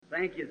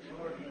Thank you.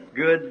 It's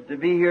good to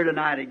be here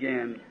tonight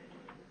again.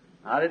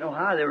 I didn't know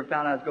how they ever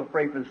found I was going to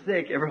pray for the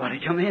sick. Everybody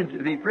come in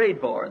to be prayed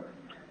for.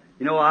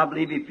 You know, I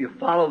believe if you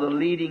follow the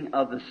leading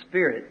of the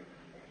Spirit,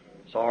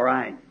 it's all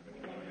right.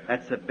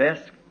 That's the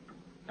best.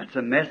 That's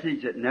a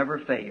message that never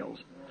fails.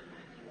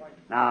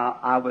 Now,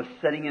 I was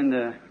sitting in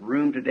the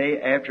room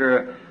today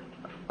after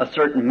a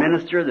certain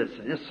minister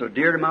that's just so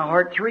dear to my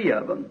heart, three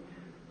of them.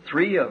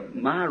 Three of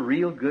my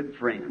real good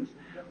friends.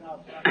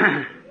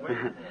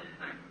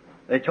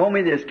 They told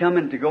me they was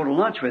coming to go to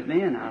lunch with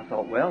me, and I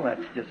thought, well,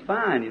 that's just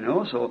fine, you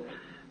know. So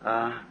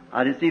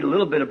I just eat a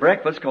little bit of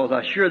breakfast because I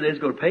was sure they was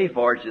going to pay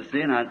for it, you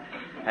see, and I'd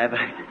have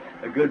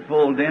a good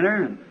full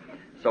dinner. And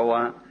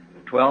so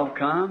 12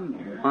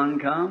 come, 1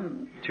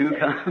 come, 2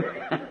 come.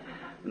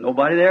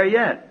 Nobody there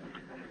yet.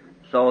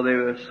 So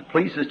the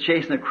police was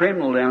chasing a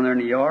criminal down there in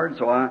the yard,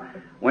 so I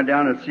went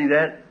down to see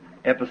that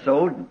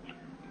episode.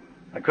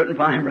 I couldn't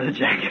find Brother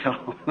Jack at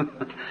all.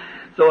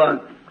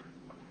 So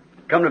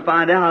come to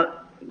find out,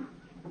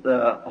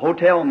 the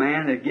hotel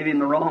man had given him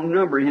the wrong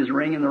number. He was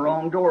ringing the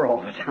wrong door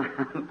all the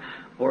time.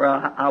 Or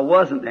I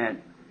wasn't that.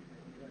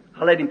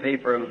 I let him pay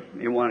for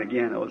me one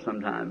again, though,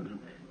 sometimes.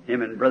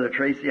 Him and Brother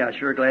Tracy, I'm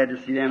sure glad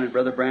to see them, and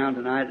Brother Brown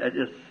tonight. It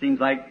just seems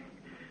like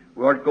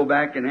we ought to go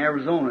back in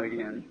Arizona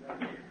again.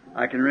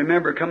 I can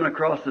remember coming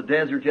across the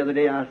desert the other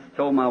day. I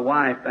told my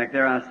wife back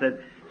there, I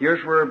said,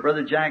 here's where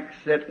Brother Jack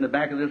sat in the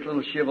back of this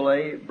little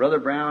Chevrolet. Brother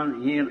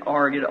Brown, he and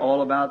argued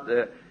all about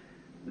the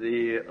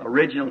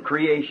original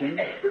creation,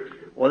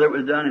 whether it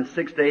was done in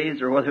 6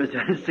 days or whether it was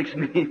done in 6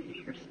 million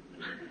years.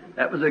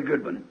 That was a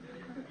good one.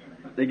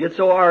 They get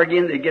so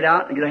arguing, they get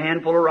out and get a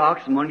handful of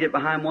rocks, and one get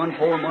behind one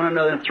pole and one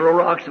another, and throw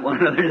rocks at one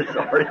another. Just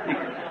arguing.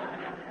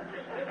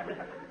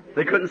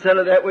 They couldn't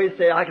settle it that way.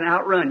 Say, I can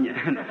outrun you.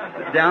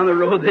 Down the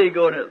road they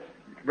go to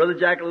Brother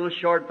Jack, a little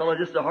short fellow,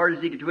 just as hard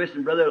as he could twist,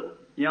 and Brother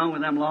Young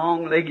with them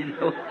long legs. You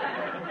know.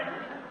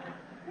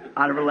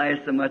 I never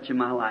laughed so much in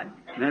my life.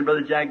 And then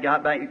Brother Jack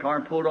got back in the car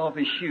and pulled off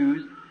his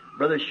shoes.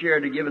 Brother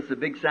shared to give us a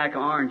big sack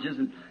of oranges,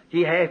 and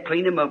he half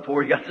cleaned them up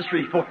before he got to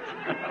 3/4.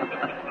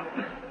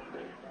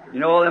 You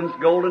know, all them's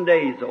golden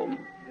days, though.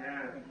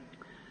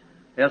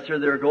 Yes, sir,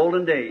 they're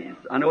golden days.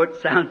 I know it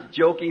sounds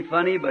jokey,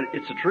 funny, but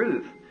it's the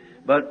truth.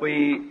 But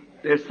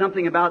there's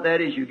something about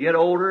that as you get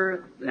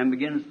older and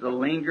begins to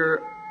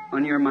linger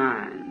on your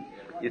mind.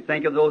 You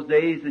think of those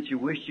days that you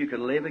wished you could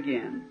live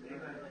again.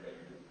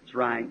 That's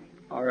right.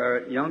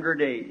 Our younger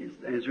days.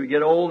 And as we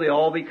get old, they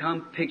all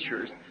become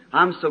pictures.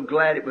 I'm so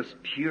glad it was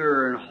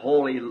pure and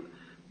holy,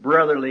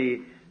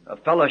 brotherly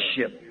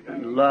fellowship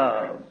and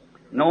love,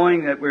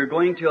 knowing that we're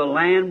going to a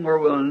land where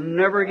we'll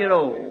never get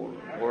old,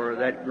 or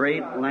that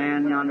great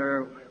land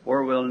yonder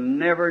where we'll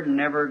never,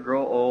 never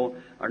grow old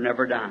or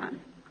never die.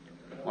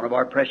 One of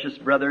our precious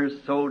brothers,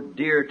 so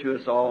dear to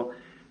us all,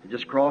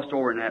 just crossed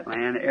over in that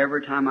land.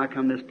 Every time I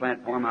come to this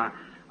platform,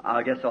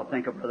 I guess I'll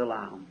think of Brother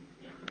Lyle.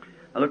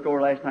 I looked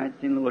over last night,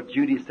 seen little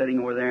Judy sitting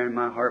over there, and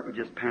my heart was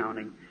just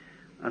pounding.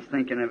 I was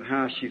thinking of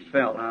how she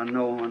felt. I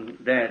know when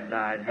Dad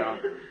died, how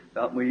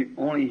felt. We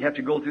only have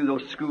to go through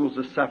those schools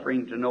of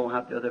suffering to know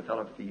how the other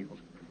fellow feels.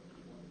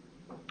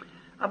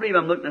 I believe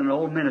I'm looking at an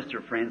old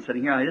minister friend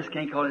sitting here. I just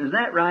can't call it. Is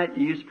that right?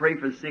 You used to pray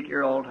for the sick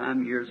here all the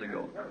time years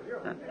ago.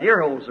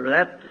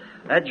 Earholzer,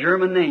 that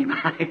German name.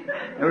 I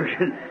never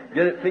could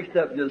get it fixed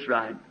up just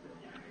right.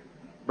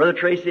 Brother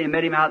Tracy, I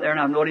met him out there, and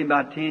I've known him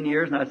about 10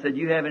 years, and I said,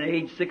 you haven't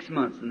aged 6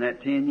 months in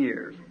that 10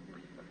 years.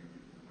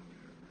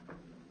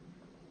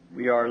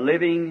 We are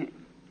living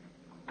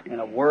in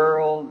a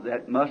world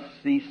that must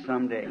cease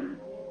someday.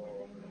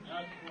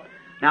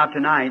 Now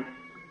tonight,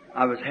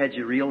 I had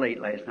you real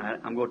late last night.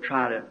 I'm going to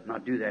try to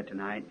not do that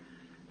tonight.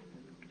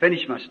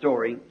 Finish my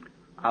story.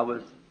 I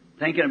was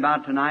thinking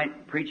about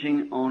tonight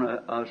preaching on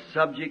a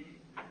subject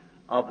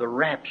of the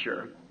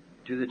rapture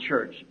to the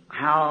church.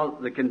 How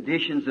the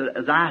conditions,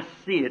 as I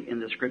see it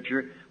in the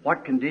Scripture,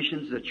 what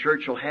conditions the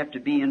church will have to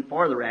be in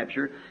for the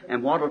rapture,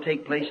 and what will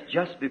take place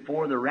just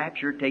before the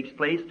rapture takes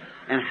place,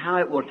 and how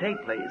it will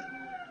take place.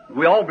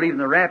 We all believe in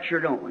the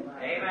rapture, don't we?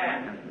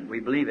 Amen.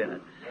 We believe in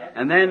it.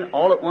 And then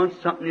all at once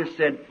something just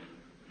said,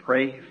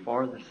 pray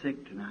for the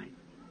sick tonight.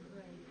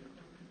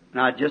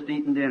 Now I'd just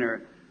eaten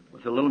dinner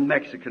with a little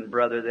Mexican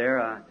brother there.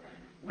 I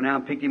went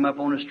out and picked him up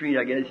on the street.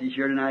 I guess he's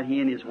here tonight,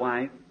 he and his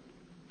wife.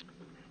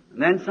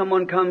 And then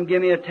someone come and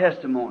give me a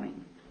testimony.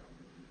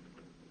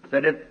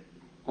 Said it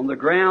on the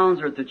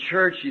grounds or at the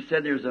church. He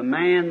said there's a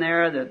man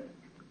there that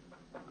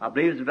I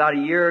believe it was about a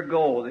year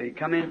ago. They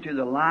come into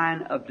the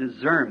line of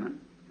discernment.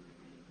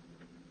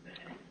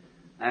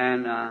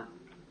 And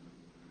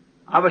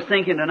I was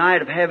thinking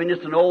tonight of having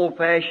just an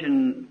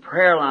old-fashioned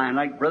prayer line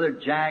like Brother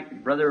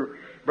Jack, Brother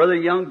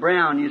Young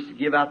Brown used to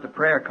give out the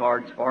prayer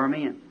cards for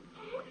me. And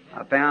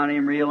I found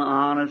him real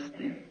honest.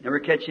 Never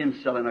catch him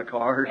selling a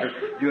card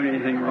or doing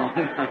anything wrong.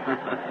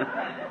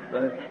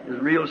 But he was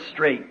real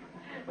straight.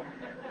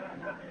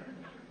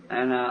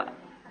 And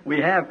we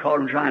have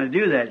caught him trying to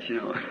do that, you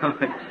know.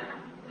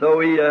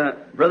 So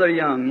Brother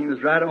Young, he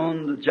was right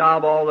on the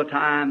job all the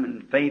time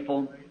and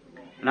faithful.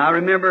 And I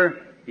remember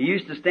He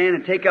used to stand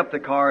and take up the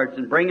cards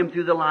and bring them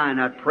through the line.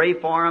 I'd pray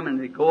for them, and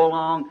they'd go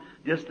along.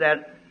 Just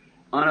that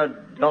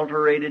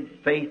unadulterated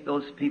faith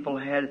those people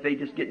had. If they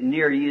just get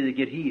near you, they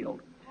get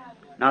healed.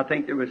 And I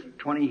think there was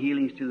 20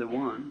 healings to the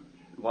one,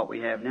 what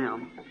we have now.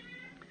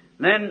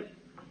 Then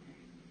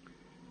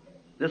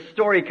this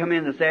story come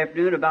in this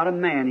afternoon about a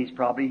man, he's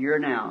probably here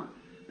now,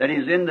 that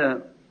he's in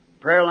the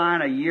prayer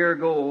line a year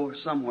ago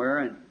somewhere,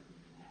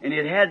 and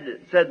it had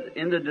said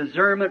in the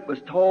discernment was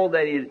told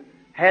that he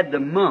had the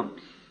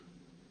mumps.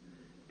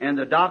 And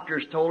the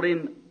doctors told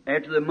him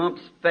after the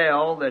mumps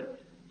fell that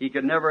he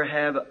could never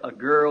have a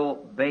girl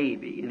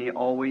baby, and he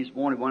always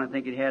wanted one. I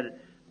think he had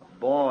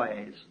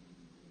boys.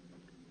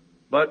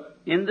 But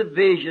in the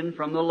vision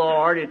from the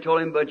Lord, He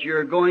told him, but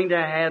you're going to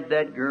have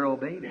that girl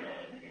baby.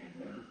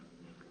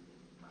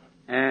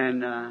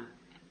 And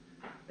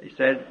he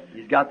said,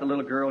 he's got the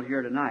little girl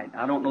here tonight.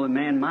 I don't know the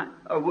man might...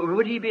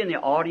 would he be in the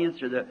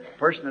audience or the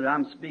person that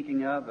I'm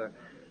speaking of or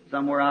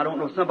somewhere? I don't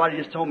know. Somebody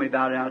just told me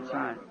about it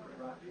outside.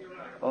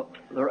 Well,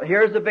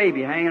 here's the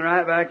baby hanging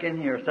right back in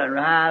here. Saying,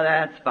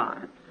 that's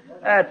fine.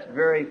 That's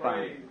very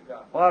fine.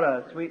 What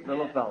a sweet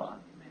little fella.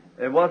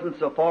 It wasn't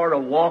so far to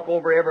walk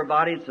over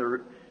everybody. It's a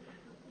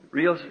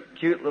real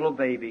cute little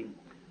baby.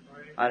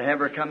 I'd have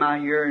her come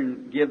out here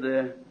and give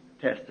the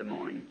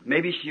testimony.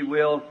 Maybe she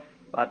will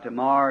by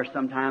tomorrow or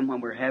sometime when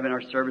we're having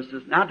our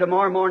services. Now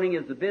tomorrow morning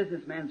is the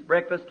businessman's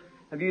breakfast.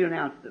 Have you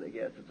announced it? I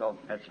guess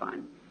that's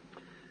fine.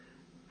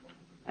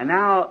 And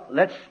now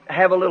let's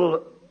have a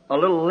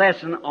little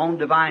lesson on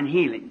divine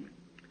healing.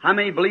 How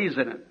many believes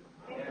in it?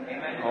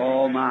 Amen.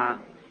 Oh my.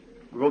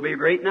 It's going to be a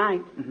great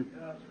night.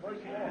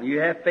 You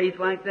have faith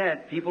like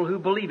that. People who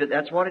believe it,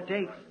 that's what it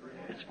takes.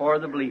 It's for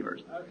the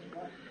believers.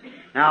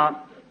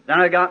 Now, then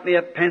I got me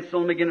a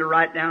pencil and began to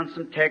write down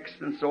some text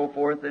and so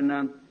forth. And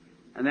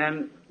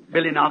then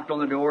Billy knocked on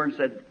the door and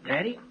said,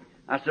 Daddy?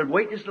 I said,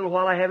 wait just a little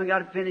while. I haven't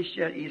got it finished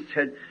yet. He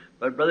said,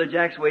 but Brother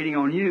Jack's waiting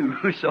on you.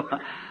 So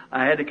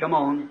I had to come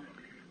on.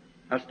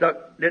 I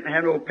didn't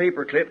have no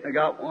paper clip. I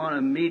got one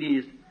of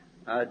Meady's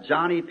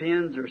Johnny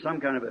pens or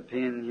some kind of a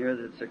pen here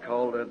that's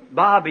called a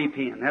Bobby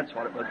pen. That's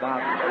what it was,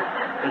 Bobby.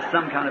 It's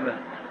some kind of a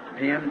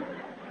pen.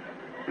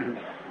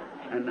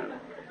 And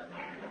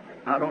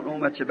I don't know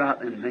much about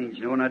them things,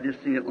 and I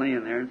just seen it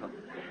laying there.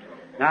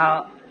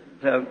 Now,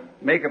 to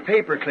make a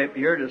paper clip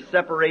here to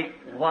separate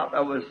what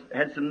I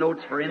had some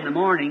notes for in the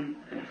morning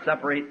and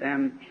separate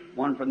them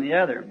one from the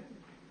other.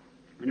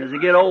 And as I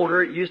get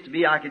older, it used to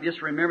be I could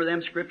just remember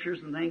them scriptures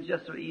and things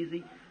just so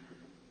easy.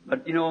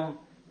 But,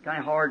 kind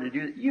of hard to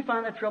do. You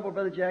find that trouble,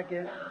 Brother Jack,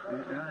 yet?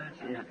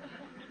 Yeah.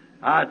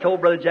 I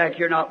told Brother Jack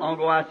here not long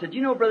ago, I said,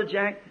 Brother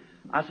Jack,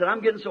 I said,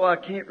 I'm getting so I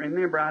can't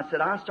remember. I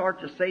said, I start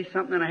to say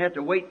something and I have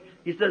to wait.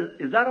 He said,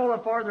 is that all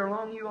the farther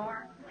along you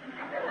are?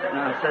 And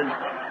I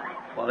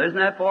said, well, isn't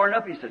that far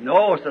enough? He said,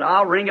 no. I said,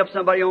 I'll ring up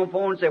somebody on the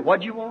phone and say,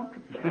 what'd you want?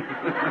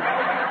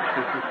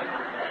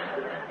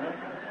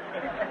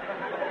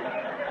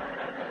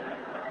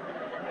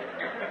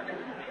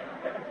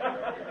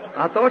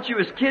 I thought you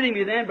was kidding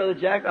me then, Brother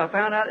Jack. I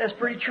found out that's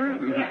pretty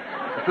true.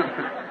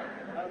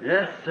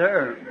 Yes,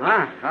 sir.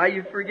 My, how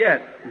you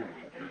forget.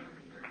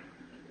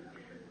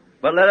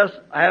 But let us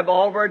have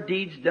all of our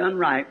deeds done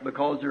right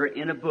because they're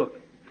in a book,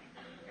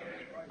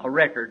 a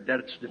record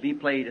that's to be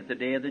played at the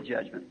day of the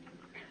judgment.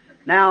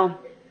 Now,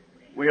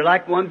 we're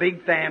like one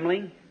big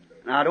family.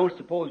 Now, I don't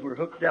suppose we're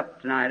hooked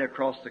up tonight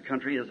across the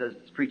country as I was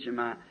preaching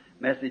my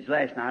message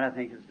last night. I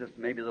think it's just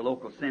maybe the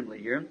local assembly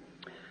here.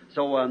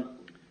 So,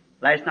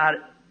 last night,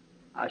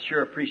 I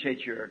sure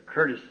appreciate your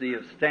courtesy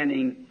of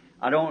standing.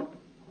 I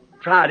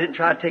didn't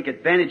try to take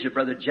advantage of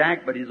Brother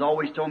Jack, but he's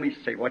always told me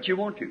to say what you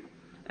want to.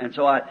 And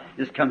so I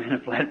just come in a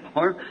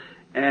platform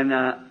and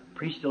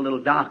preached a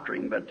little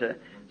doctrine. But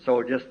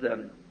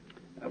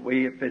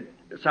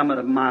some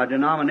of my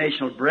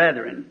denominational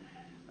brethren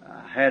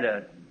had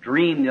a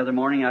dream the other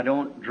morning. I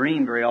don't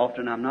dream very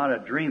often. I'm not a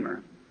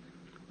dreamer.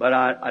 But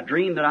I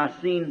dreamed that I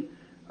seen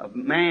a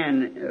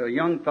man, a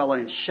young fellow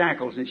in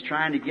shackles, and he's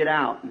trying to get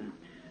out.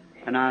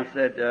 And I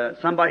said,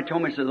 somebody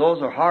told me, said,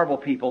 those are horrible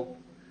people.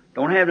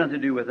 Don't have nothing to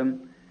do with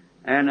them.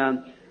 And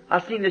I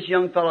seen this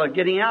young fellow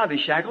getting out of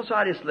his shackles, so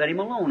I just let him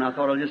alone. I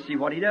thought I'll just see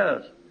what he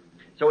does.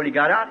 So when he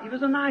got out, he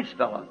was a nice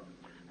fellow.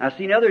 I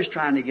seen others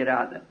trying to get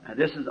out. Now,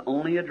 this is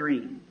only a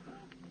dream.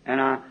 And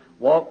I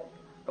walked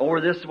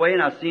over this way,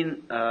 and I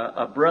seen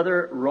a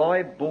brother,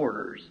 Roy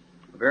Borders,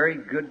 a very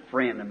good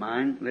friend of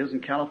mine, lives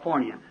in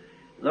California.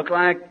 Looked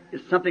like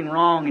there's something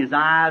wrong. His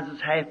eyes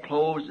is half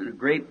closed and a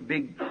great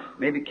big,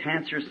 maybe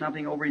cancer or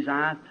something over his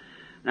eyes.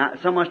 Now,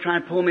 someone's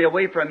trying to pull me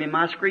away from him.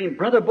 My screen,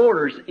 Brother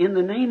Borders, in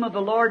the name of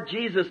the Lord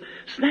Jesus,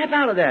 snap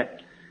out of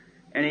that.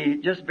 And he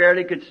just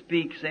barely could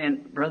speak,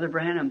 saying, Brother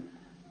Branham,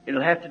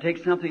 it'll have to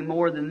take something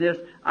more than this.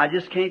 I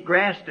just can't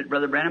grasp it,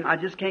 Brother Branham. I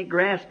just can't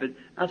grasp it.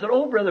 I said,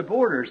 oh, Brother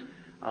Borders,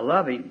 I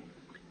love him.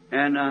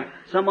 And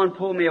someone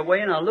pulled me away,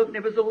 and I looked, and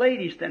it was a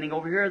lady standing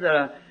over here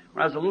that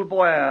when I was a little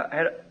boy,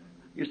 I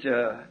used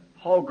to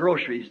haul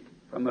groceries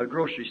from a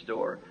grocery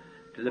store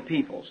to the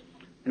people's.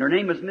 And her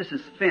name was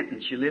Mrs.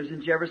 Fenton. She lives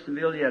in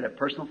Jeffersonville. She had a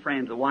personal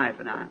friend, the wife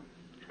and I.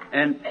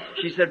 And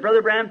she said,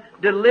 Brother Branham,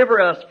 deliver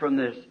us from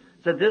this.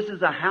 Said, this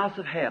is a house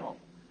of hell.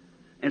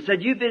 And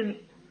said, you've been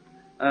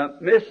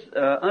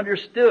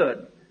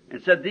misunderstood.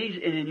 And said,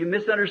 and you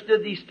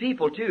misunderstood these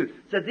people too.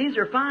 Said, these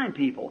are fine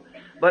people.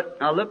 But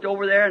I looked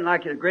over there and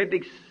like a great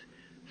big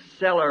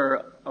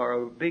cellar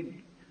or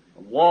big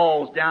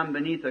walls down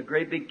beneath a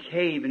great big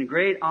cave and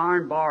great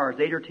iron bars,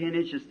 8 or 10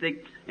 inches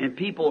thick, and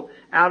people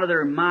out of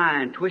their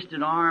mind,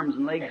 twisted arms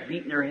and legs,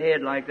 beating their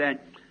head like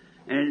that.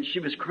 And she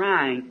was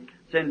crying,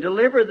 saying,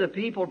 deliver the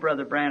people,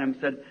 Brother Branham.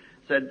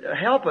 Said,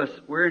 help us,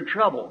 we're in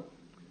trouble.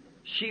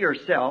 She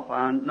herself,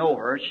 I know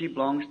her, she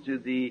belongs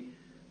to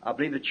I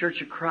believe the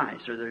Church of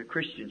Christ, or the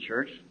Christian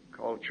church,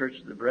 called Church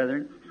of the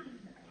Brethren.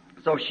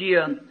 So she,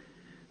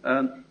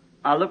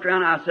 I looked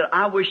around and I said,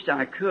 I wished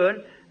I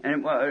could.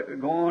 And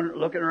going,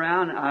 looking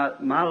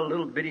around, my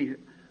little bitty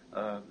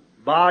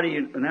body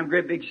and them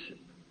great big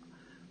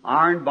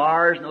iron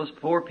bars and those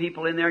poor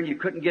people in there, and you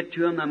couldn't get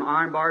to them. Them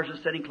iron bars were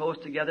sitting close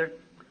together.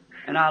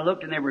 And I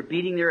looked and they were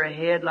beating their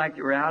head like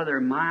they were out of their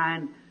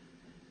mind.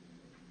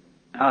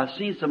 I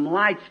seen some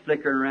lights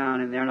flickering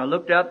around in there, and I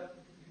looked up,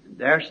 and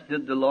there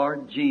stood the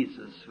Lord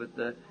Jesus with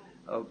the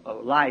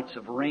lights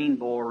of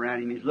rainbow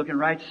around him. He's looking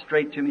right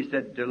straight to me. He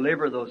said,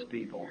 deliver those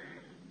people.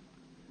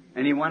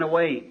 And he went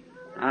away.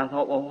 I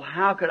thought, well,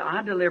 how could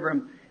I deliver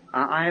him?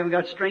 I haven't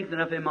got strength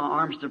enough in my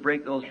arms to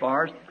break those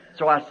bars.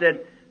 So I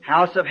said,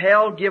 house of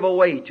hell, give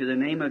away to the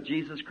name of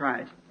Jesus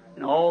Christ.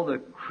 And all the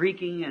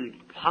creaking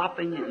and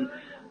popping and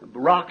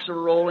rocks are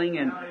rolling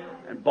and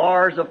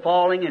bars are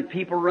falling and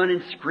people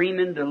running,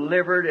 screaming,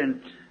 delivered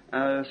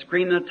and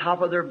screaming at the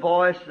top of their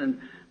voice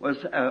and was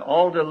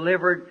all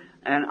delivered.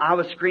 And I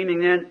was screaming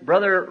then,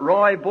 Brother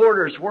Roy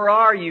Borders, where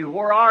are you?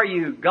 Where are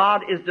you?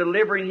 God is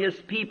delivering His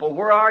people.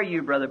 Where are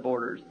you, Brother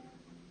Borders?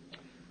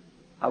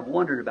 I've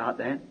wondered about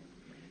that.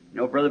 You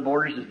know, Brother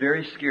Borders is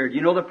very scared. You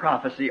know the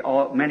prophecy,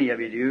 many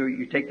of you do.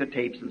 You take the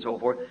tapes and so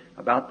forth,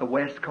 about the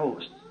West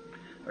Coast.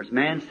 There's a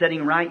man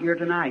sitting right here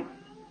tonight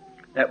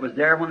that was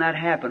there when that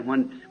happened,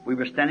 when we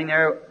were standing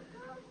there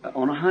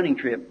on a hunting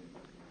trip.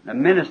 A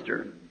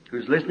minister who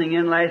was listening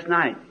in last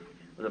night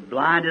with a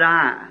blinded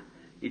eye.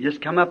 He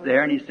just come up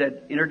there and he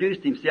said,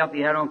 introduced himself.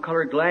 He had on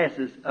colored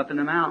glasses up in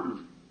the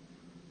mountains.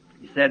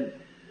 He said,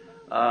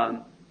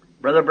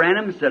 Brother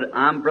Branham, said,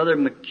 I'm Brother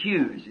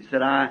McHughes. He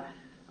said, I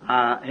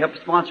helped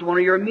sponsor one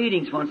of your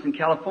meetings once in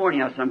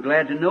California. I said, I'm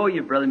glad to know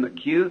you, Brother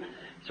McHugh.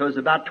 So there's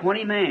about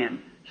 20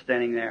 men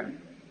standing there.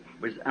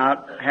 Was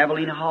out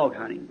javelina hog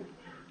hunting.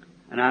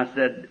 And I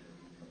said,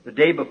 the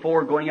day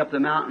before going up the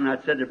mountain,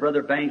 I said to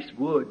Brother Banks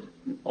Woods,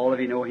 all of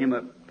you know him,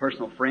 a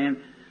personal friend.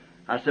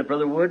 I said,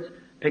 Brother Woods,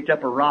 picked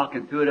up a rock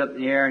and threw it up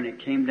in the air and it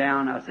came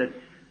down. I said,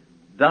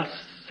 thus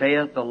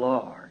saith the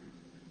Lord,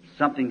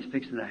 something's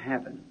fixing to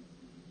happen.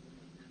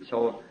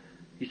 So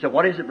he said,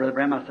 what is it, Brother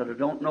Branham? I said, I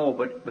don't know,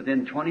 but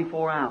within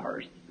 24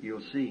 hours,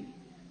 you'll see.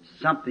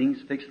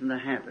 Something's fixing to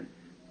happen.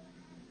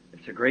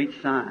 It's a great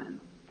sign.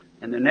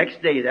 And the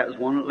next day, that was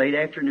one late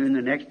afternoon,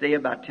 the next day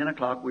about 10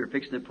 o'clock, we were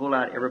fixing to pull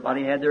out.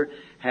 Everybody had their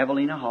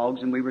javelina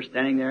hogs, and we were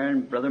standing there,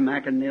 and Brother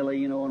McAnally,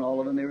 you know, and all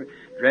of them, they were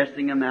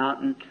dressing them out.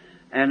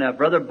 And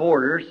Brother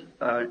Borders,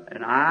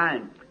 and I,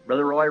 and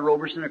Brother Roy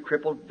Roberson, a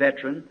crippled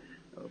veteran,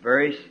 a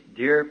very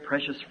dear,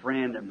 precious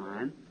friend of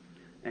mine.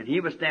 And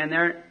he was standing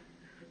there,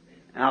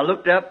 and I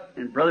looked up,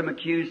 and Brother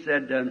McHugh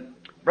said,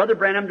 Brother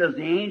Branham, does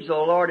the angel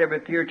of the Lord ever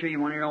appear to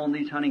you when you're on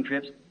these hunting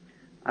trips?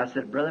 I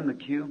said, Brother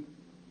McHugh,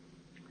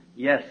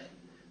 yes,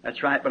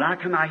 that's right, but I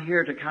come out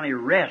here to kind of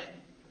rest.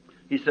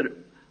 He said,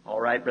 all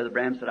right, Brother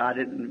Branham, said, I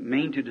didn't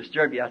mean to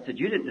disturb you. I said,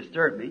 you didn't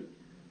disturb me.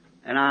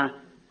 And I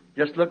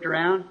just looked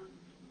around,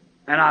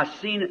 and I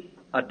seen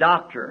a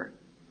doctor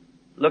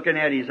looking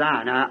at his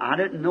eye. Now, I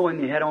didn't know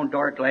him. He had on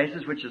dark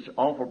glasses, which is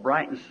awful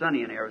bright and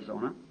sunny in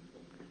Arizona.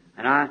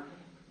 And I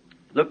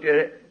looked at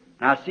it,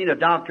 and I seen a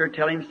doctor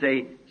tell him,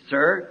 say,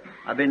 sir,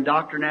 I've been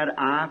doctoring that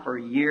eye for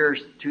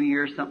years, 2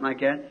 years, something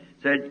like that.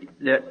 Said,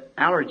 the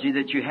allergy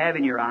that you have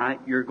in your eye,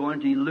 you're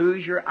going to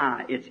lose your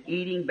eye. It's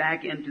eating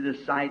back into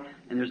the sight,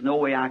 and there's no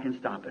way I can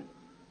stop it.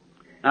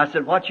 And I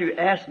said, what you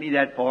asked me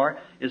that for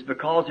is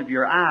because of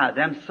your eye.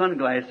 Them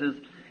sunglasses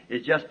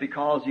is just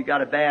because you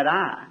got a bad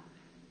eye.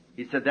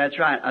 He said, that's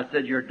right. I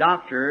said, your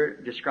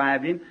doctor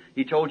described him.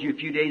 He told you a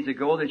few days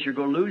ago that you're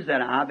going to lose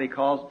that eye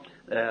because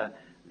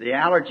the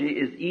allergy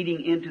is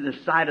eating into the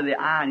side of the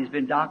eye, and he's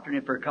been doctoring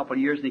it for a couple of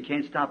years, and he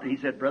can't stop it. He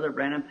said, Brother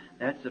Branham,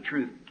 that's the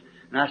truth.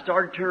 And I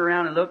started to turn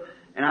around and look,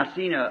 and I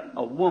seen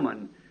a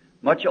woman,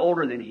 much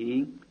older than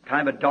he,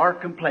 kind of a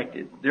dark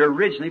complected. They're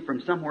originally from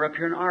somewhere up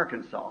here in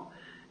Arkansas.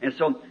 And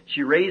so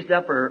she raised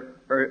up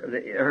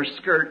her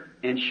skirt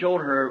and showed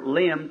her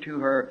limb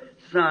to her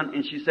son,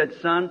 and she said,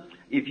 son,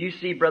 if you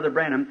see Brother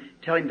Branham,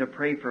 tell him to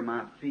pray for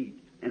my feet.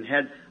 And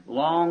had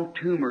long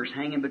tumors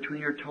hanging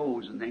between her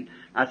toes and things.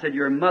 I said,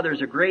 your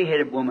mother's a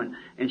gray-headed woman.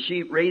 And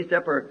she raised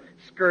up her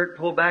skirt,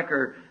 pulled back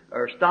her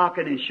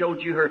stocking and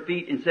showed you her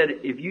feet and said,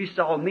 if you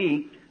saw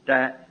me,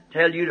 to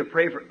tell you to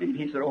pray for... And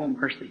he said, oh,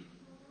 mercy.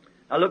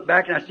 I looked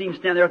back and I see him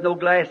stand there with no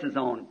glasses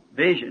on.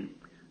 Vision.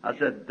 I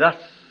said, thus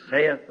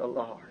saith the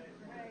Lord.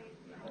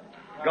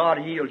 God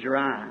heals your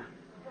eye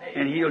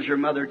and heals your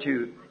mother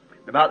too.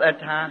 About that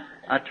time,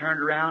 I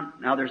turned around.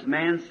 Now there's a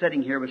man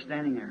sitting here, was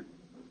standing there.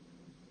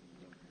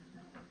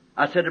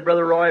 I said to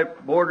Brother Roy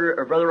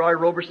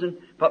Roberson,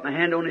 put my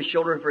hand on his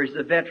shoulder, for he's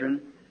a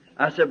veteran.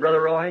 I said,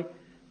 Brother Roy,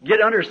 get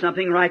under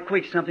something right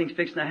quick. Something's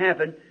fixing to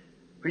happen.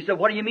 He said,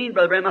 what do you mean,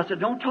 Brother Branham? I said,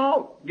 don't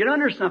talk. Get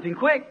under something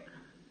quick.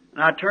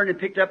 And I turned and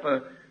picked up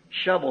a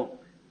shovel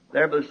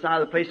there by the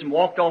side of the place and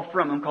walked off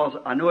from him, because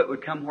I knew it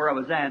would come where I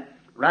was at,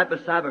 right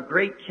beside a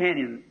great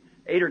canyon,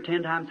 8 or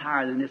 10 times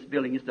higher than this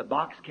building. It's the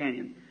box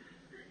canyon.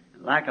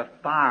 Like a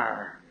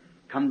fire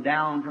come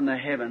down from the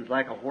heavens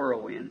like a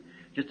whirlwind,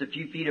 just a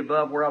few feet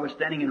above where I was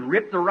standing, and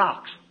ripped the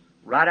rocks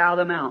right out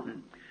of the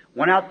mountain.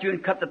 Went out through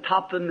and cut the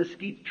top of the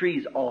mesquite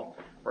trees off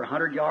for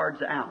 100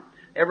 yards out.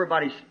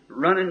 Everybody's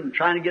running and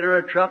trying to get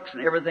under trucks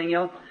and everything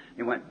else.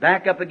 It went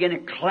back up again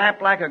and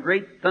clapped like a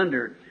great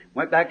thunder.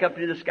 Went back up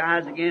to the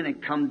skies again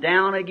and come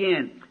down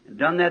again. And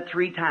done that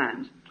 3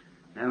 times.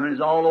 And when it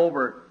was all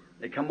over,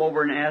 they come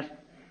over and asked,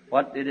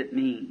 what did it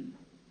mean?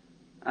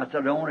 I said,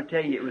 I don't want to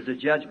tell you, it was a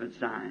judgment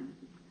sign.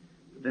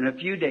 Within a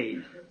few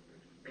days,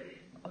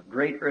 a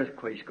great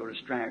earthquake's going to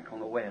strike on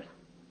the west.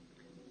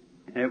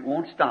 And it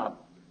won't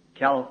stop.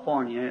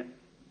 California,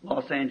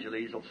 Los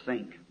Angeles will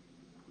sink.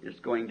 It's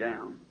going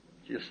down.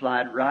 She'll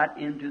slide right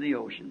into the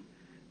ocean.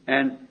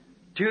 And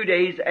 2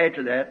 days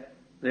after that,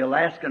 the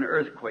Alaskan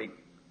earthquake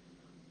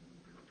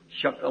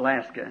shook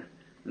Alaska.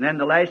 And then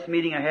the last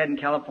meeting I had in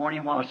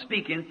California while I was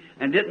speaking,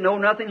 and didn't know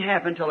nothing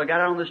happened until I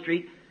got out on the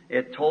street,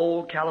 it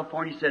told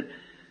California, said,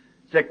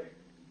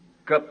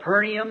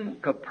 Capernaum,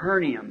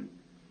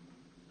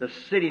 the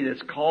city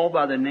that's called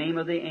by the name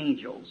of the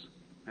angels.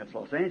 That's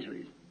Los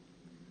Angeles.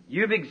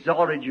 You've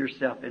exalted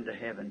yourself into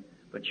heaven,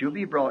 but you'll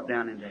be brought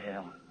down into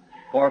hell.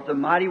 For if the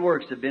mighty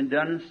works have been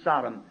done in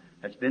Sodom,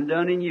 that's been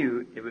done in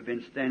you, it would have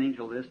been standing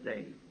till this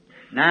day.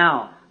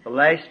 Now, the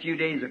last few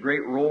days, a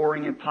great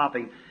roaring and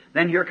popping.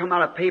 Then here come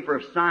out a paper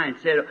of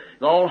science, said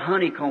all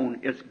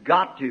honeycomb, it's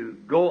got to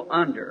go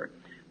under.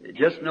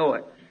 Just know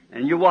it.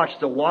 And you watch,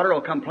 the water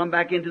will come plumb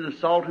back into the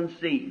Salton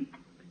Sea.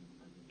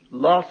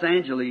 Los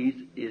Angeles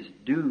is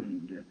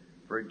doomed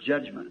for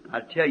judgment. I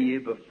tell you,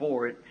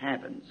 before it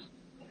happens.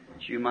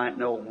 But you might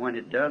know when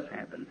it does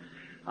happen.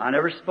 I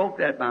never spoke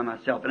that by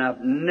myself, and I've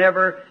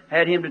never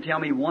had him to tell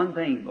me one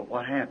thing but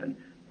what happened.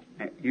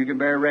 You can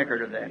bear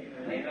record of that.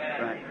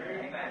 Right.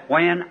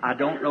 When? I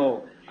don't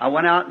know. I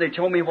went out and they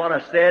told me what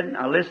I said, and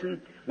I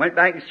listened, went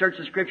back and searched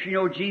the Scripture. You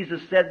know, Jesus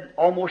said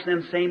almost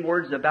them same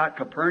words about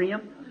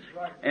Capernaum.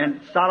 And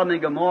Sodom and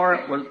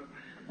Gomorrah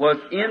was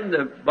in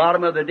the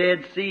bottom of the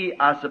Dead Sea,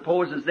 I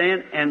suppose, as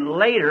then. And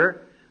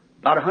later,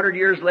 about 100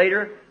 years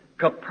later,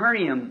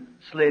 Capernaum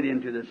slid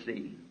into the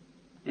sea.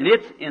 And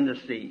it's in the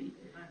sea.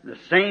 The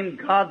same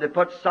God that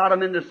put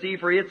Sodom in the sea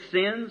for its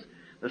sins,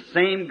 the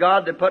same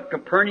God that put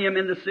Capernaum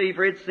in the sea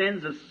for its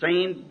sins, the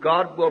same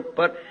God will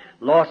put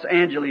Los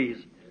Angeles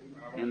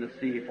in the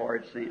sea for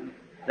its sins.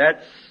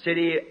 That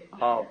city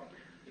of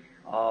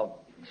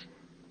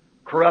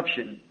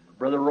corruption.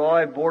 Brother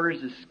Roy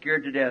Borders is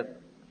scared to death.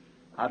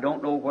 I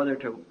don't know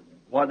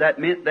what that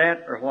meant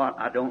that or what.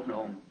 I don't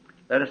know.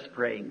 Let us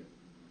pray.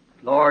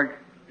 Lord,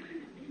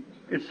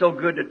 it's so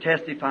good to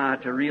testify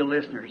to real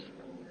listeners.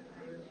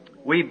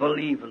 We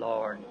believe,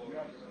 Lord.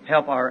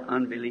 Help our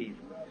unbelief.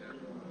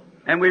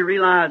 And we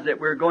realize that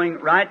we're going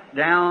right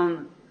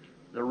down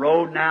the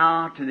road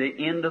now to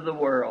the end of the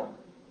world.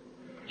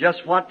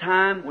 Just what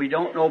time, we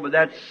don't know, but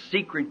that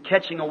secret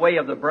catching away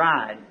of the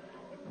bride.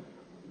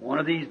 One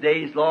of these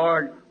days,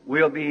 Lord,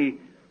 we'll be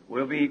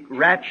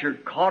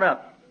raptured, caught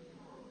up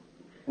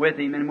with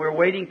Him, and we're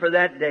waiting for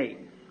that day.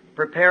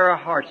 Prepare our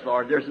hearts,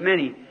 Lord. There's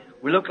many.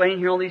 We look laying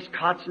here on these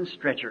cots and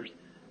stretchers,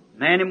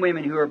 men and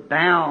women who are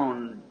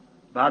bound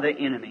by the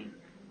enemy.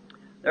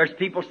 There's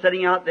people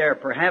sitting out there,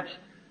 perhaps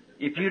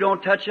if you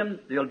don't touch them,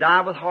 they'll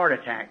die with heart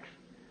attacks.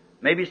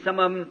 Maybe some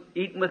of them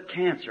eaten with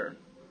cancer.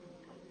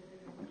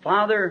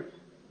 Father,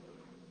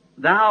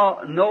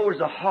 Thou knows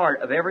the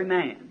heart of every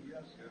man.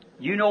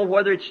 You know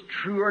whether it's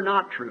true or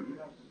not true.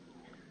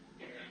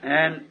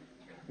 And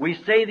we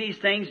say these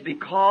things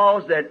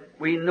because that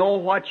we know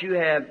what You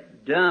have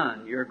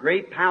done. Your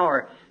great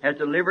power has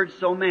delivered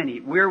so many.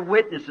 We're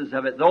witnesses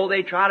of it, though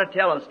they try to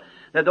tell us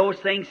that those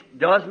things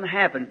doesn't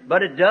happen.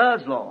 But it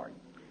does, Lord.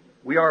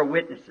 We are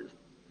witnesses.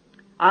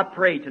 I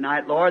pray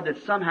tonight, Lord,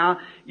 that somehow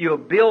You'll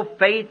build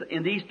faith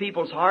in these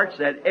people's hearts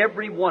that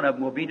every one of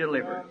them will be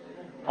delivered.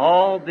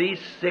 All these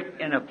sick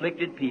and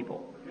afflicted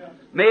people.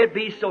 May it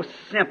be so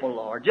simple,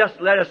 Lord.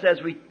 Just let us,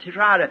 as we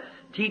try to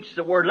teach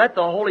the Word, let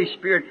the Holy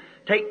Spirit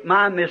take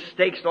my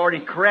mistakes, Lord,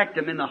 and correct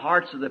them in the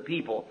hearts of the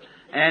people.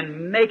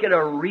 And make it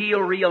a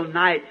real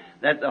night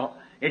that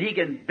He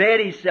can bed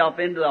Himself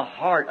into the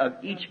heart of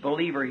each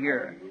believer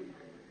here.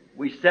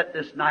 We set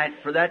this night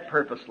for that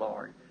purpose,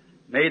 Lord.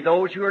 May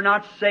those who are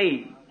not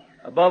saved,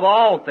 above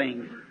all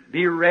things,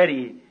 be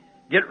ready.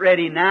 Get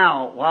ready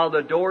now while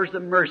the doors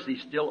of mercy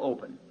still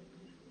open.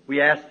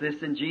 We ask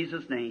this in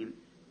Jesus' name.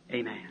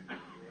 Amen.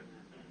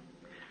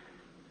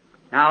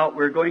 Now,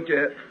 we're going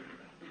to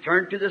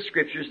turn to the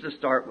Scriptures to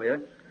start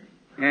with.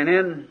 And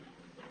then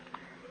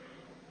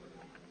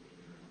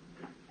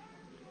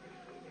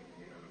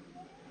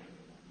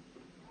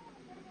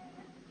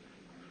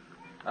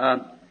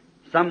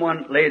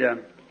someone laid a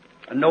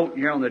note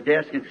here on the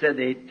desk and said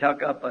they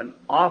took up an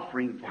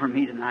offering for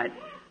me tonight.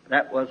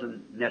 That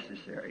wasn't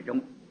necessary.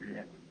 Don't do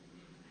that.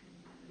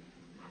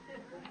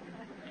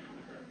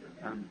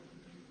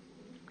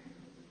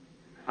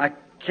 I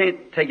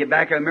can't take it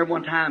back. I remember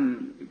one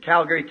time in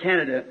Calgary,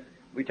 Canada,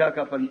 we took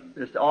up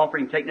this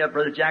offering, taken up.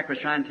 Brother Jack was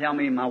trying to tell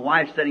me, my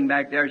wife sitting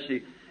back there,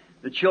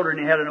 the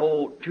children had an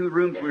old 2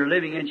 rooms we were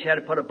living in. She had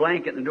to put a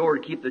blanket in the door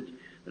to keep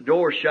the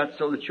door shut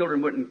so the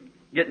children wouldn't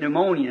get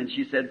pneumonia. And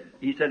he said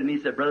to me,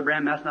 Brother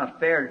Branham, that's not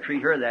fair to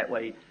treat her that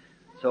way.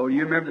 So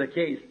you remember the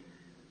case.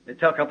 They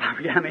took up, I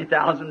forget how many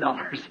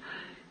 $1,000.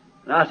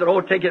 And I said,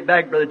 oh, take it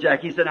back, Brother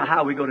Jack. He said, now how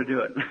are we going to do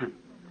it?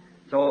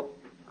 So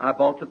I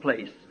bought the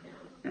place,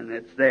 and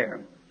it's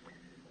there.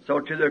 So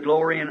to the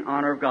glory and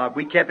honor of God.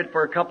 We kept it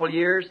for a couple of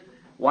years,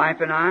 wife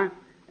and I,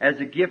 as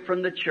a gift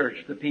from the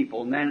church, the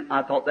people. And then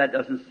I thought that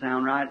doesn't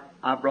sound right.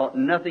 I brought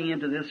nothing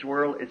into this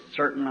world. It's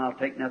certain I'll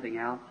take nothing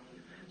out.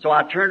 So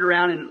I turned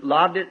around and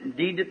lobbed it and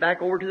deeded it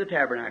back over to the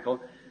tabernacle,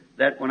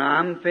 that when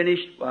I'm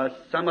finished,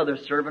 some other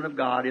servant of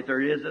God, if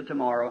there is a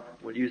tomorrow,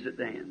 will use it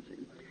then. See?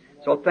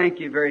 So thank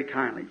you very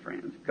kindly,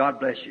 friends. God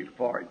bless you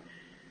for it.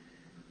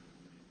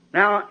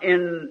 Now,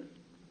 in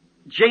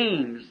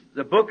James,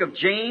 the book of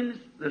James,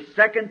 the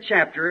 2nd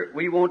chapter,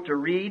 we want to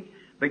read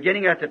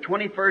beginning at the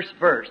 21st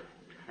verse.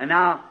 And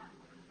now,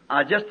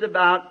 just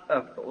about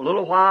a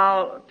little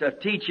while to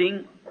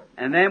teaching,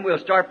 and then we'll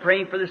start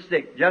praying for the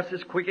sick just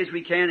as quick as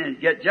we can and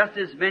get just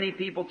as many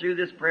people through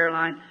this prayer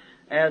line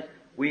as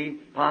we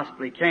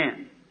possibly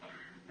can.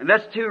 And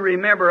let's to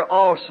remember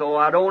also,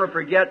 I don't want to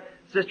forget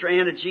Sister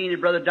Anna Jean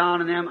and Brother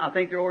Don and them. I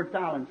think they're over in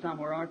Thailand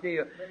somewhere, aren't they?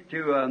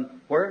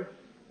 Where?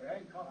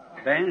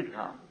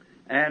 Bangkok.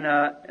 And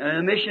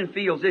the mission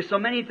fields. There's so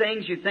many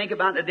things you think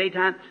about in the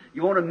daytime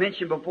you want to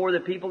mention before the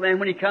people. Then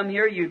when you come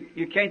here,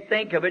 you can't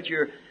think of it.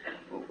 You're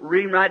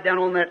reading right down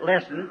on that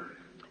lesson.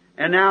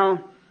 And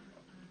now,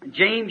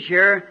 James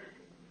here,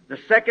 the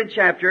 2nd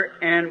chapter,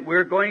 and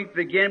we're going to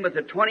begin with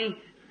the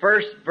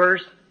 21st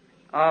verse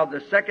of the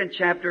 2nd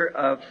chapter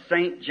of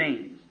St.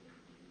 James.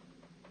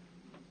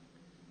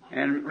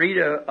 And read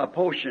a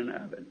portion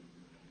of it.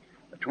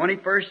 The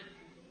 21st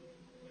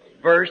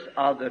verse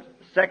of the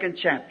 2nd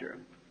chapter.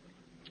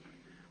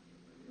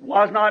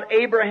 Was not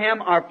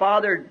Abraham our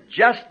father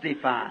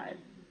justified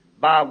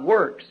by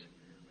works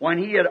when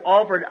he had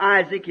offered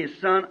Isaac his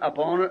son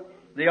upon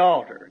the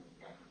altar?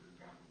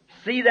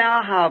 See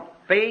thou how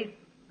faith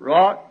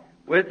wrought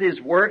with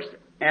his works,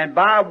 and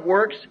by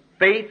works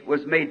faith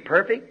was made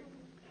perfect?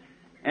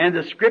 And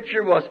the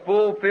scripture was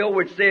fulfilled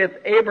which saith,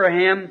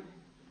 Abraham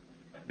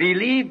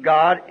believed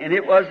God, and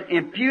it was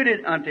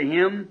imputed unto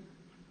him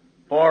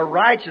for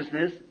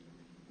righteousness,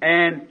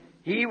 and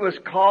he was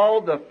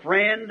called the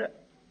friend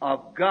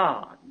of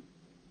God.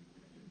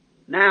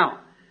 Now,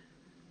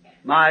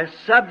 my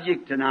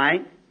subject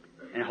tonight,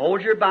 and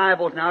hold your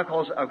Bibles now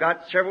because I've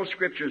got several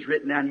scriptures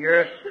written down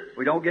here.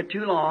 We don't get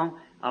too long.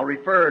 I'll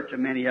refer to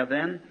many of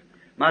them.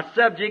 My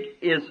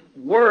subject is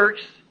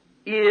works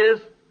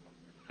is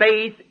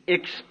faith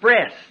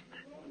expressed.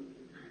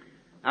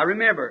 Now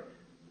remember,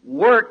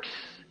 works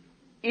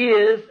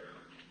is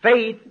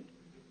faith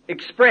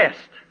expressed.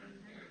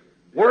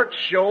 Works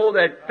show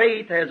that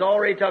faith has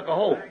already took a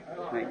hold.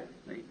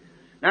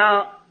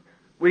 Now,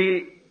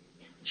 we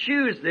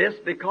choose this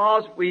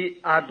because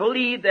I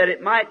believe that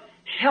it might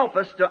help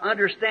us to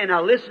understand.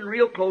 Now listen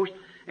real close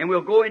and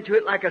we'll go into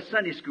it like a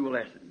Sunday school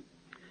lesson.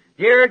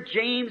 Here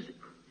James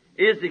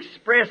is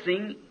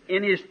expressing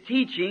in his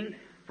teaching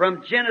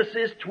from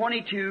Genesis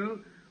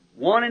 22,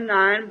 1 and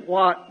 9,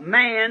 what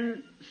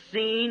man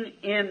seen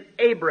in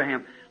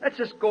Abraham. Let's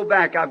just go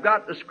back. I've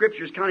got the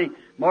scriptures kind of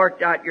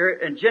marked out here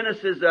in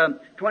Genesis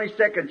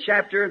 22nd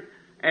chapter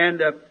and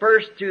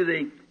 1st to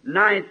the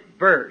 9th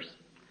verse.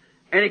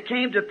 And it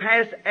came to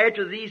pass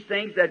after these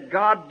things that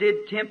God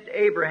did tempt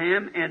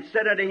Abraham and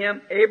said unto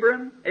him,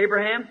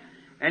 Abraham,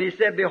 and he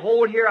said,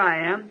 Behold, here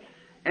I am.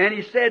 And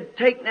he said,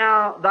 Take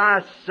now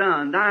thy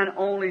son, thine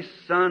only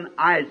son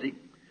Isaac,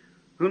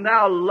 whom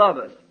thou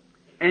lovest,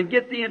 and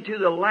get thee into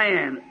the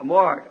land,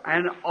 Mark,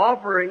 and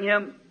offer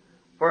him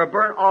for a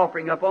burnt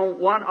offering upon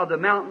one of the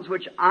mountains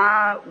which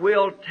I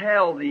will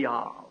tell thee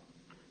of.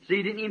 See,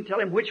 he didn't even tell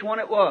him which one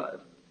it was.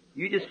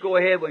 You just go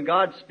ahead. When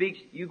God speaks,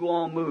 you go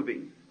on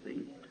moving.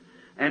 See?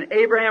 And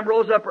Abraham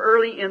rose up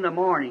early in the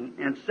morning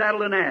and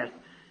saddled an ass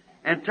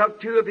and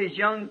took 2 of his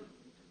young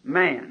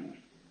men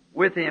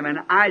with him and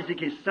Isaac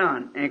his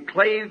son and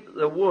clave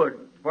the wood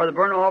for the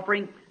burnt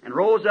offering and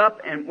rose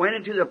up and went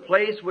into the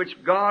place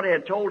which God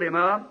had told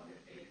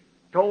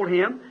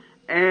him.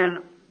 And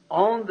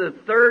on the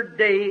 3rd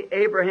day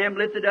Abraham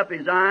lifted up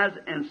his eyes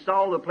and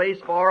saw the place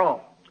far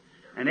off.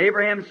 And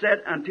Abraham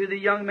said unto the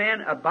young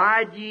man,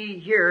 Abide ye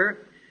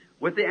here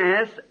with the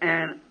ass,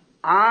 and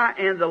I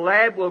and the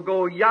lad will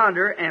go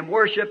yonder and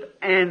worship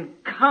and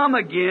come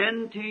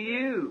again to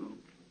you.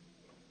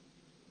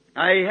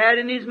 Now he had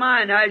in his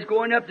mind, now he's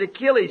going up to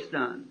kill his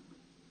son.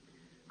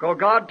 Because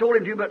God told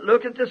him to, but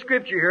look at the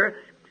scripture here.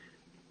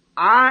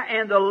 I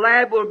and the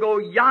lad will go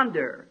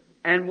yonder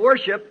and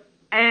worship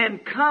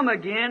and come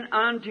again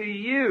unto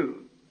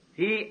you,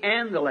 he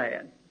and the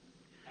lad.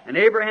 And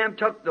Abraham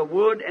took the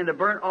wood and the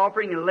burnt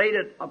offering and laid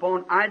it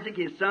upon Isaac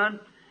his son,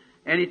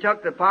 and he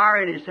took the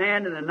fire in his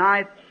hand and the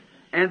knife,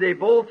 and they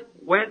both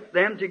went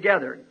them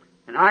together.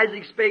 And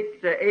Isaac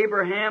spake to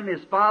Abraham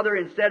his father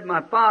and said,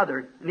 My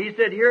father. And he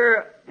said,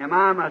 Here am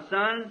I, my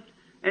son.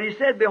 And he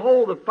said,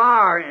 Behold the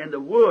fire and the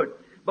wood,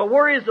 but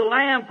where is the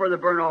lamb for the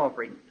burnt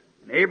offering?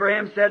 And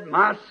Abraham said,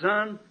 My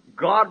son,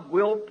 God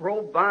will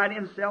provide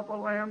himself a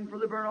lamb for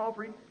the burnt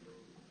offering.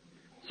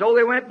 So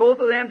they went both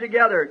of them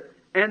together,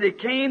 and they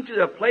came to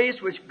the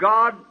place which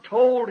God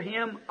told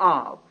him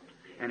of.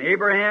 And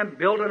Abraham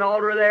built an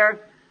altar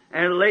there,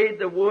 and laid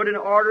the wood in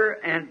order,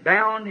 and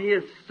bound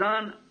his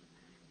son,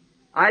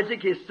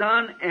 Isaac his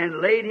son,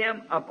 and laid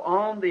him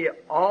upon the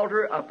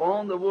altar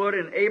upon the wood.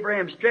 And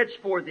Abraham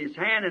stretched forth his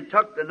hand, and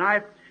took the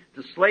knife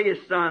to slay his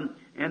son.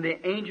 And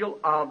the angel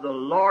of the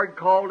Lord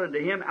called unto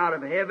him out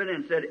of heaven,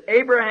 and said,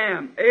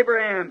 Abraham,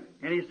 Abraham.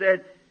 And he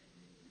said,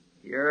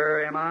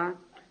 Here am I.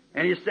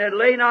 And he said,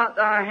 Lay not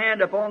thy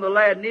hand upon the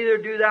lad, neither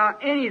do thou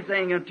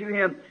anything unto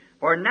him.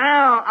 For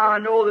now I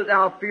know that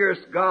thou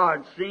fearest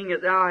God, seeing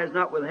that thou hast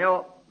not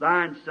withheld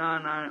thine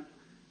son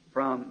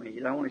from me,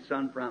 thy only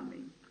son from me.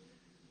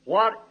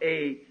 What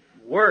a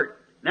word.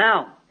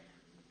 Now,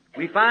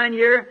 we find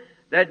here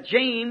that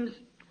James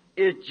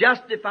is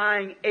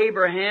justifying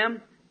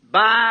Abraham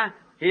by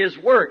his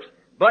works.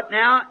 But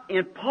now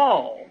in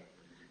Paul,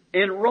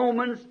 in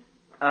Romans,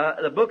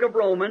 the book of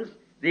Romans,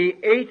 the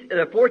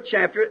 4th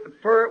chapter,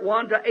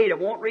 1 to 8. I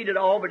won't read it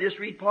all, but just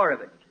read part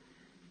of it.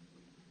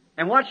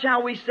 And what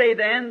shall we say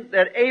then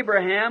that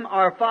Abraham,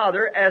 our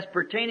father, as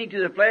pertaining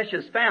to the flesh,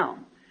 is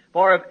found?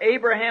 For if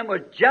Abraham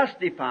was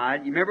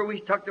justified, you remember we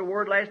took the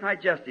word last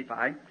night,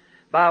 justified,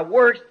 by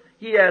works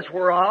he has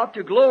whereof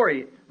to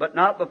glory, but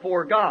not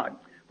before God.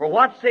 For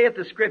what saith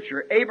the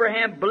Scripture?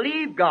 Abraham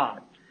believed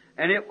God,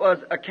 and it was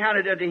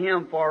accounted unto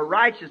him for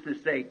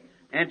righteousness' sake.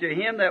 And to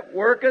him that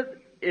worketh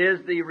is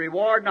the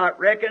reward not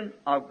reckoned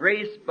of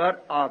grace,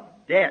 but of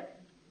debt.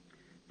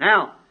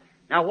 Now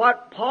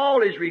what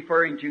Paul is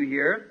referring to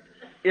here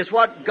is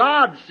what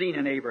God's seen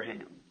in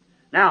Abraham.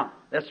 Now,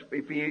 if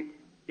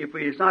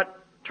it's not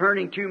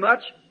turning too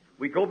much,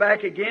 we go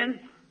back again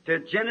to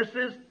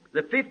Genesis,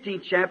 the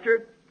 15th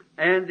chapter,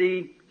 and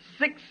the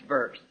 6th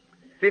verse.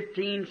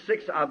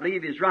 15:6, I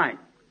believe, is right.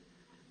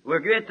 We'll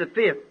get to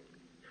 5th.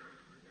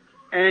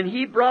 And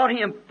he brought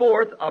him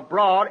forth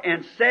abroad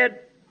and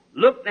said,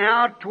 Look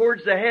now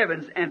towards the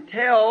heavens, and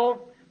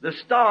tell the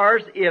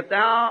stars if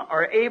thou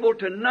art able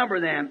to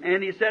number them.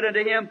 And he said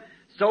unto him,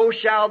 So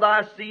shall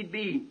thy seed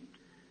be.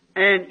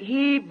 And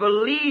he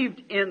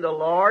believed in the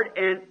Lord,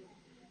 and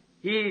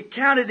he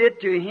counted it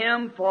to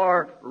him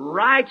for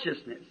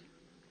righteousness.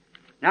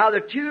 Now the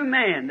two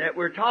men that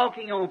we're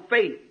talking on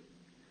faith,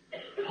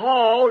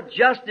 Paul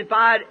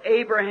justified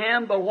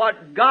Abraham by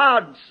what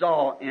God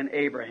saw in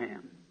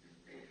Abraham.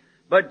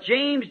 But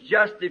James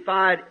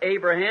justified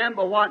Abraham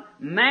by what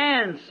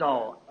man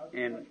saw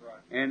in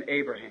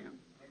Abraham.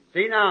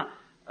 See now,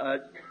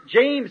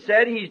 James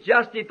said he's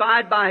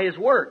justified by his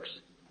works.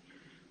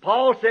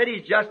 Paul said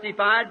he's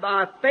justified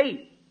by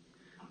faith.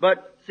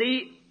 But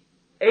see,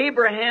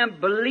 Abraham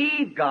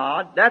believed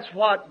God. That's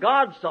what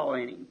God saw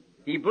in him.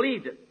 He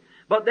believed it.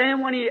 But then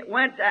when he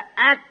went to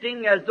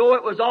acting as though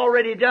it was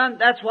already done,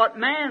 that's what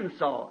man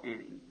saw in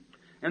him.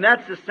 And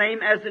that's the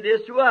same as it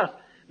is to us.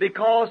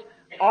 Because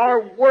our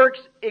works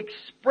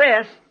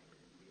express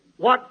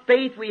what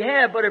faith we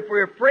have, but if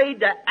we're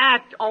afraid to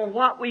act on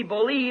what we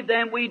believe,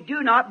 then we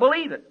do not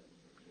believe it.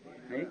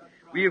 Okay?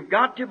 We've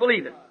got to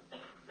believe it.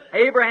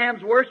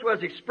 Abraham's works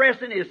was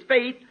expressing his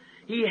faith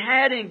he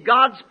had in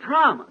God's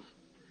promise.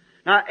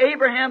 Now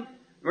Abraham,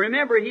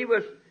 remember, he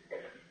was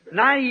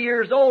 90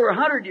 years old or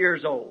 100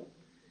 years old.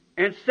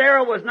 And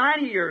Sarah was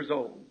 90 years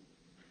old.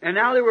 And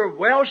now they were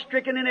well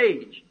stricken in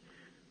age.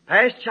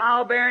 Past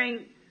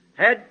childbearing,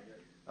 had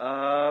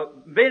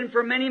been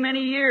for many,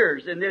 many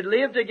years, and they'd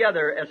lived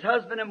together as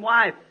husband and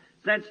wife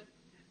since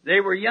they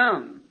were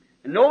young.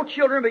 And no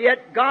children, but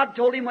yet God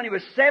told him when he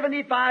was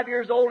 75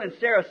 years old and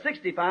Sarah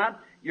 65,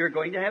 you're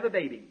going to have a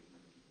baby.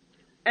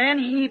 And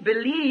he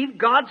believed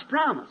God's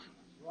promise.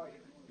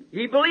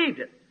 He believed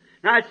it.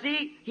 Now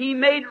see, he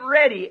made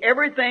ready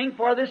everything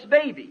for this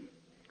baby.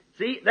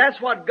 See, that's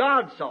what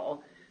God saw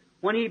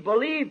when he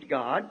believed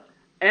God,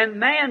 and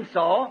man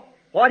saw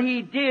what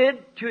he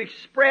did to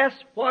express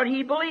what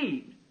he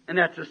believed. And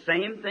that's the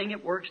same thing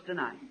it works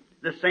tonight.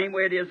 The same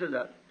way it is with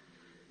us.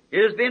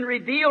 It has been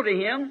revealed to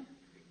him.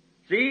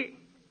 See,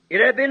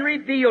 it had been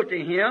revealed to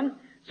him,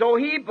 so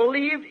he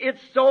believed it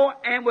so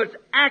and was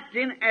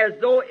acting as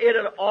though it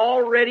had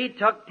already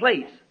took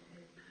place.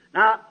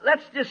 Now,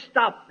 let's just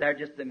stop there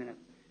just a minute.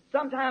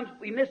 Sometimes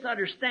we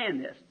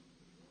misunderstand this.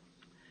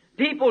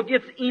 People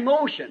get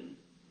emotion,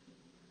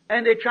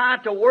 and they try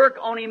to work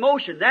on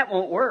emotion. That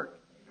won't work.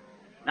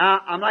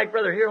 Now, I'm like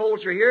Brother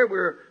Heerholzer here.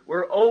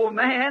 We're old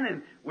man,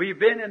 and we've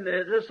been in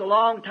this a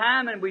long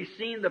time, and we've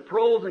seen the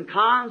pros and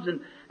cons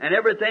and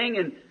everything,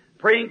 and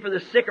praying for the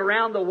sick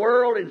around the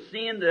world, and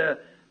seeing the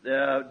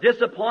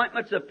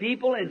disappointments of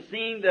people, and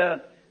seeing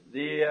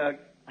the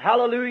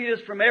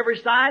hallelujahs from every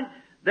side.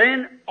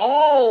 Then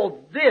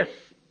all this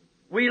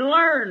we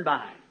learn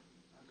by.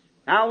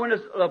 Now, when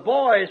the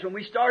boys, when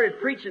we started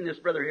preaching this,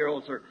 Brother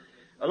Heerholzer,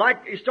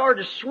 like he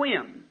started to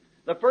swim.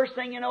 The first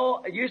thing,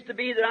 it used to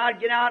be that I'd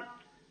get out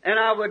and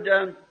I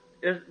would,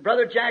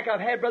 Brother Jack, I've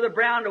had Brother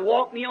Brown to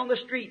walk me on the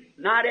street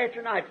night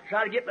after night to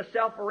try to get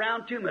myself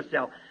around to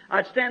myself.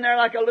 I'd stand there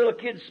like a little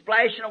kid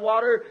splashing in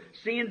water,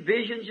 seeing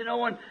visions,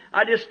 and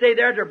I'd just stay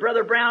there till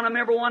Brother Brown. I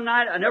remember one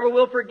night, I never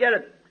will forget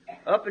it,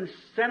 up in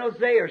San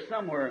Jose or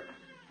somewhere.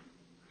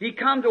 He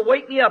come to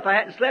wake me up. I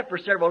hadn't slept for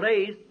several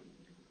days.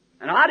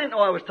 And I didn't know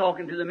I was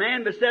talking to the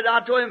man, but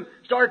I told him,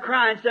 started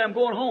crying, said, I'm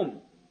going home.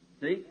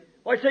 See?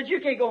 Well, I said,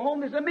 you can't go home.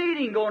 There's a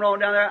meeting going on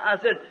down there. I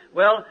said,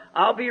 well,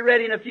 I'll be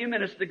ready in a few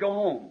minutes to go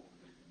home.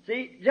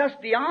 See,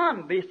 just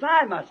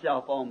beside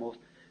myself almost.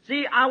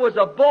 See, I was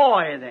a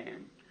boy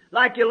then.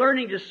 Like you're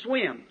learning to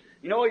swim.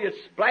 You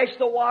splash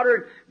the water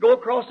and go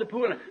across the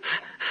pool and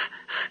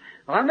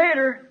I'm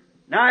later.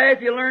 Now,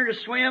 if you learn to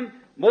swim,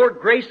 more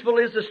graceful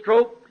is the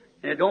stroke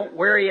and it don't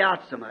wear you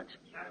out so much.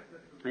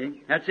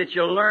 See? That's it.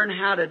 You'll learn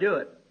how to do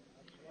it.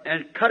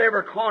 And cut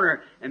every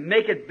corner and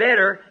make it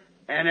better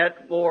and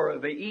at more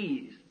of an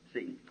ease,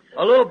 see.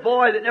 A little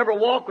boy that never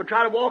walked would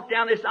try to walk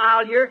down this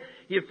aisle here.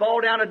 He'd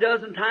fall down a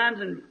dozen times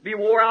and be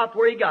wore out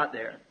before he got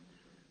there.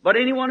 But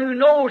anyone who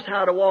knows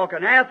how to walk,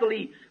 an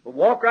athlete, will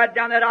walk right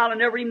down that aisle and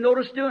never even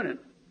notice doing it.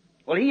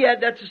 Well, he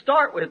had that to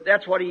start with.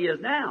 That's what he is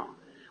now.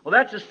 Well,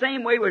 that's the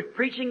same way with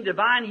preaching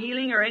divine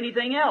healing or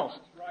anything else.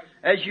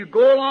 As you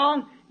go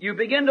along, you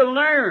begin to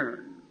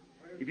learn.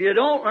 If you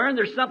don't learn,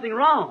 there's something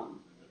wrong.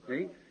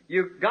 See?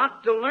 You've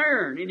got to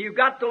learn, and you've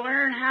got to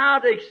learn how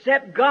to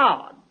accept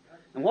God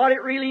and what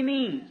it really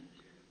means.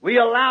 We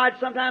allow it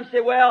sometimes to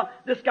say, well,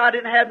 this guy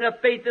didn't have enough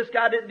faith, this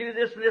guy didn't do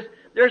this and this.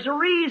 There's a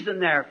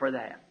reason there for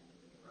that.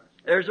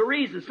 There's a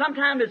reason.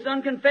 Sometimes it's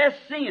unconfessed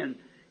sin.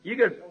 You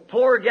could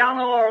pour a gallon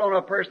of oil on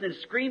a person and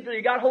scream till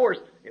you got hoarse.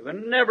 It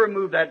would never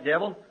move that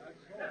devil.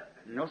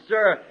 No,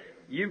 sir.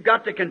 You've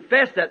got to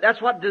confess that.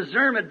 That's what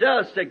discernment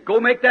does. Say,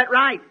 go make that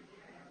right.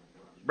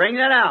 Bring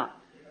that out.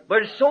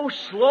 But it's so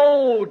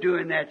slow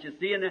doing that, you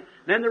see. And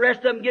then the rest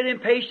of them get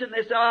impatient and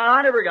they say, oh,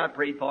 I never got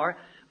prayed for.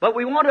 But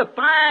we want to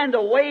find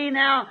a way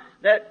now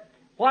that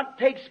what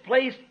takes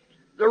place,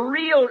 the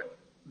real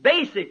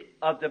basic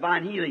of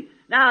divine healing.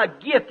 Now, a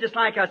gift, just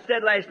like I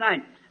said last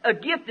night, a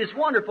gift is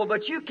wonderful,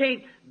 but you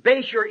can't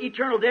base your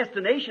eternal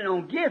destination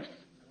on gifts.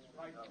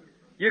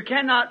 You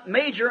cannot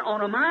major on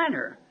a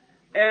minor.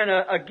 And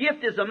a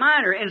gift is a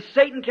minor, and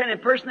Satan can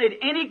impersonate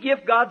any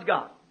gift God's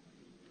got.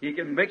 He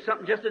can make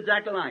something just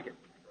exactly like it.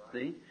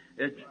 See?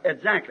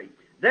 Exactly.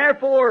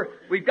 Therefore,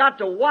 we've got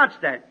to watch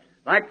that.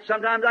 Like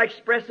sometimes I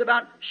express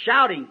about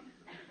shouting.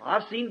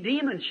 I've seen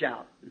demons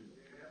shout.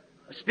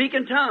 Speak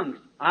in tongues.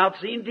 I've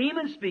seen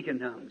demons speak in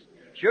tongues.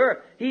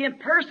 Sure, he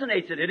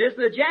impersonates it. It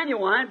isn't a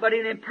genuine, but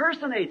it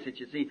impersonates it,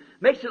 you see.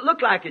 Makes it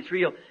look like it's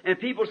real. And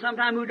people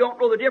sometimes who don't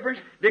know the difference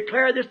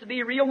declare this to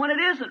be real when it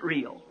isn't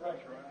real.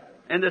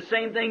 And the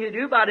same thing they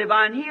do by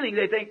divine healing.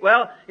 They think,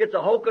 well, it's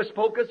a hocus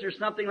pocus or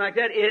something like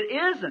that.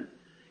 It isn't.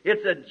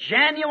 It's a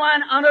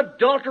genuine,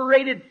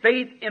 unadulterated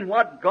faith in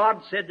what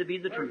God said to be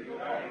the truth.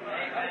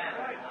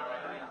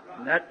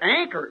 And that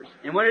anchors.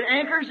 And when it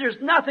anchors,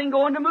 there's nothing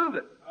going to move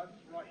it.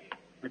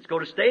 It's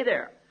going to stay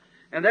there.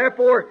 And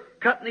therefore,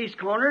 cutting these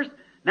corners.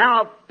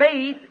 Now,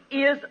 faith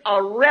is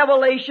a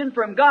revelation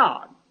from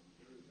God.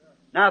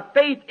 Now,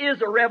 faith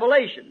is a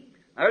revelation.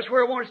 Now, that's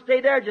where I want to stay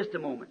there just a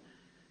moment.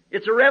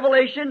 It's a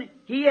revelation.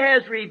 He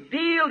has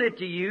revealed it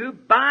to you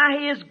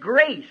by His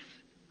grace.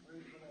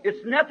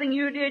 It's nothing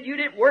you did. You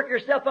didn't work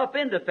yourself up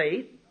into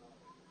faith.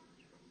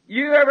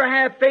 You ever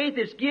have faith,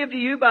 it's given to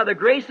you by the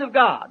grace of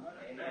God.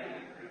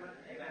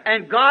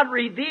 And God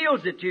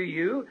reveals it to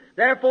you.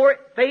 Therefore,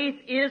 faith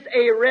is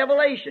a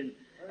revelation.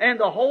 And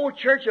the whole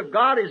church of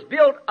God is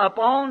built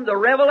upon the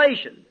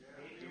revelation.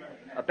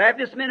 A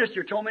Baptist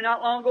minister told me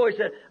not long ago, he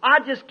said, I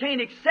just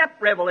can't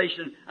accept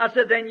revelation. I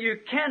said, then you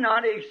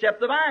cannot accept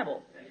the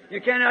Bible. You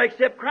cannot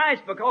accept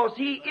Christ because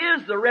He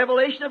is the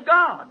revelation of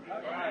God.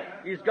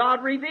 He's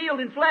God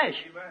revealed in flesh.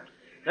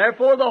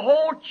 Therefore, the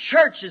whole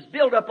church is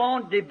built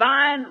upon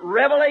divine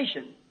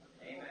revelation.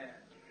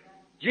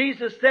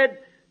 Jesus said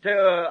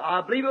to,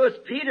 I believe it was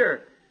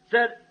Peter,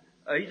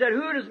 he said,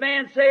 who does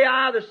man say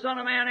I, the Son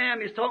of Man, am?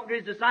 He's talking to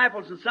his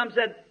disciples, and some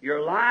said, you're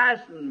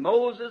Elias and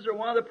Moses or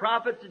one of the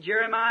prophets of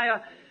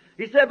Jeremiah.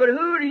 He said, but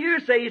who do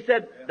you say? He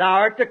said, thou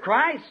art the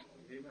Christ,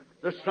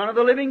 the Son of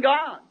the living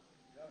God.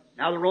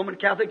 Now the Roman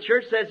Catholic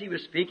Church says he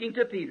was speaking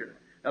to Peter.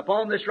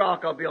 Upon this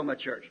rock I'll build my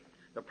church.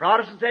 The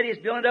Protestant said he's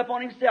building it up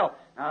on himself.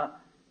 Now,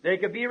 they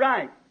could be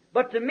right.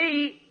 But to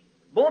me,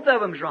 both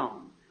of them's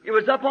wrong. It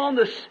was upon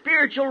the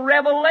spiritual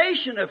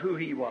revelation of who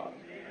he was.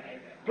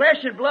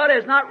 Flesh and blood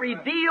has not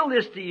revealed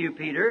this to you,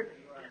 Peter,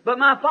 but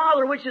my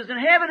Father which is in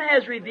heaven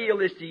has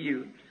revealed this to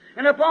you.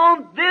 And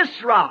upon this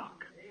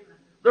rock,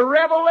 the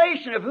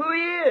revelation of who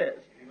He is,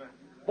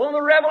 upon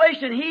the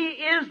revelation He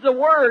is the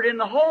Word in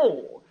the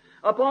whole,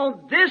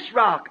 upon this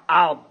rock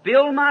I'll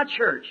build my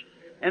church,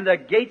 and the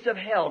gates of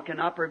hell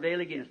cannot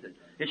prevail against it.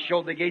 It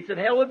showed the gates of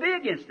hell would be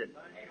against it.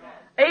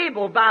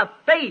 Abel, by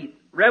faith,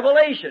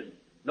 revelation,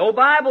 no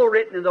Bible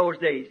written in those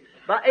days,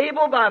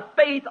 Abel by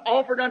faith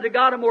offered unto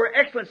God a more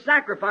excellent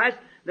sacrifice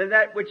than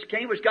that which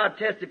came, which God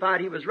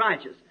testified he was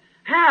righteous.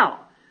 How?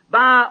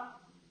 By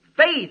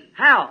faith.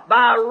 How?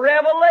 By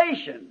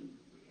revelation.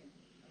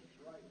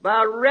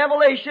 By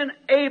revelation,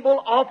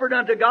 Abel offered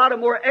unto God a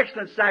more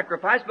excellent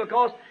sacrifice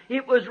because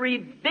it was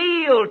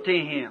revealed to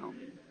him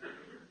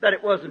that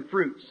it wasn't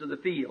fruits of the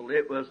field,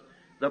 it was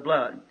the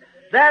blood.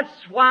 That's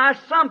why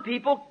some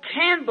people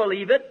can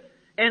believe it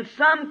and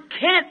some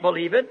can't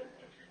believe it.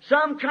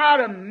 Some try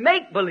to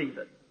make believe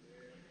it.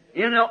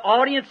 In an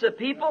audience of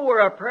people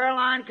where a prayer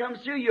line comes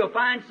through, you'll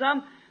find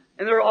some,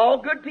 and they're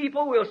all good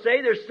people, we'll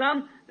say. There's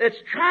some that's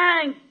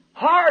trying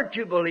hard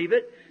to believe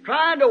it,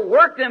 trying to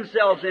work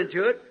themselves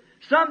into it.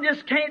 Some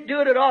just can't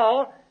do it at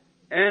all,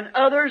 and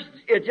others,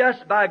 it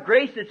just by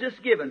grace, it's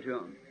just given to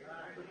them.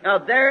 Now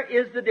there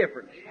is the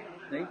difference.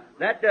 See?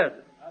 That does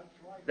it.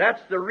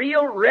 That's the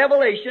real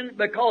revelation,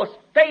 because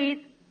faith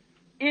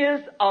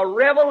is a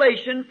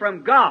revelation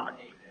from God.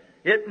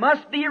 It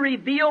must be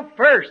revealed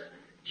first.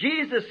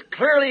 Jesus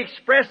clearly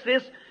expressed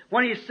this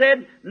when He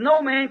said,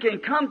 no man can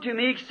come to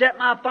me except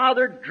my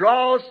Father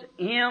draws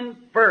him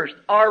first,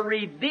 or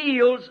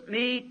reveals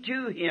me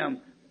to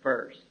him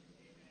first.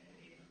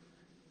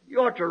 You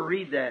ought to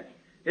read that.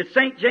 It's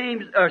St.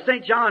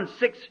 John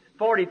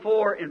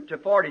 6:44 to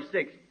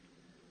 46.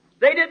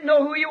 They didn't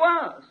know who He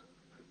was.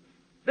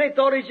 They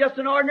thought He's just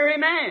an ordinary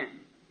man.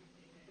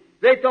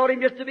 They thought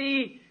Him just to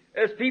be,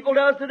 as people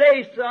does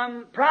today,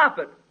 some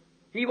prophet.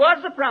 He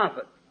was a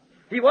prophet.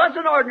 He was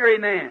an ordinary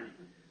man.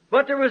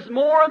 But there was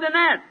more than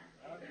that.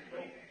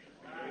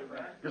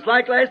 Just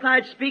like last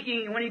night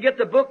speaking, when you get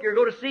the book, you're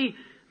going to see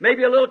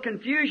maybe a little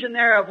confusion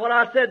there of what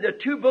I said, the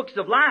two books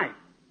of life.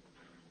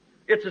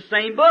 It's the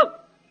same book.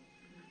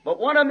 But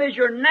one of them is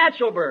your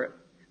natural birth.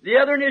 The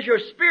other one is your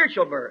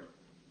spiritual birth.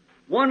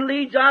 One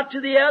leads out to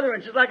the other,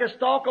 and it's just like a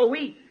stalk of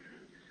wheat.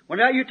 When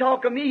now you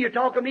talk of me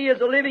as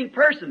a living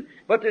person.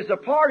 But there's a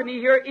part of me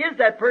here is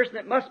that person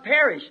that must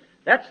perish.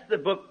 That's the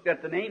book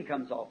that the name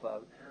comes off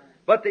of.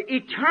 But the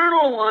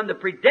eternal one, the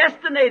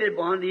predestinated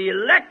one, the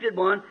elected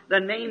one, the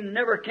name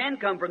never can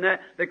come from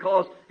that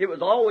because it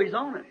was always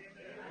on it.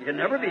 It can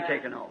never be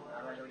taken off.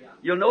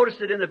 You'll notice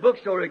it in the book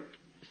so to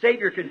save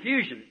your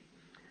confusion.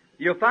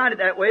 You'll find it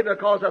that way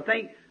because I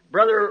think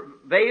Brother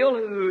Vail,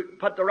 who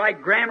put the right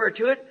grammar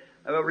to it,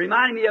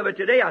 reminded me of it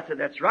today. I said,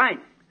 that's right.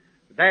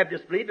 The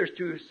Baptists believe there's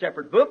two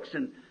separate books,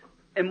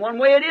 and one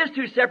way it is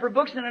two separate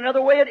books, and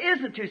another way it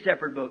isn't two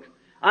separate books.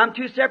 I'm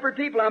two separate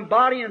people. I'm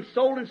body and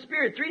soul and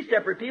spirit, three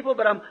separate people,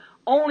 but I'm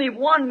only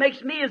one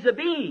makes me as a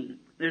being.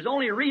 There's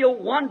only real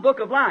one book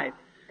of life.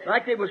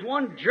 Like there was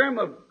one germ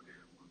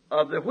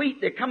of the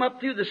wheat that come up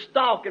through the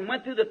stalk and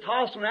went through the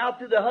toss and out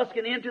through the husk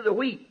and into the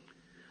wheat.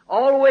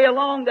 All the way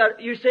along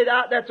that, you say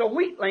that's a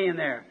wheat laying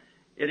there.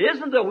 It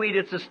isn't the wheat,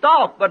 it's the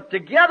stalk, but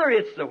together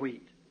it's the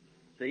wheat.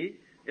 See?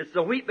 It's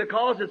the wheat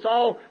because it's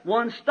all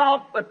one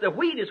stalk, but the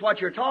wheat is what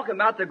you're talking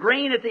about, the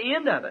grain at the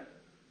end of it.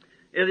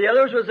 If the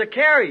others was a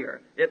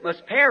carrier, it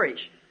must perish.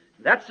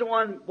 That's the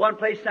one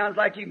place sounds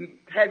like you can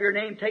have your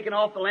name taken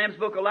off the Lamb's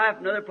Book of Life.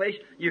 Another place,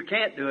 you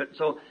can't do it.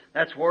 So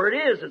that's where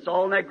it is. It's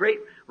all in that great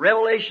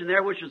revelation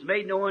there, which was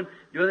made known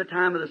during the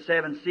time of the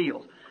seven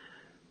seals.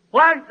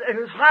 Why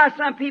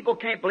some people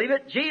can't believe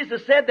it?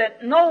 Jesus said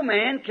that no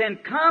man can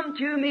come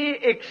to me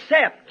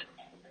except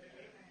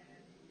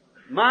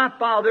my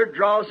Father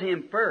draws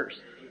him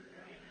first.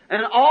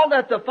 And all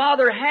that the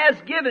Father has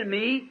given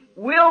me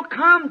will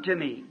come to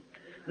me.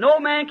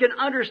 No man can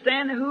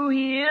understand who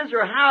He is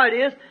or how it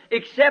is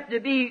except to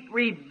be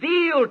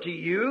revealed to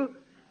you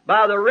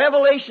by the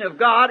revelation of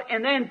God,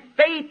 and then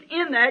faith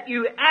in that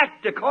you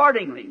act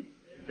accordingly.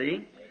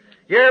 See?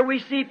 Here we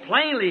see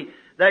plainly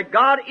that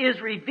God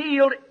is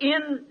revealed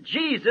in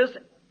Jesus,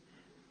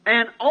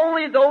 and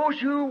only those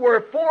who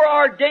were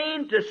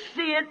foreordained to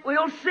see it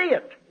will see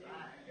it.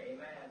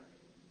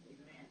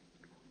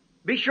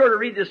 Be sure to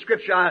read this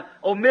scripture. I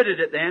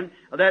omitted it then.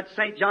 That's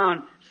St.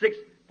 John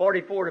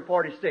 6:44 to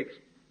 46.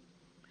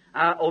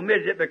 I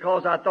omitted it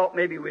because I thought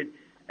maybe we'd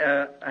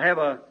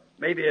have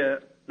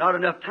not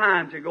enough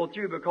time to go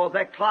through because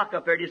that clock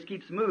up there just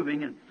keeps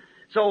moving. And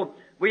so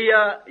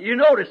you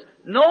notice,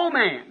 no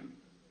man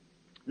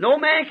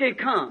can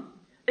come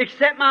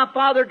except my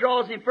Father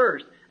draws him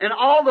first. And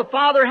all the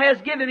Father has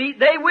given me,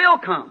 they will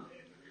come.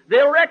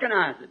 They'll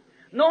recognize it.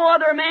 No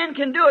other man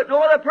can do it.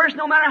 No other person,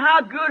 no matter how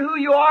good who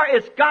you are,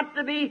 it's got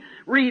to be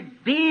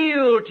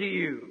revealed to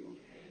you.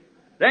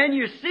 Then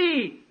you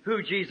see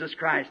who Jesus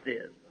Christ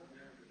is.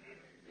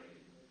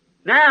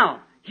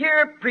 Now,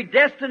 here,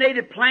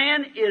 predestinated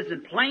plan is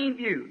in plain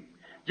view.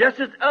 Just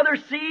as other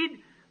seed,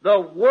 the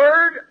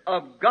Word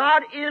of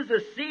God is a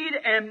seed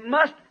and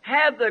must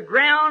have the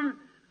ground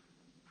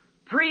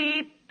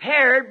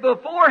prepared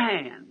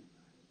beforehand.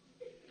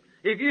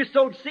 If you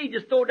sowed seed,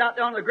 just throw it out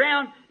there on the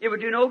ground, it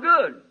would do no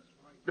good.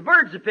 The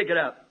birds would pick it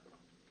up.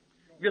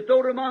 If you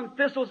throw it among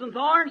thistles and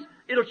thorns,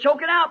 it'll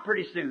choke it out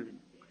pretty soon.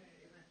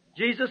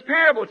 Jesus'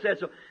 parable said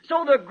so.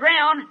 So the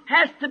ground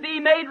has to be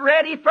made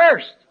ready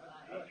first.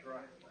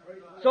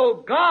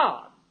 So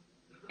God,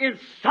 in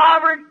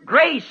sovereign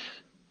grace,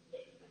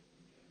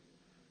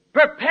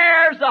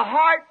 prepares the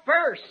heart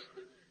first.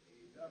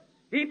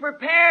 He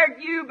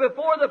prepared you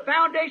before the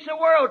foundation of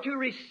the world to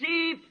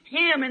receive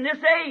Him in this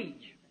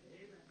age.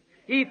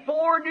 He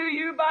foreknew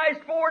you by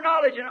His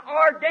foreknowledge and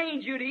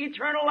ordained you to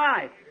eternal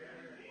life.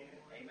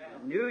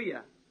 Knew you.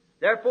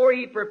 Therefore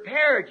He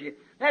prepared you.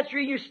 That's the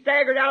reason you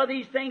staggered out of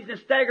these things and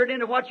staggered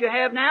into what you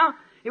have now.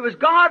 It was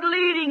God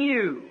leading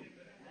you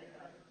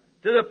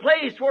to the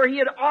place where He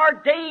had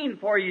ordained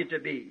for you to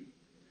be.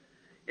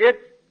 If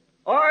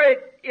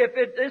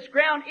this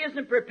ground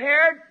isn't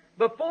prepared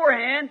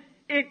beforehand,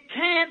 it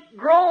can't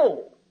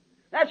grow.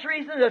 That's the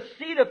reason the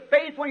seed of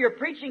faith, when you're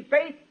preaching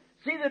faith,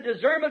 see the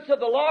discernments of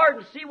the Lord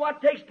and see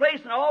what takes place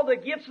and all the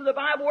gifts of the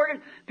Bible working.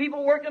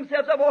 People work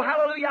themselves up, oh,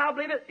 hallelujah, I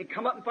believe it, and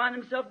come up and find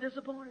themselves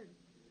disappointed.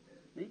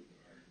 See?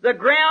 The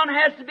ground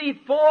has to be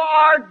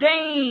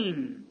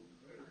foreordained.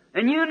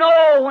 And you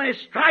know when it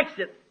strikes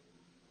it.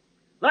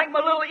 Like my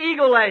little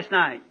eagle last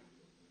night.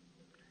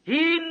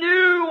 He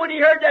knew when he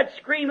heard that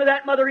scream of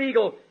that mother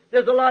eagle,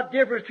 there's a lot of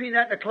difference between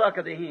that and the cluck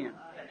of the hen.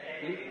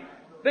 See?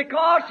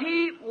 Because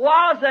he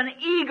was an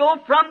eagle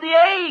from the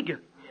egg.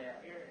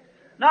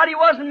 Not he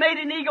wasn't made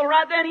an eagle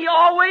right then, he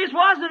always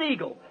was an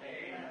eagle.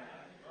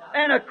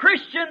 And a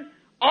Christian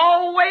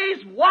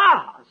always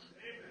was.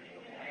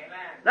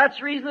 That's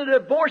the reason the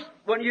divorce,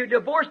 when you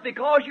divorced,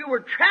 because you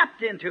were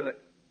trapped into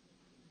it.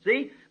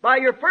 See? By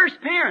your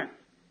first parent,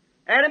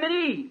 Adam and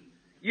Eve.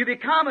 You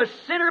become a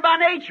sinner by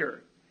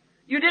nature.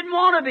 You didn't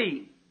want to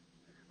be.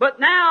 But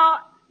now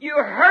you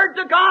heard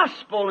the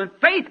gospel, and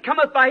faith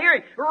cometh by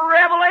hearing.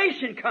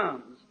 Revelation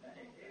comes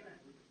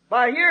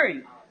by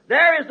hearing.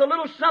 There is a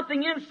little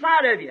something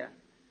inside of you.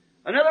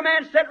 Another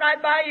man sat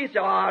right by you and said,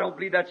 oh, I don't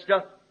believe that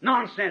stuff.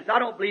 Nonsense. I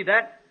don't believe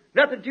that.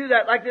 Nothing to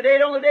that. Like the day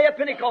on the day of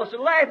Pentecost,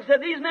 and laughed and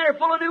said, these men are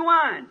full of new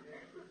wine.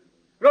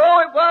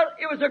 Oh,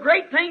 it was a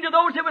great thing to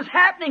those it was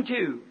happening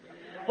to.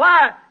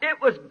 Why? It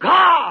was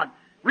God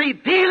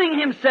revealing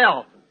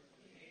Himself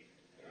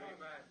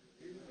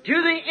to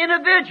the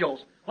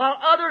individuals. While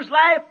others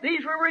laughed,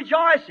 these were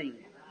rejoicing.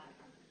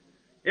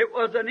 It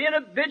was an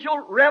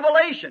individual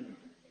revelation,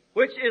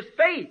 which is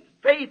faith.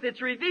 Faith,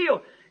 it's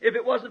revealed. If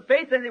it wasn't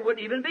faith, then it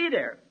wouldn't even be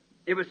there.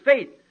 It was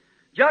faith.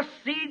 Just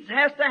seeds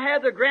has to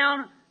have the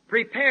ground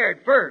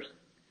prepared first.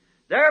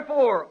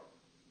 Therefore,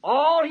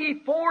 all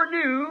He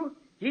foreknew,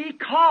 He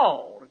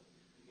called.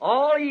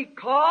 All He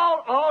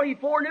called, all He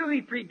foreknew,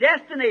 He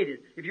predestinated.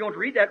 If you want to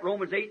read that,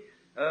 Romans 8,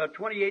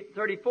 28,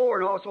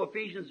 34, and also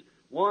Ephesians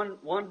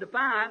 1 to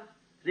 5.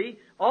 See?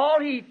 All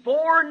He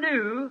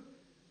foreknew,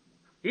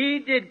 He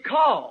did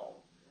call.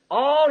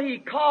 All He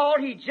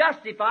called, He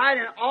justified,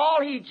 and all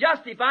He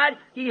justified,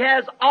 He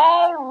has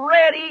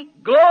already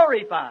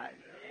glorified.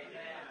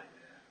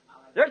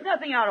 There's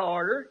nothing out of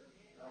order.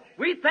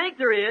 We think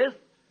there is,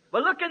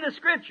 but look in the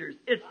Scriptures.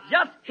 It's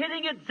just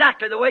hitting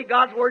exactly the way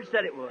God's Word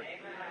said it would.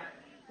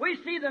 We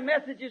see the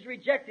messages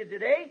rejected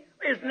today.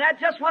 Isn't that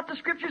just what the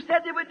Scripture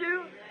said they would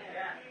do?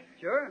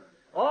 Sure.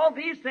 All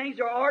these things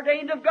are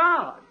ordained of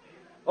God.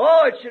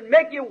 Oh, it should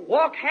make you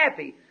walk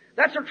happy.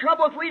 That's the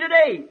trouble with we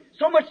today.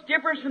 So much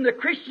difference from the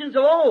Christians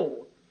of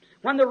old.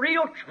 When the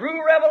real,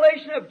 true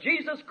revelation of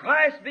Jesus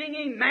Christ being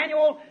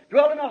Emmanuel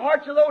dwelt in the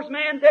hearts of those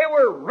men, they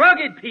were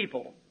rugged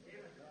people.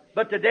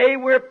 But today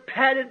we're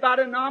padded by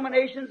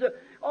denominations of,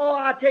 oh,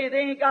 I tell you, they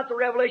ain't got the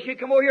revelation. You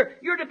come over here,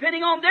 you're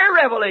depending on their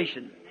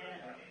revelation.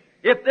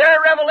 If their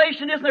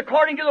revelation isn't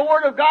according to the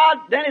Word of God,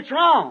 then it's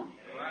wrong.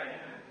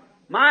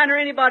 Mine or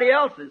anybody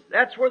else's.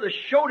 That's where the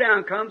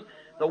showdown comes.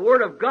 The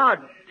Word of God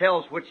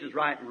tells which is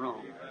right and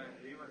wrong.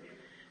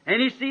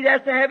 And you see,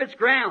 that's to have its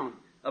ground,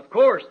 of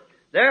course.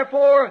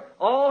 Therefore,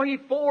 all He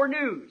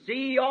foreknew.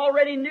 See, He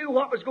already knew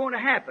what was going to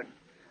happen.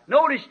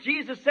 Notice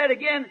Jesus said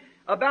again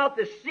about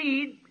the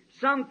seed,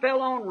 some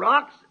fell on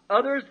rocks,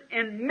 others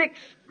in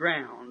mixed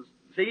grounds.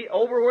 See,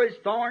 over where it's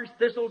thorns,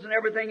 thistles, and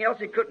everything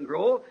else, it couldn't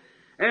grow.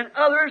 And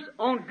others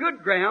on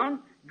good ground,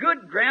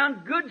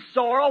 good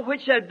soil,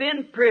 which had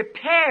been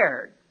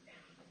prepared.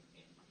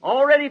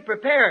 Already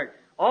prepared.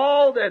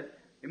 All the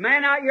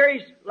man out here,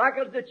 he's like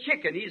the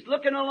chicken. He's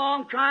looking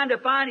along, trying to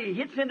find, he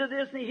hits into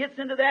this and he hits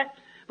into that.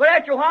 But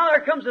after a while,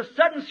 there comes a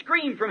sudden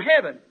scream from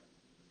heaven.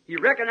 He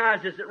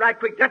recognizes it right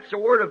quick. That's the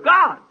Word of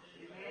God.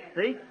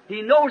 See?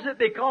 He knows it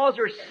because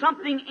there's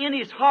something in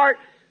his heart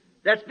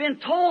that's been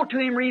told to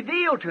him,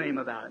 revealed to him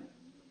about it.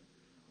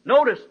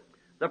 Notice,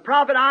 the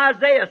prophet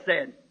Isaiah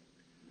said,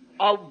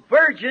 a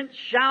virgin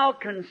shall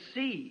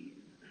conceive.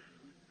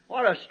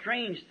 What a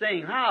strange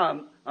thing.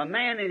 How a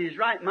man in his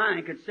right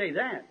mind could say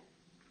that.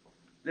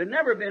 There's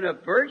never been a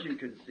virgin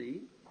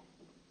conceived.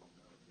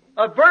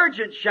 A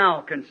virgin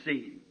shall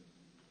conceive.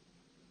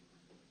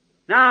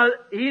 Now,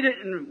 he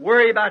didn't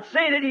worry about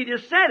saying it, he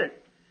just said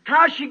it.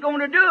 How's she going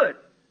to do it?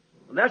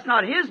 Well, that's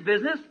not his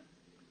business.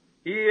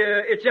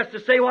 It's just to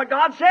say what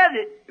God said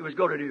it was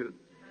going to do.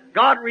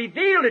 God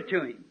revealed it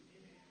to him.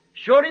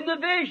 Showed him the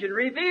vision,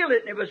 revealed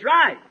it, and it was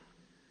right.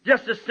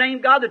 Just the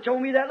same God that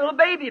told me that little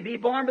baby would be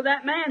born by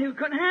that man who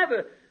couldn't have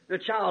the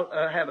child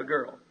have a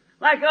girl.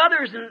 Like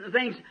others and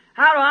things,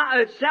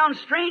 it sounds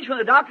strange when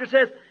the doctor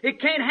says it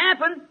can't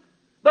happen,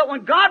 but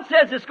when God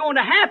says it's going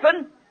to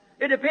happen,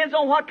 it depends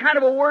on what kind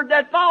of a word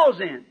that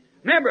falls in.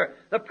 Remember,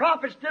 the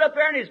prophet stood up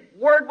there and his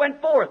word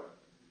went forth.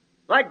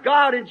 Like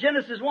God in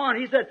Genesis 1,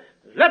 he said,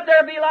 let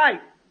there be light.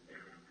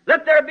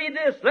 Let there be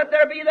this. Let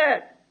there be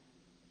that.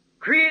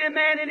 Created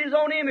man in his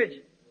own image.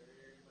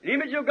 The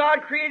image of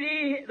God created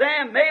he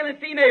them, male and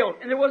female.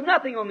 And there was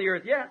nothing on the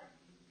earth yet.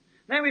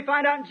 Then we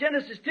find out in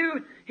Genesis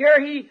 2, here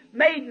he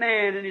made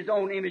man in his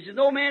own image. There's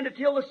no man to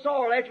till the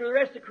soil after the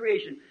rest of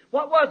creation.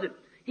 What was it?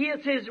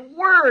 It's his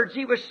words.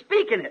 He was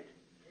speaking it.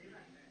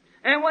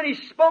 And when he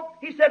spoke,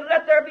 he said,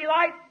 let there be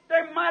light.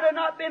 There might have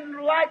not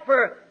been light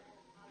for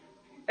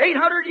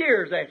 800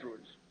 years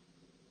afterwards.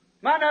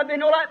 Might not have been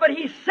no light, but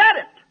he said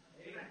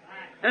it.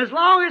 And as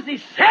long as he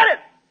said it,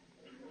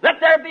 let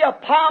there be a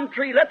palm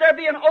tree, let there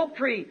be an oak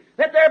tree,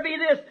 let there be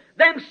this.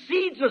 Them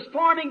seeds was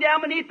forming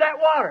down beneath that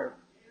water.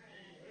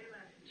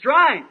 That's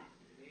right.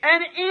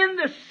 And in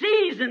the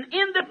season,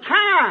 in the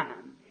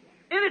time,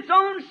 in its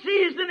own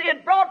season,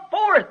 it brought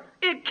forth.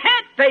 It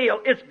can't fail.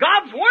 It's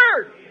God's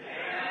Word.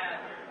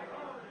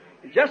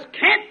 It just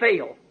can't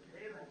fail.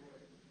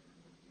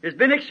 It's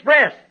been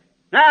expressed.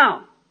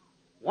 Now,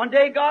 one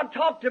day God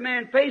talked to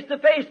man face to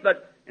face,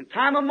 but in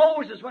time of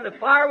Moses, when the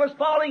fire was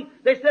falling,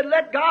 they said,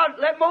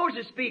 let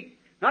Moses speak.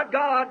 Not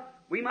God.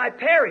 We might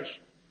perish.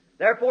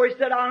 Therefore he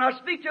said, I'll not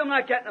speak to him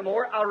like that no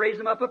more. I'll raise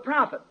him up a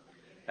prophet.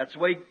 That's the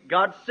way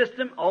God's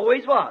system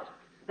always was.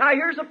 Now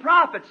here's a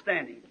prophet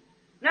standing.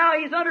 Now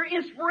he's under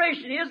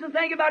inspiration. He isn't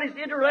thinking about his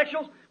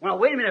intellectuals. Well,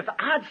 wait a minute. If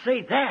I'd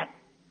say that,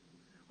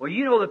 well,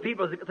 you know the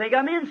people think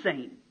I'm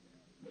insane.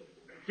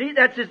 See,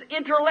 that's his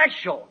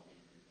intellectual.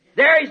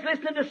 There he's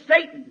listening to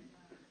Satan,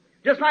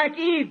 just like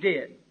Eve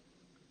did.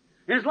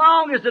 And as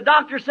long as the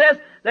doctor says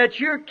that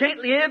you can't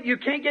live, you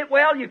can't get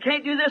well, you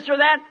can't do this or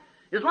that,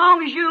 as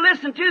long as you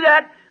listen to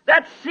that,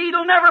 that seed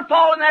will never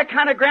fall in that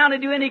kind of ground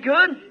and do any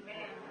good.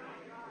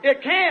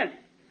 It can't.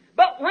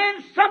 But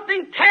when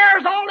something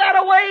tears all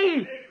that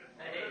away,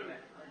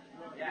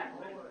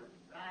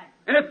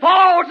 and it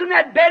falls in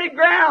that bedded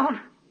ground,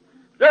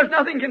 there's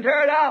nothing can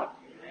tear it out.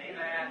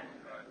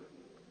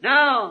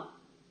 Now,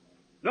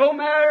 no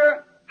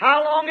matter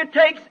how long it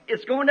takes,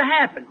 it's going to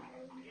happen.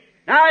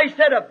 Now he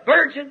said, a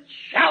virgin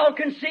shall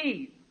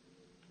conceive.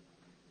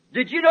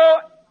 Did you know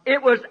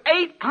it was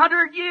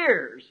 800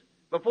 years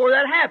before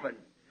that happened?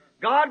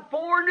 God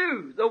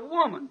foreknew the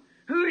woman,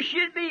 who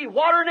she'd be,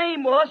 what her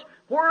name was,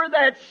 where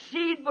that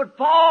seed would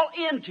fall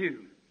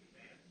into.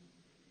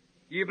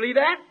 You believe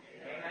that?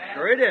 Amen.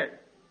 Sure it did.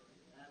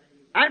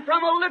 And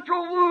from a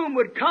literal womb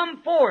would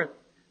come forth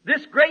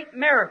this great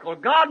miracle.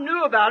 God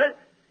knew about it.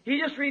 He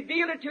just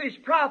revealed it to His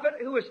prophet,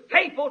 who was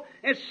faithful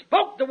and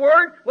spoke the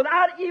word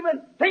without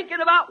even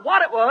thinking about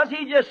what it was.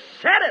 He just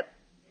said it.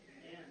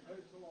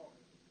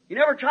 He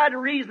never tried to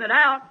reason it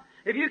out.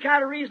 If you try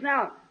to reason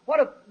out, what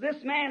if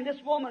this man,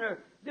 this woman, or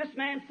this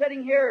man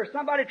sitting here, or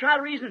somebody try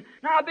to reason,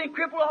 now I've been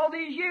crippled all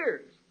these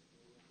years.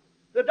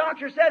 The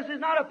doctor says there's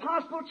not a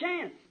possible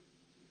chance.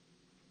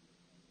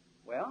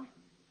 Well,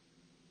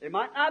 there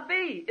might not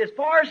be, as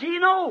far as he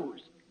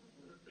knows.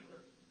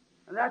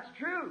 And that's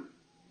true.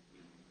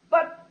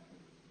 But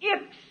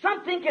if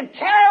something can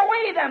tear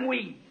away them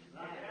weeds,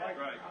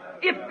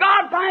 if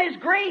God by His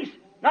grace,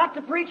 not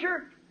the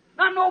preacher,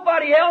 not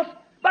nobody else,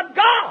 but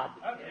God,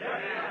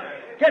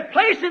 can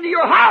place into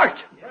your heart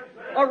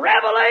a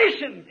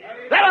revelation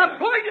that I'm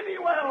going to be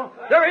well,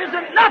 there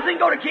isn't nothing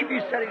going to keep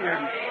you sitting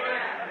there.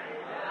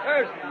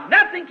 There's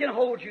nothing can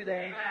hold you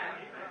there.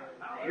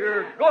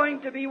 You're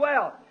going to be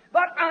well.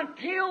 But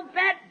until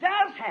that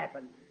does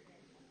happen,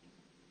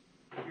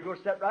 you're going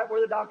to sit right where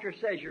the doctor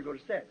says you're going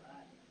to sit.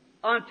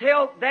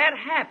 Until that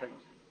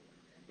happens,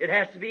 it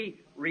has to be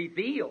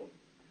revealed.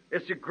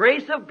 It's the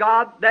grace of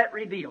God that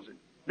reveals it.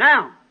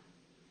 Now,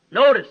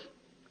 notice,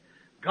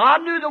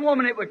 God knew the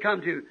woman it would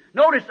come to.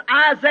 Notice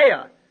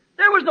Isaiah.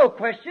 There was no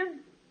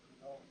question.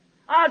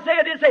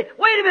 Isaiah didn't say,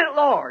 wait a minute,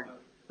 Lord.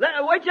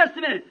 Wait just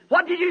a minute.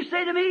 What did you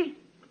say to me?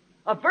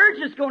 A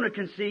virgin's going to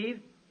conceive.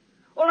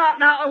 Well,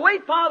 now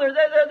wait, Father.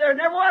 There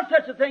never was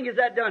such a thing as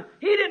that done.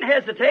 He didn't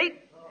hesitate.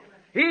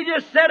 He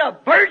just said, a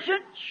virgin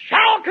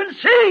shall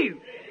conceive.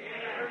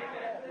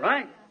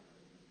 Right?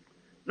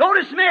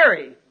 Notice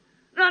Mary.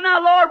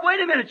 Now, Lord, wait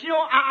a minute. You know,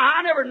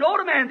 I never knowed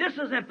a man. This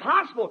is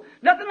impossible.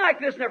 Nothing like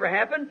this never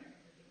happened.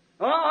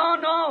 Oh,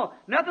 no.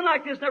 Nothing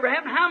like this never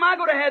happened. How am I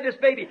going to have this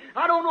baby?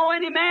 I don't know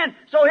any man,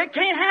 so it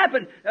can't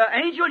happen.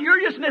 Angel,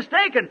 you're just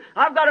mistaken.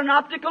 I've got an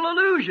optical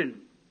illusion.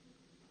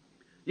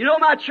 You know,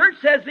 my church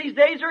says these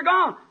days are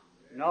gone.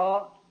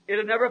 No, it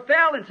had never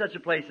fell in such a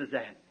place as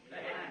that.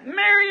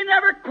 Mary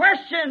never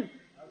questioned.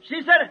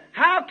 She said,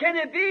 how can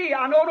it be?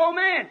 I know no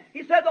man.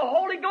 He said, the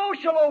Holy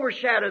Ghost shall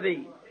overshadow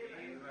thee.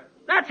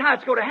 That's how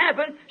it's going to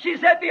happen. She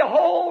said,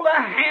 behold,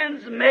 the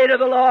handmaid of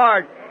the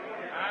Lord.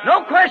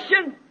 No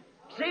question.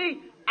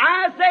 See,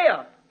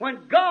 Isaiah,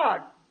 when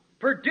God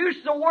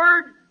produced the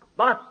Word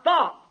by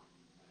thought,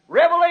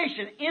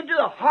 revelation into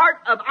the heart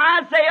of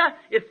Isaiah,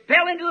 it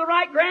fell into the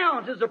right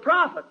grounds as a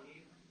prophet.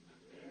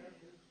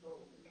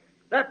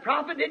 That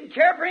prophet didn't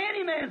care for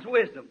any man's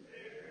wisdom.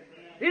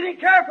 He didn't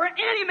care for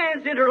any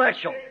man's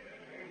intellectual.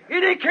 He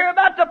didn't care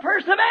about the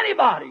person of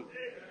anybody.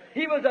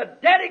 He was a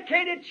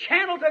dedicated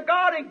channel to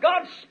God, and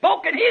God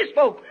spoke and He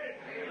spoke.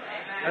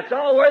 That's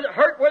all. Whether it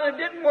hurt, whether it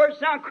didn't, whether it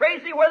sounded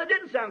crazy, whether it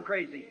didn't sound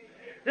crazy.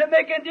 Didn't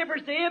make any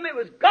difference to Him. It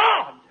was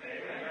God,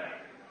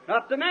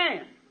 not the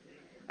man.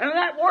 And when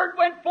that word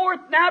went forth,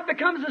 now it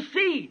becomes a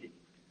seed.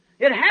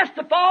 It has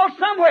to fall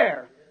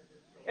somewhere.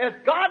 As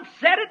God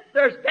said it,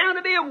 there's bound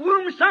to be a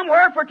womb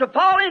somewhere for it to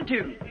fall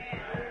into.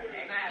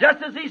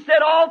 Just as He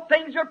said, all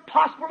things are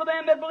possible to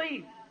them that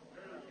believe.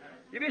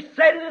 If you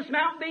say to this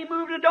mountain, be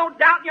moved, and don't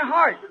doubt in your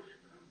heart,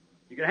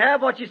 you can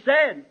have what you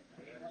said.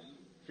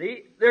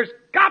 See, there's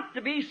got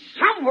to be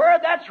somewhere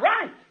that's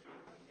right.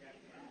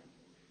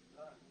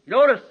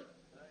 Notice.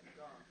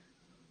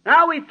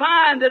 Now we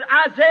find that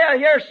Isaiah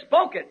here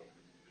spoke it.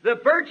 The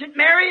Virgin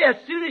Mary, as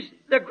soon as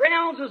the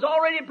grounds was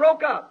already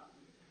broke up,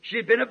 she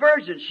had been a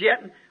virgin. She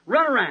hadn't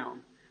run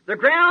around. The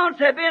grounds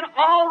had been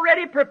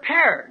already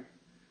prepared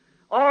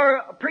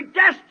or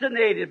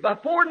predestinated by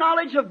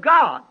foreknowledge of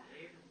God.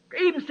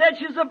 Even said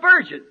she's a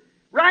virgin.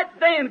 Right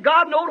then,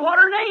 God knew what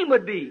her name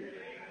would be.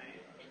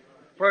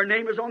 For her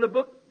name was on the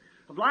book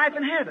of life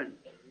in heaven.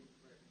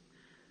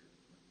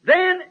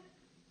 Then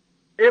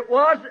it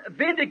was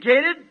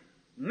vindicated.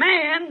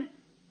 Man,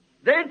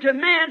 then to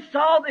man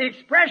saw the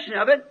expression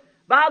of it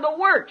by the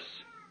works.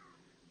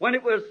 When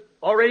it was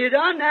already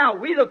done, now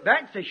we look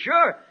back and say,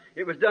 sure,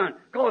 it was done.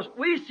 Because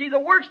we see the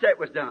works that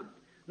was done.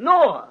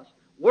 Noah's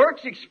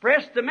works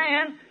expressed to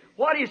man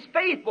what his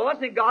faith was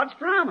in God's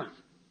promise.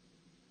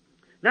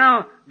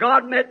 Now,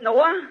 God met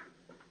Noah,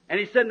 and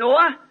He said,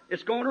 Noah,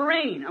 it's going to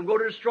rain. I'm going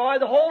to destroy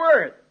the whole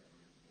earth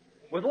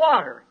with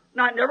water.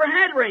 Now, it never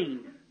had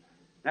rain.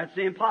 That's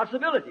the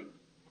impossibility.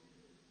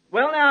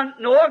 Well, now,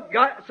 Noah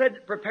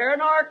said, prepare an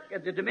ark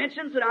at the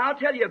dimensions that I'll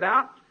tell you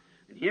about.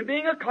 And him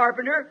being a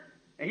carpenter,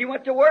 and he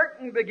went to work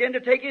and began to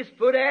take his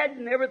foot ad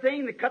and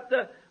everything to cut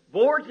the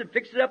boards and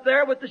fix it up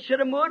there with the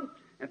shittim wood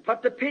and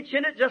put the pitch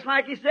in it just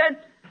like he said.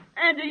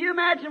 And do you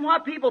imagine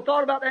what people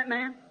thought about that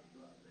man?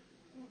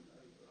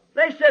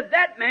 They said,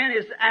 that man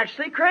is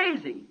actually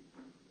crazy.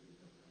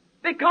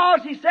 Because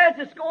he says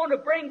it's going to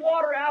bring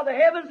water out of the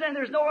heavens and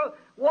there's no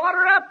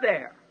water up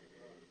there.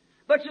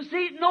 But you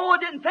see, Noah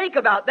didn't think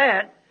about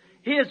that.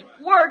 His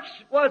works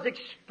was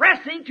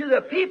expressing to the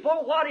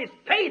people what his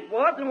faith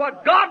was and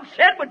what God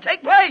said would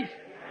take place.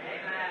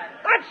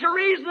 That's the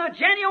reason a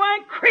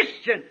genuine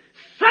Christian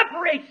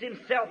separates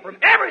himself from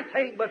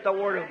everything but the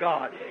Word of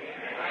God.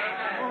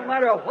 No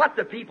matter what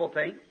the people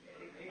think,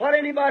 what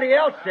anybody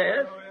else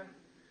says,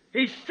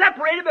 he's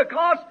separated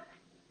because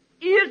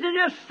he isn't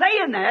just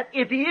saying that.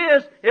 If he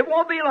is, it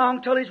won't be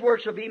long till his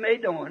works will be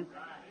made known.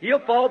 He'll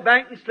fall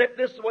back and slip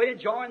this way and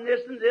join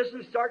this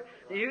and start.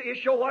 He'll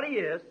show what he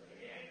is.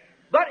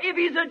 But if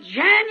he's a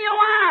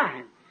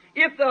genuine,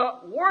 if the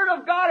Word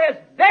of God has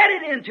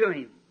bedded into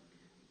him,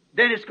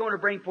 then it's going to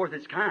bring forth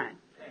its kind.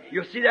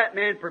 You'll see that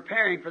man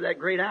preparing for that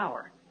great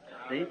hour.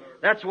 See?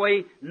 That's the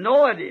way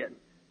Noah did.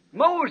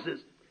 Moses,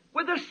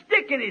 with a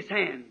stick in his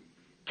hand,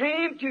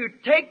 came to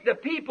take the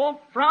people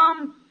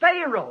from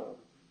Pharaoh.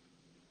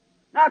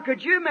 Now,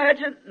 could you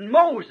imagine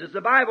Moses?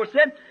 The Bible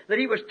said that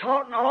he was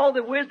taught in all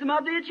the wisdom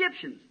of the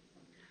Egyptians.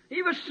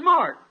 He was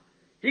smart.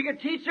 He could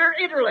teach their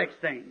intellects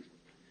things.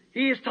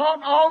 He is taught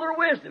in all their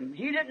wisdom.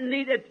 He didn't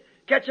need to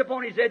catch up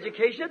on his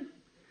education.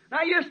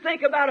 Now, you just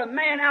think about a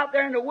man out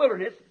there in the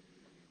wilderness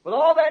with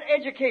all that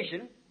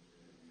education,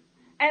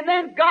 and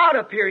then God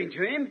appearing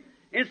to him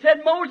and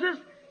said, Moses,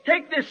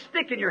 take this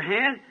stick in your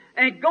hand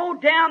and go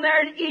down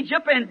there in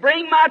Egypt and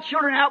bring my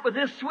children out with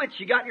this switch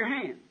you got in your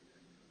hand.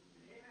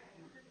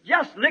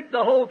 Just lick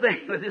the whole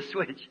thing with this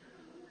switch.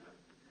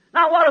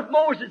 Now, what if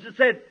Moses had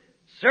said,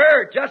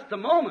 sir, just a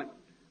moment.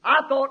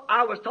 I thought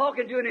I was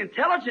talking to an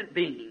intelligent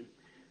being,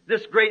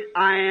 this great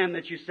I am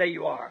that you say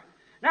you are.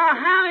 Now,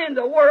 how in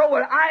the world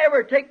would I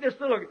ever take this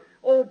little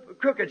old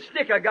crooked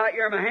stick I got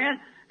here in my hand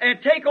and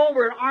take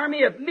over an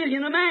army of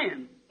millions of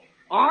men?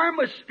 Armed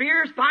with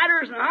spears,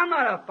 fighters, and I'm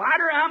not a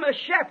fighter, I'm a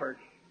shepherd.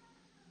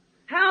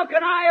 How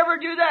can I ever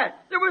do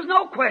that? There was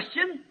no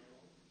question.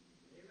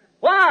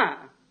 Why?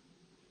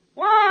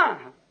 Why?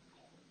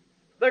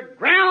 The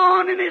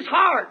ground in his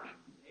heart.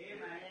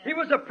 He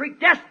was a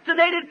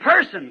predestinated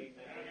person.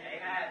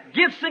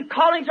 Gifts and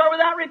callings are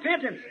without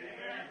repentance.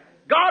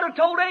 God had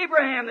told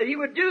Abraham that He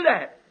would do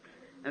that.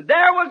 And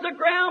there was the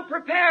ground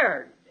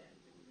prepared.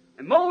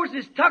 And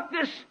Moses took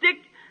this stick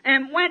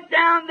and went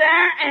down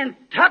there and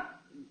took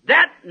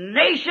that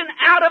nation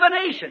out of a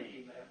nation.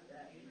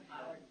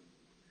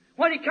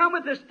 When he come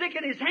with the stick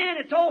in his hand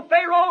and told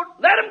Pharaoh,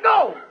 let him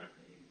go.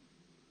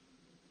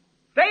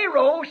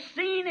 Pharaoh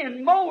seen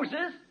in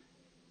Moses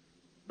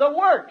the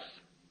works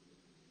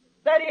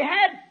that he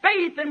had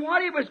faith in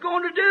what he was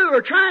going to do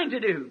or trying to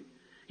do.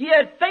 He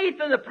had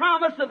faith in the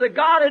promise of the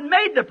God had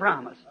made the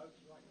promise.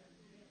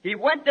 He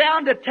went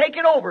down to take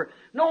it over.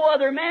 No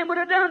other man would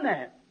have done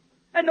that.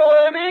 And no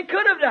other man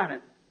could have done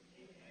it.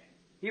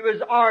 He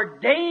was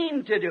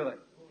ordained to do it.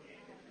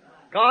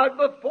 God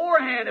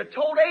beforehand had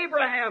told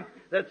Abraham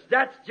that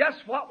that's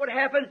just what would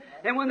happen.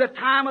 And when the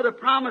time of the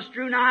promise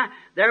drew nigh,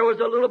 there was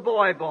a little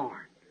boy born.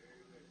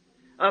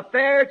 A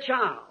fair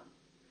child.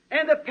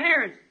 And the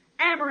parents,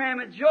 Amram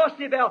and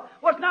Jochebed,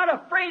 was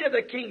not afraid of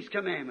the king's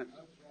commandments.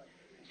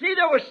 See,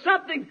 there was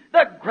something,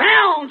 the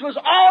grounds was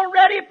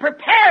already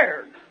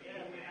prepared.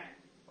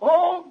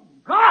 Oh,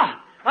 God,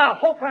 I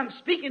hope I'm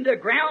speaking to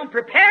ground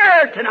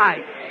prepared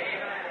tonight.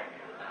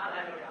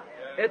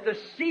 If the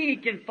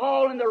seed can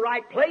fall in the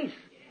right place.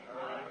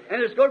 And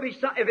there's going to be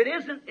some, if it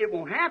isn't, it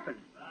won't happen.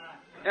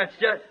 That's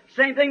just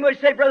same thing we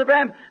say, Brother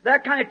Branham,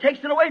 that kind of takes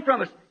it away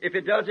from us. If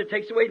it does, it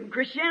takes away from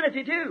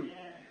Christianity too.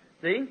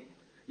 See?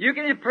 You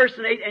can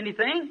impersonate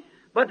anything,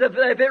 but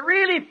if it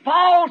really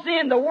falls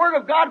in, the Word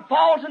of God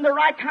falls in the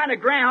right kind of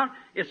ground,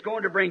 it's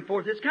going to bring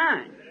forth its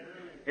kind.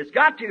 It's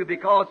got to,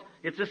 because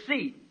it's a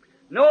seed.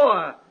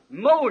 Noah,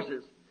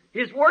 Moses,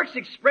 his works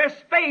express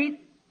faith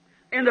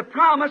in the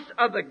promise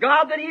of the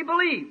God that he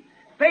believed.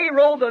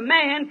 Pharaoh, the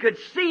man, could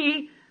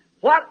see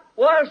what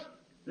was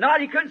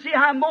not, he couldn't see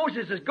how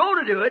Moses is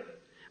going to do it,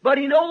 but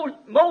he knows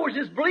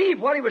Moses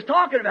believed what he was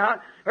talking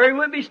about, or he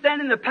wouldn't be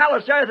standing in the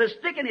palace there with a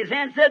stick in his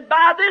hand and said,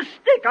 by this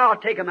stick I'll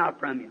take him out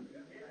from you.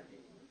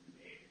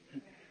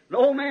 An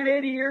old man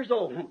 80 years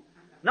old,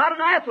 not an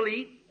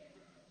athlete,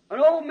 an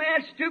old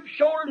man stooped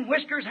shouldered and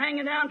whiskers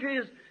hanging down to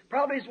his,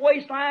 probably his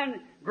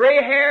waistline, gray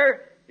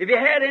hair, if he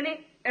had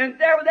any, and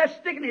there with that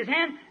stick in his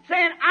hand,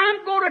 saying,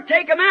 I'm going to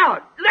take him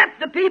out. Let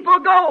the people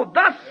go.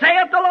 Thus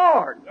saith the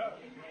Lord.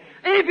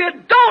 And if you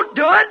don't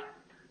do it,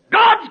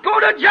 God's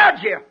going to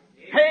judge you.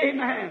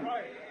 Amen.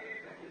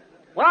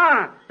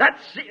 Why?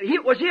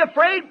 Was he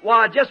afraid?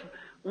 Why, just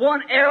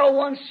one arrow,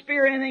 one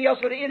spear, anything else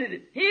would have ended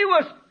it. He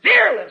was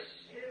fearless.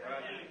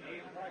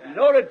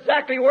 Note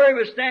exactly where he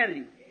was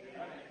standing.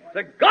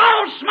 The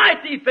God will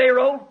smite thee,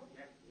 Pharaoh.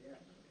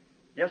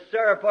 Yes,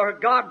 sir, for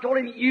God told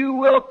him, you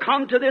will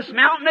come to this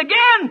mountain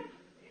again.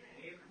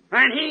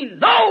 And he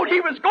knowed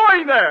he was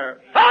going there.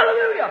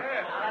 Hallelujah.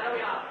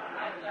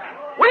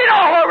 We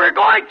know where we're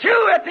going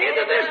to at the end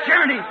of this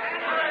journey.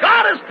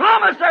 God has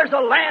promised there's a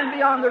land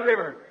beyond the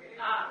river.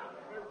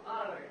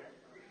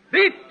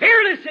 Be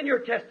fearless in your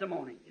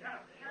testimony.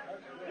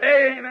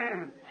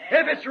 Amen.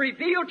 If it's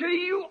revealed to you,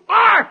 you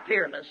are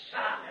fearless.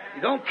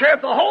 You don't care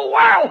if the whole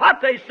world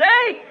what they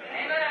say.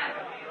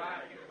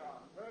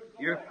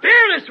 You're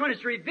fearless when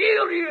it's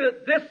revealed to you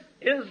that this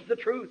is the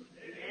truth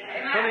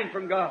coming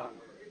from God.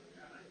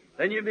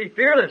 Then you'll be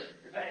fearless.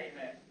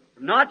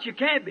 If not, you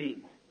can't be.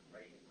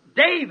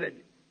 David,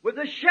 with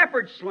the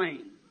shepherd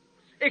slain,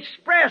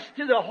 expressed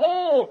to the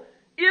whole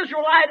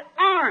Israelite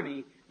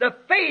army the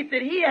faith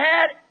that he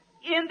had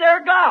in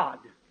their God.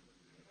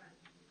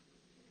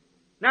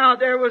 Now,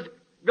 there was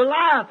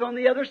Goliath on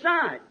the other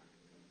side.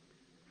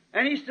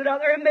 And he stood out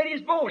there and made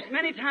his boast,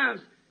 many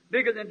times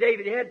bigger than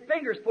David. He had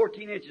fingers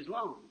 14 inches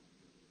long.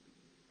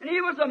 And he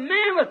was a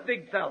mammoth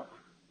big fellow,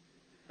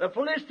 the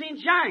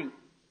Philistine giant.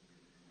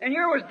 And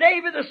here was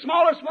David, the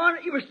smallest one.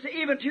 He was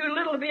even too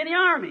little to be in the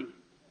army.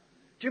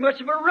 Too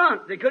much of a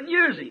runt. They couldn't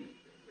use him.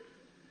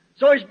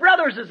 So his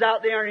brothers is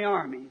out there in the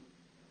army.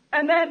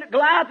 And then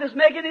Goliath is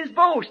making his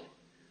boast.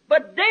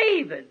 But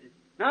David,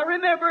 now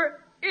remember,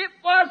 it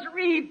was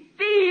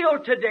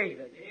revealed to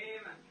David.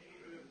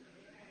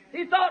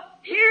 He thought,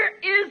 here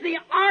is the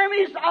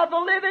armies of the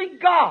living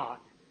God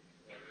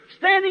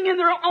standing in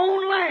their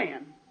own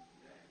land.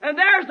 And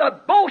there's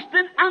a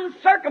boasting,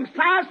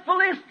 uncircumcised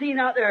Philistine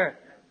out there.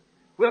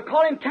 We'll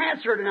call him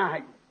Cancer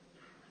tonight.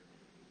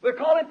 We'll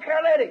call him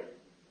Paralytic.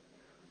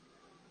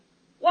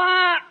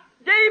 Why,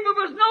 David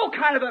was no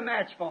kind of a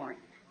match for him.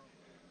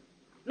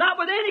 Not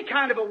with any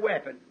kind of a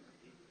weapon.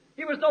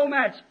 He was no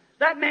match.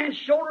 That man's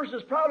shoulders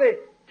is probably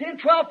 10,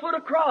 12 foot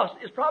across.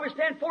 It's probably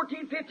stand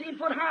 14, 15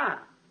 foot high.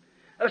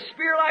 A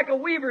spear like a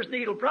weaver's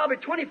needle, probably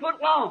 20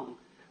 foot long.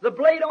 The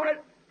blade on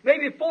it,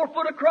 maybe 4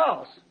 foot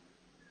across.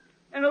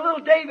 And a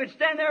little David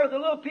stand there with a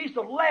little piece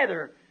of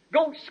leather,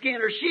 goat skin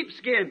or sheep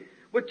skin,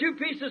 with 2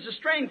 pieces of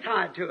string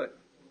tied to it.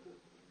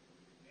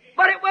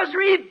 But it was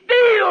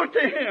revealed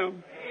to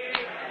him.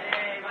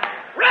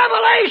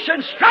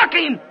 Revelation struck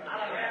him.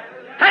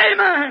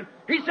 Amen.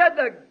 He said,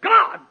 the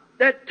God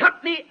that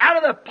took me out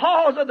of the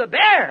paws of the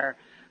bear,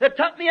 that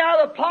took me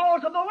out of the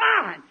paws of the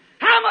lion,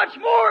 how much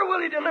more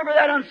will He deliver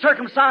that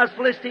uncircumcised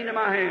Philistine in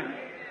my hand?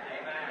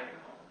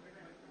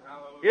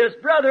 His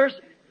brothers,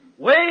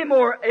 way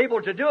more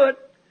able to do it,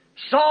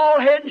 Saul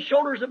head and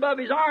shoulders above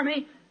his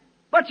army,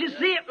 but you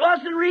see, it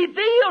wasn't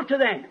revealed to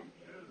them.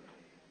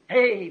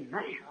 Amen.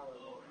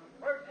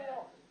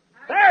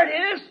 There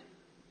it is.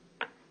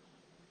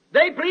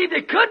 They believed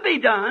it could be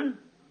done.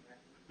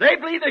 They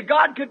believed that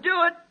God could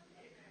do it,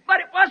 but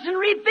it wasn't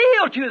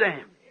revealed to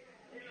them.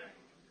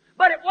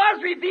 But it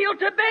was revealed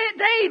to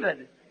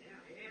David.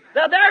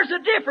 Now there's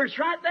a difference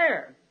right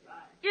there.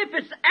 if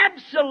it's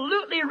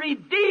absolutely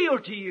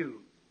revealed to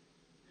you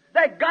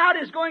that God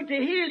is going to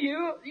heal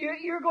you,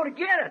 you're going to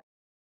get it.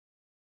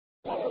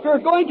 You're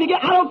going to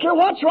get, I don't care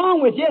what's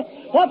wrong with you,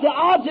 what the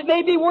odds it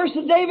may be worse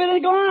than David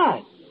and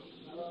Goliath.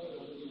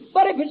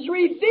 But if it's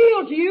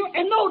revealed to you,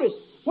 and notice,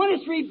 when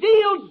it's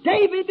revealed,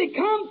 David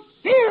becomes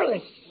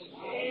fearless.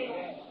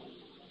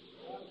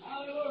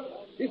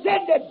 He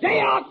said, the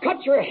day I'll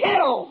cut your head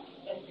off.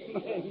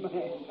 That's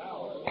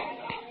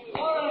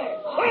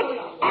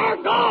our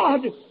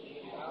God.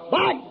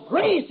 By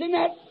grace in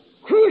that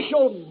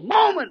crucial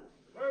moment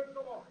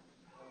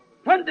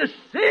when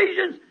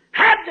decisions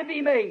had to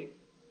be made.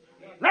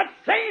 That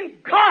same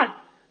God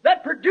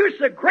that produced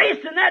the grace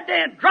in that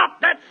day and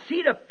dropped that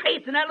seed of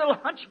faith in that little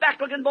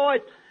hunchback-looking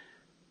boy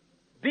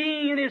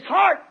being in his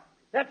heart,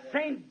 that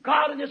same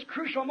God in this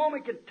crucial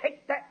moment can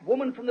take that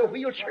woman from the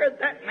wheelchair,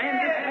 that man,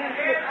 this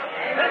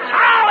man, that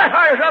child that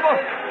heart of trouble.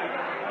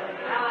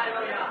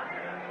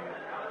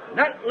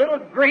 That little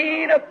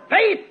grain of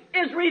faith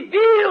is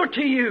revealed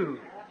to you.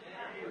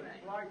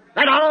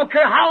 That I don't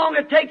care how long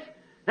it takes.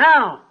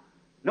 Now,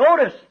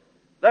 notice,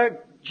 the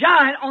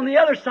giant on the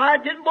other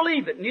side didn't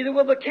believe it, neither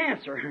will the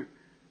cancer.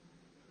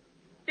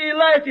 He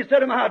laughed, he said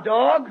to my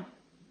dog,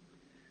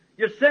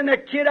 you send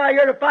that kid out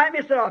here to fight me?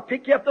 He said, I'll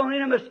pick you up on the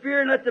end of a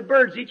spear and let the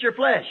birds eat your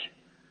flesh.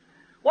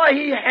 Why,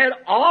 he had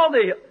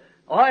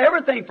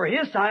everything for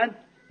his side,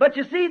 but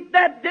you see,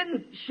 that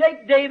didn't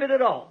shake David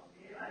at all.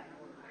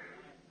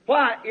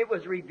 Why? It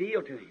was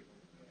revealed to him.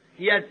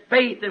 He had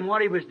faith in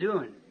what he was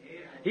doing.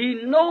 He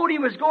knew he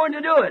was going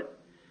to do it.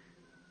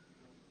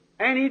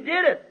 And he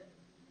did it.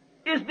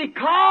 It's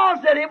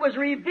because that it was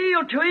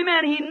revealed to him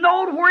and he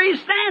knowed where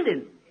he's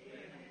standing.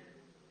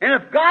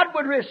 And if God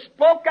would have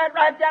spoke that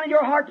right down in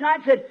your heart tonight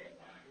and said,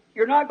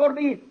 you're not going to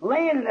be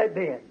laying in that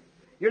bed.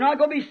 You're not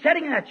going to be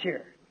sitting in that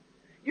chair.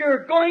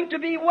 You're going to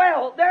be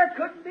well. There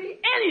couldn't be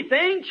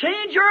anything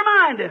change your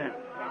mind in it.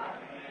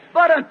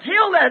 But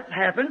until that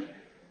happens,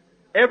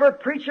 every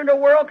preacher in the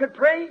world could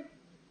pray.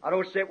 I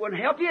don't say it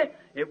wouldn't help you.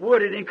 It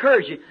would. It'd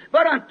encourage you.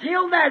 But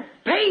until that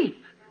faith,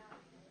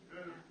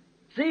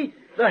 see,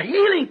 the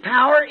healing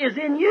power is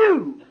in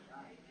you.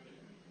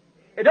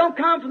 It don't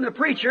come from the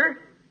preacher.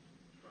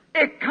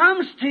 It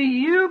comes to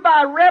you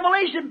by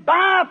revelation,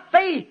 by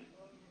faith.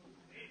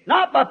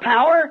 Not by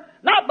power,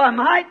 not by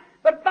might,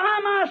 but by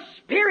my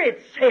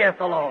Spirit, saith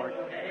the Lord.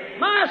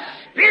 My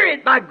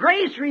Spirit, by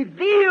grace,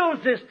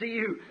 reveals this to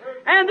you.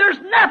 And there's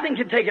nothing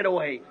can take it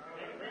away.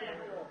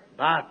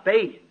 By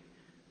faith.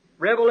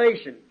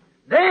 Revelation.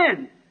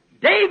 Then,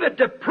 David,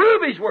 to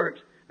prove his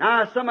works.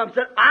 Now, some of them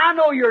said, I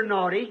know you're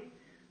naughty.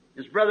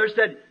 His brother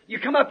said, you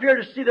come up here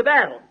to see the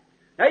battle.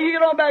 Now you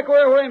get on back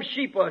where them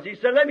sheep was. He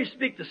said, let me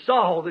speak to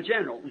Saul, the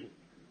general.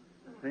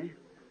 See?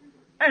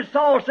 And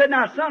Saul said,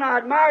 now son, I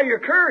admire your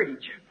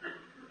courage.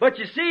 But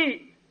you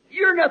see,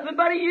 you're nothing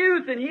but a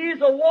youth, and he's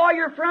a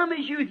warrior from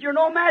his youth. You're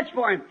no match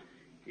for him.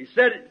 He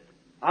said,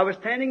 I was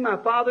tending my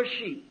father's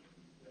sheep.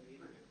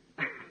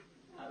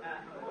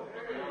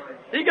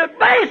 He could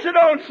base it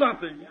on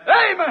something.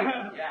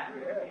 Amen.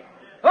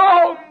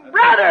 Oh,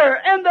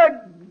 brother, and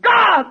the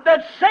God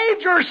that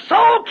saved your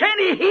soul, can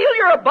He heal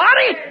your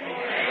body?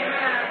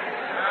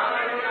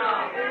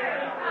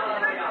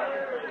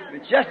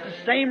 It's just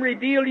the same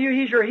revealed to you.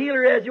 He's your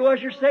healer as He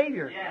was your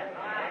Savior.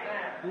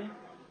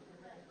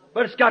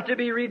 But it's got to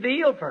be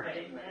revealed first.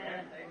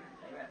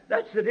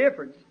 That's the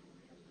difference.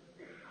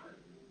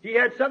 He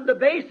had something to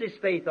base his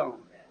faith on.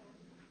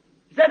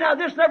 He said, now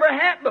this never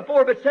happened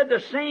before, but said the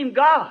same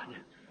God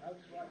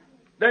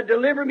that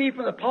delivered me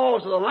from the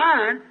paws of the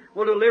lion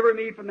will deliver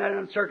me from that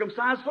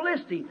uncircumcised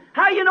Philistine.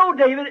 How you know,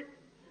 David?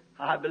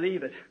 I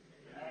believe it.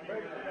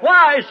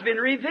 Why? It's been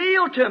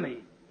revealed to me.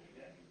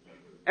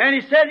 And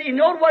he said, he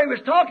knew what he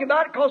was talking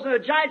about, because when the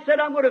giant said,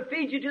 I'm going to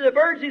feed you to the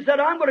birds, he said,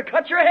 I'm going to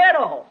cut your head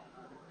off.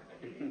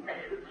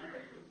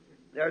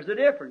 There's the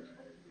difference.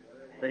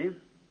 See?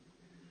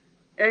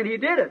 And he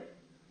did it.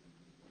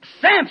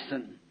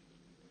 Samson,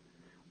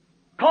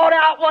 caught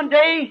out one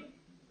day,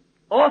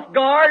 off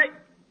guard,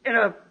 in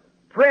a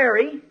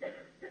prairie,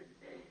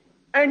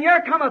 and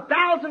here come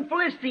 1,000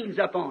 Philistines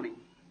up on him.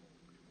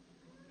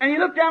 And he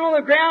looked down on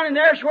the ground, and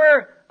there's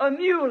where a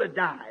mule had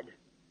died.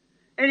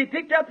 And he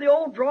picked up the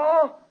old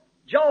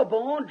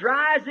jawbone,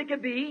 dry as it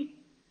could be,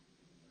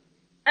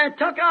 and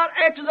took out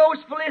after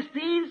those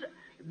Philistines,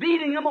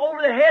 beating them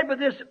over the head with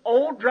this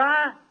old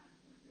dry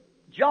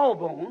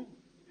jawbone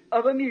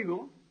of a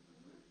mule.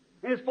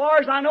 And as far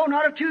as I know,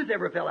 not a tooth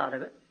ever fell out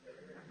of it.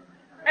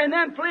 And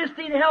them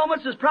Philistine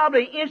helmets was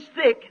probably an inch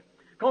thick,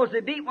 because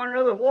they beat one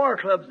another with war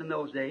clubs in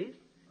those days,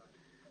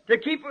 to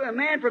keep a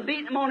man from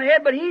beating him on the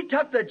head. But he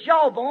took the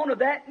jawbone of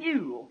that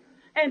mule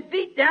and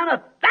beat down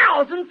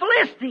 1,000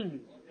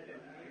 Philistines.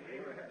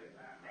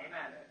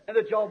 And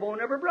the jawbone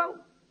never broke.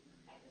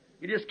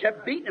 He just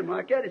kept beating him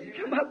like that as he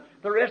come up.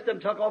 The rest of them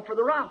took off for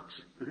the rocks.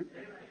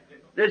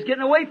 They're just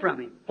getting away from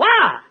him.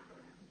 Why?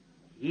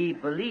 He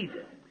believed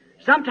it.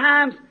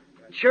 Sometimes,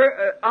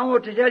 sure, I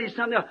want to tell you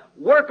something else.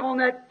 Work on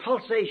that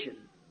pulsation.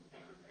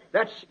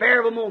 That spare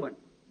of a moment.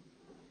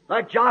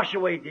 Like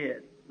Joshua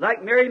did.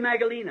 like Mary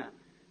Magdalene.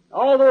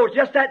 All those,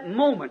 just that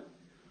moment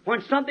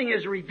when something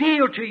is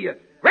revealed to you,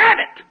 grab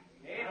it.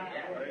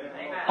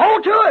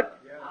 Hold to it.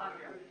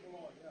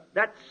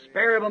 That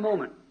spare of a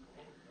moment.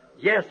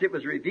 Yes, it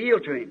was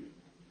revealed to him.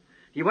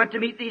 He went to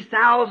meet these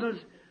thousands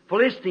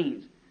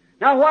Philistines.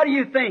 Now what do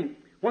you think?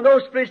 When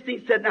those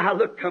Philistines said, now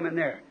look, come in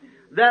there.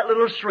 That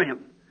little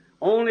shrimp,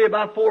 only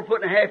about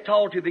 4.5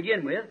 tall to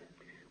begin with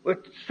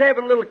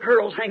 7 little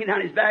curls hanging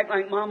down his back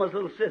like Mama's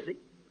little sissy.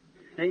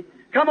 See?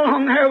 Come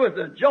along there with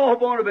the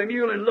jawbone of a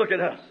mule and look at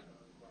us.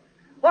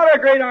 What a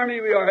great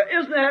army we are.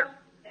 Isn't that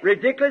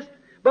ridiculous?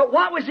 But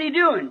what was he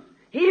doing?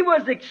 He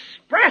was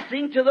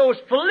expressing to those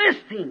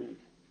Philistines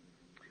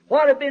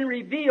what had been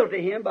revealed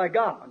to him by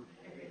God.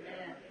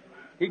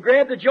 He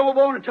grabbed the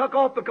jawbone and took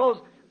off because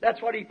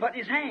that's what he put in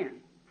his hand.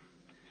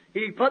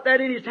 He put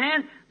that in his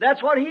hand.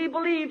 That's what he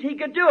believed he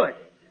could do it.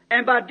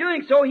 And by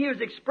doing so, he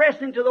was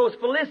expressing to those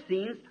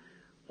Philistines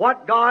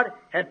what God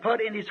had put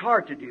in his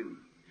heart to do.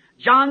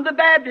 John the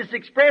Baptist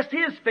expressed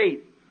his faith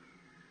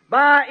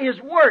by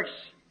his works.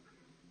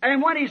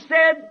 And when he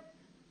said,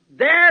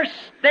 there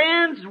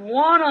stands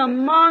one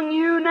among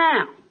you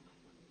now.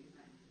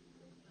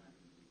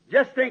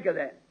 Just think of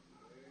that.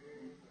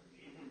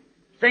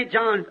 St.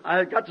 John,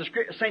 I got the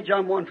script, St.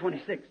 John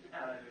 1:26.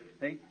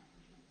 See?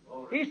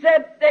 He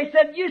said, they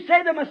said, you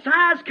say the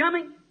Messiah's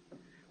coming?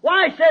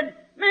 Why? He said,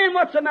 man,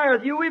 what's the matter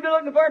with you? We've been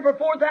looking for him for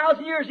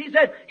 4,000 years. He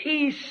said,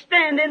 he's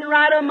standing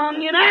right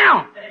among you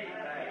now.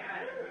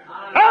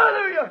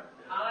 Hallelujah.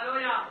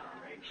 Hallelujah.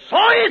 So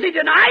is he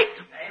tonight.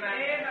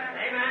 Amen.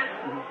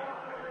 Amen.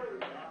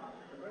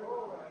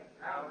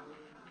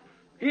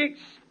 He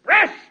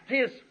expressed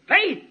his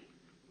faith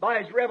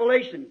by his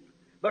revelation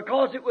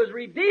because it was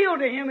revealed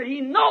to him that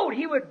he knew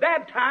he would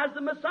baptize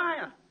the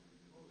Messiah.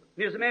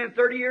 He was a man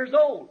 30 years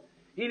old.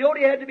 He knew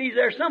he had to be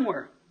there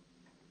somewhere.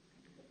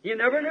 He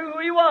never knew who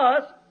he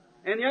was,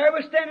 and there he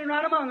was standing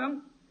right among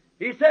them.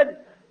 He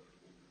said,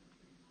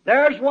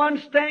 there's one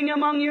standing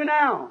among you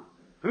now,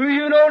 who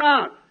you know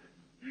not.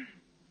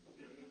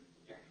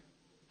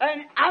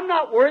 And I'm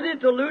not worthy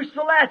to loose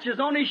the latches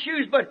on his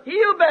shoes, but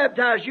he'll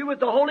baptize you with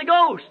the Holy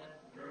Ghost.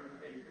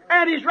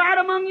 And he's right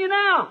among you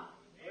now.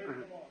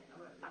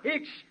 He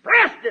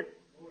expressed it,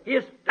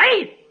 his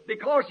faith,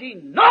 because he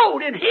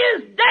knowed in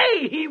his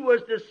day he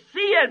was to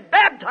see and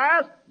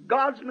baptize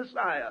God's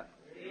Messiah.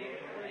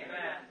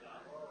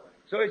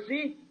 So you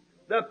see,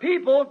 the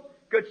people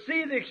could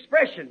see the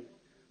expression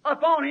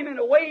upon him, and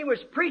the way he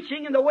was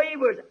preaching and the way he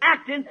was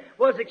acting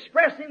was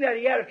expressing that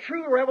he had a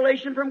true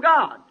revelation from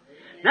God.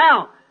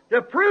 Now,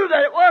 to prove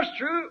that it was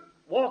true,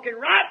 walking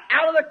right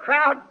out of the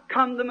crowd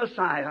come the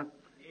Messiah.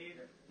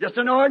 Just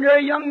an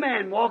ordinary young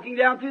man walking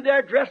down through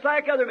there dressed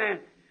like other men.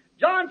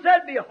 John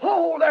said,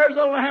 behold, there's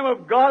the Lamb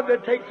of God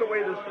that takes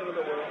away the sin of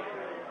the world.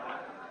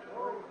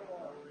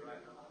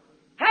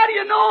 How do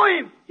you know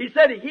him? He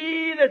said,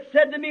 he that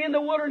said to me in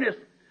the wilderness,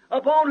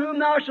 upon whom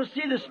thou shalt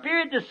see the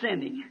Spirit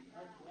descending.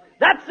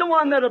 That's the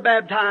one that'll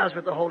baptize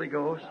with the Holy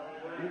Ghost.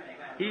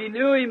 He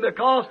knew him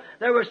because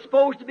there was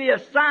supposed to be a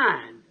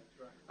sign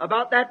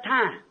about that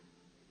time.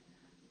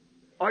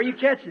 Are you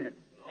catching it?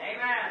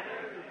 Amen.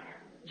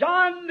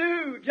 John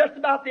knew just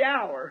about the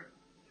hour.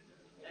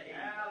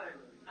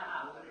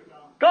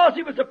 Because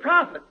he was a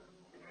prophet.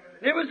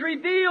 It was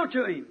revealed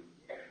to him.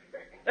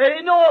 He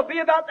didn't know it would be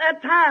about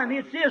that time.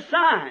 He'd see a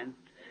sign.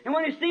 And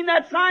when he seen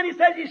that sign, he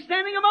said, he's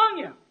standing among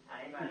you.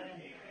 Amen.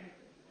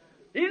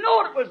 He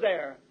knew it was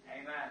there.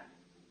 Amen.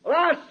 Well,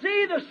 I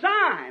see the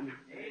sign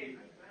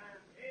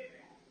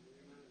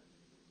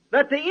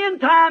that the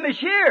end time is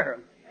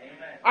here.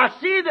 Amen. I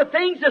see the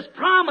things that's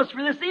promised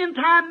for this end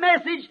time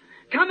message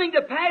coming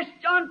to pass,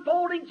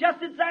 unfolding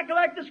just exactly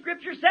like the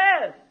Scripture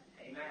says.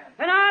 Amen.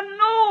 And I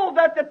know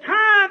that the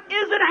time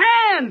is at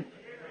hand.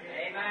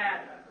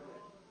 Amen.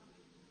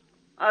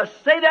 I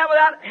say that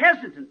without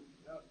hesitance.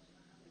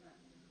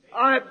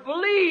 I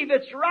believe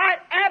it's right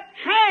at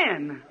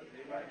hand.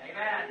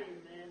 Amen.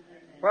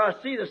 For I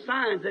see the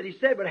signs that he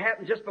said would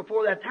happen just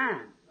before that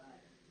time.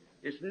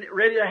 It's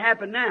ready to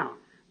happen now.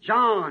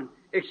 John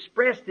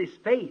expressed his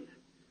faith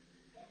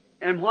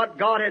in what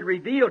God had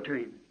revealed to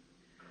him.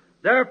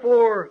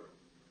 Therefore,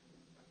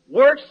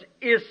 works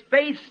is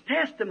faith's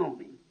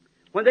testimony.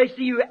 When they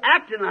see you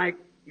acting like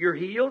you're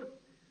healed,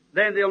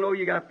 then they'll know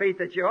you got faith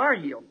that you are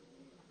healed.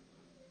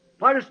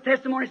 What does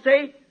testimony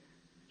say?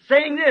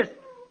 Saying this,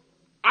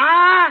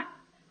 I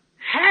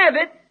have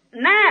it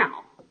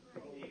now.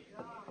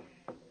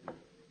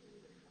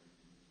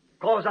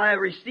 Because I have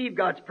received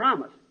God's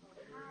promise.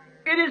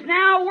 It is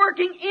now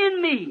working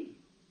in me.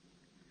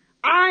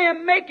 I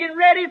am making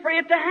ready for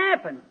it to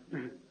happen.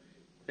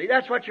 See,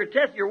 that's what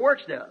your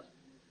works does.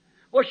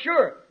 Well,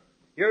 sure.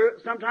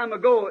 Some time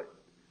ago,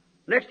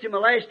 next to my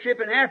last trip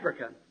in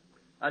Africa,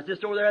 I was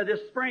just over there this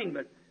spring,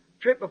 but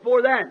trip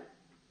before that,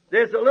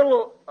 there's a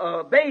little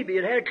baby.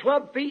 It had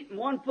club feet and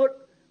 1 foot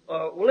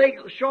leg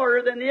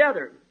shorter than the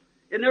other.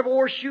 It never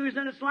wore shoes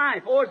in its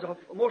life. Oh, it's the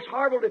most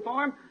horrible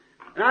deformed.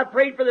 And I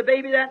prayed for the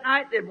baby that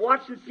night. They'd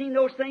watched and seen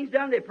those things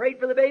done. They prayed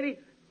for the baby.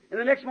 And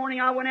the next morning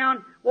I went out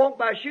and walked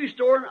by a shoe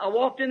store, and I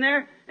walked in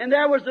there, and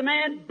there was the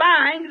man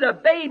buying the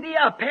baby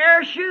a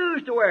pair of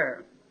shoes to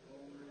wear.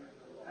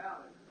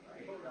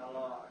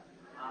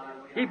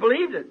 He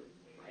believed it.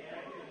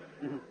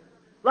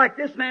 Like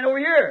this man over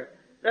here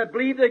that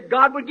believed that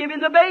God would give him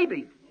the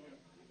baby.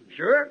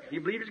 Sure, he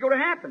believed it's going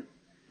to happen.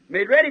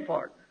 Made ready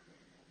for it.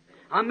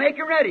 I'm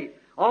making ready.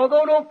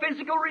 Although no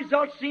physical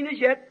results seen as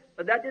yet,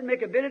 but that didn't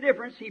make a bit of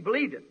difference. He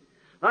believed it.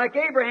 Like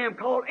Abraham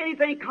called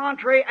anything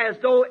contrary as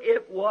though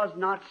it was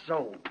not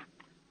so.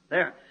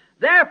 There.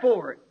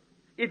 Therefore,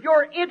 if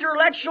your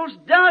intellectuals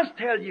does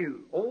tell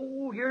you,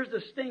 oh, here's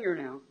the stinger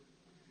now.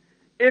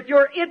 If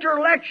your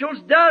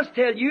intellectuals does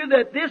tell you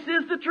that this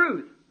is the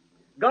truth,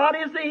 God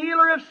is the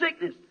healer of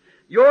sickness,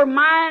 your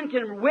mind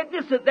can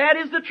witness that that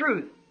is the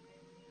truth.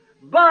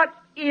 But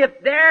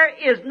if there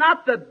is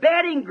not the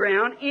bedding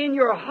ground in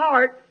your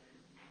heart,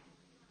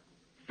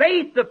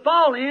 faith to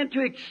fall in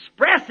to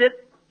express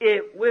it,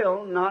 it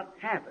will not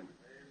happen.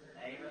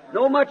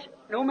 No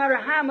matter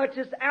how much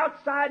this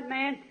outside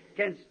man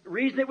can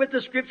reason it with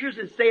the Scriptures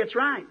and say it's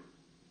right,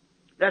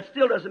 that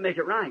still doesn't make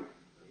it right.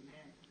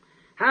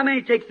 How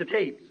many takes the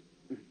tapes?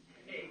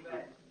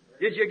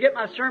 Did you get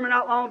my sermon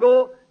out long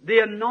ago? The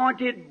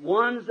anointed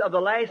ones of the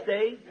last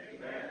days.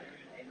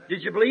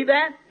 Did you believe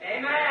that?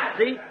 Amen.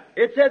 See,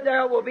 it said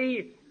there will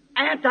be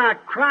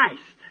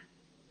Antichrist.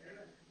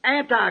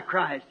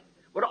 Antichrist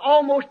would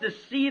almost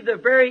deceive the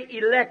very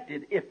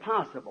elected, if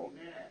possible.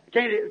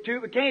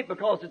 Can't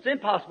because it's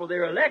impossible.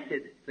 They're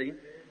elected. See?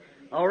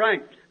 All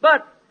right.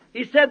 But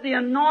he said the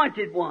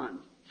anointed ones.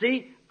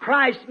 See,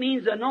 Christ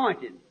means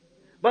anointed.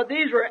 But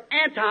these were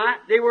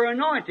they were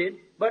anointed,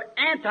 but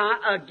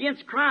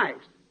against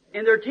Christ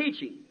in their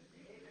teaching.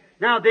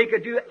 Now, they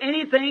could do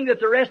anything that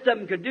the rest of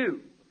them could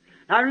do.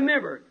 Now,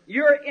 remember,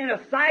 you're in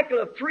a cycle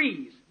of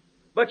threes,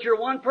 but you're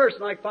one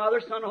person, like Father,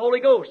 Son, and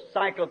Holy Ghost.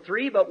 Cycle of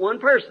three, but one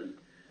person.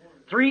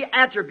 Three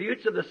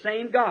attributes of the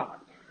same God.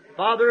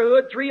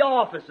 Fatherhood, three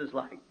offices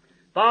like.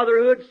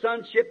 Fatherhood,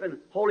 sonship, and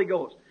Holy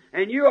Ghost.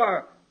 And you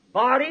are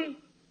body,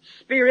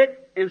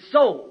 spirit, and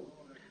soul.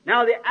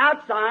 Now, the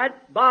outside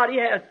body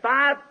has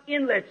 5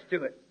 inlets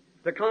to it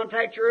to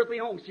contact your earthly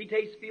home. See,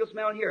 taste, feel,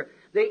 smell, and hear.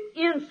 The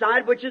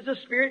inside, which is the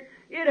spirit,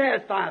 it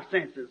has 5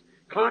 senses.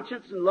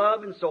 Conscience and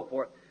love and so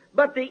forth.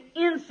 But the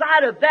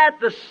inside of that,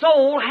 the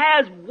soul,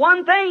 has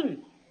one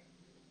thing.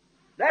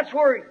 That's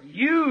where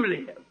you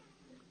live.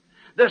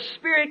 The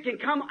Spirit can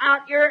come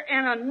out here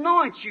and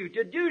anoint you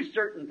to do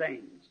certain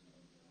things.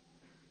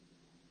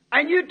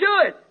 And you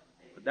do it.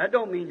 But that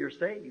don't mean you're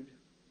saved.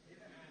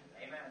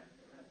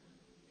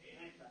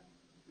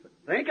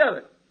 Think of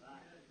it.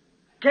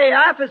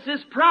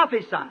 Caiaphas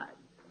prophesied.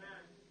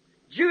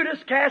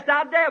 Judas cast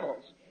out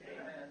devils.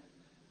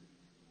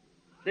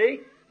 See?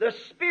 The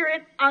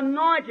Spirit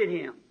anointed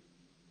him.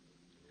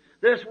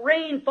 This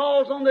rain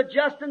falls on the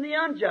just and the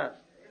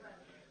unjust.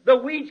 The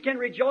weeds can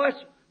rejoice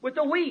with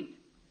the wheat.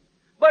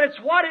 But it's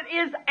what it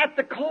is at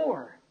the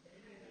core.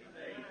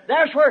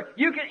 That's where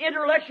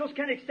intellectuals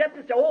can accept it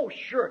and say, oh,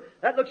 sure,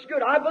 that looks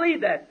good. I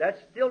believe that. That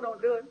still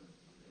don't do it.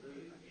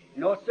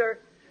 No, sir.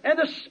 And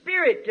the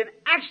Spirit can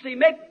actually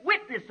make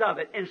witness of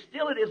it, and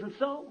still it isn't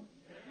so.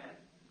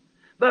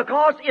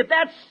 Because if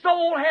that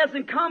soul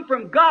hasn't come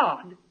from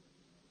God,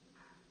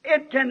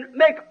 it can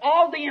make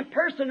all the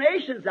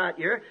impersonations out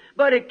here,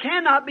 but it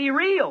cannot be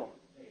real.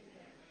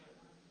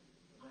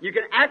 You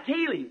can act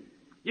healing.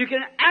 You can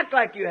act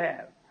like you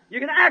have. You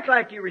can act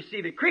like you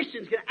receive it.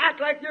 Christians can act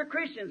like they're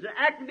Christians and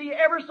act to be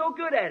ever so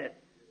good at it.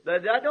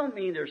 But that don't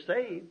mean they're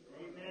saved.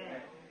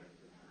 Amen.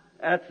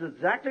 That's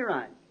exactly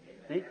right.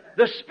 See?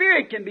 The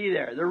Spirit can be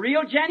there. The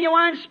real,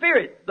 genuine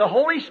Spirit. The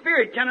Holy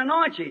Spirit can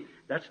anoint you.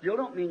 That still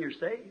don't mean you're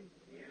saved.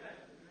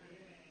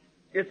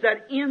 It's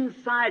that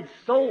inside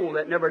soul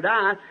that never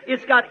dies.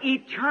 It's got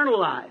eternal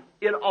life.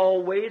 It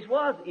always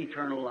was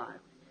eternal life.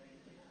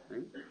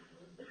 See?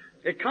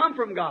 It comes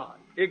from God.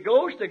 It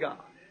goes to God.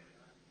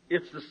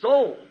 It's the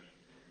soul.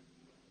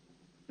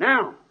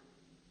 Now,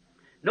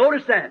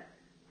 notice that.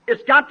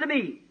 It's got to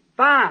be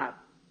 5.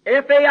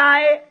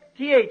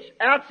 F-A-I-T-H,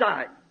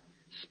 outside.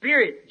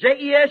 Spirit,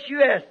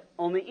 J-E-S-U-S,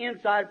 on the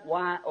inside,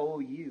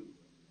 Y-O-U.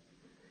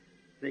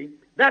 See?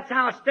 That's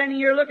how I'm standing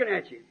here looking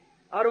at you.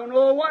 I don't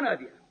know one of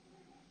you.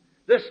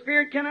 The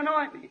Spirit can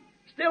anoint me.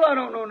 Still I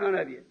don't know none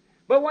of you.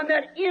 But when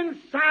that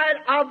inside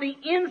of the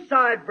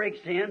inside breaks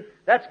in,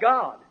 that's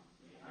God.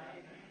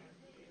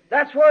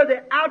 That's where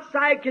the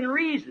outside can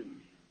reason.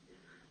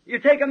 You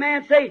take a man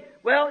and say,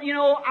 well, you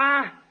know,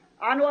 I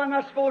know I'm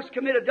not supposed to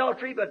commit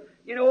adultery, but,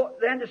 you know,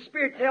 then the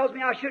Spirit tells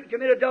me I shouldn't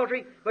commit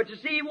adultery. But you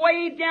see,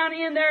 way down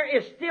in there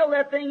is still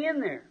that thing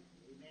in there.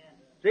 Amen.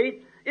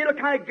 See? It'll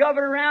kind of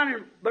govern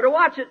around, but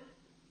watch it.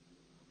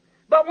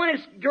 But when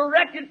it's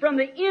directed from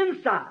the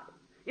inside,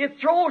 it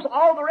throws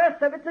all the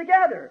rest of it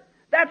together.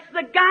 That's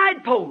the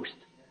guidepost.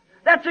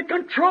 That's a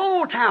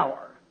control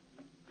tower.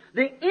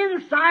 The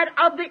inside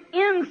of the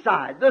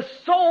inside. The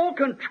soul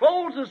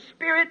controls the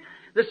Spirit.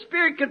 The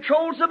Spirit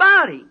controls the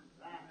body.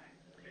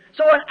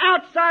 So an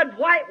outside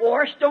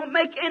whitewash don't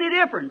make any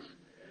difference.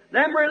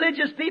 Them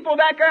religious people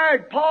back there,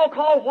 Paul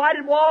called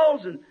whited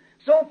walls and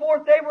so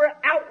forth, they were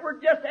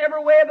outward just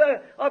every way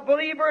of a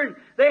believer, and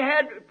they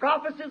had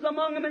prophecies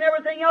among them and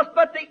everything else,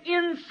 but the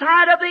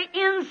inside of the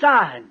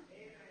inside,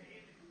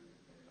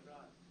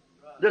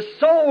 the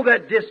soul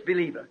that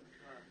disbelieveth.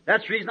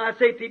 That's the reason I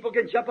say people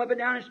can jump up and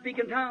down and speak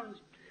in tongues.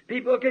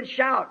 People can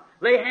shout,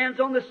 lay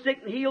hands on the sick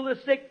and heal the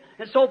sick,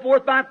 and so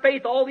forth by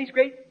faith, all these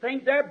great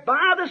things there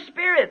by the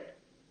Spirit.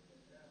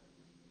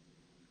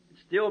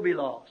 Still be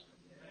lost.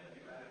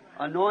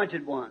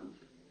 Anointed ones.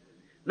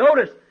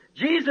 Notice,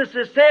 Jesus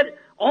has said,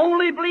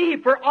 only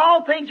believe, for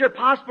all things are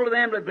possible to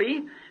them that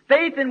believe.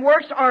 Faith and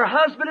works are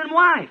husband and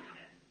wife.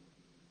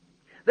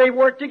 They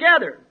work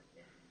together.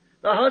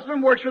 The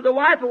husband works with the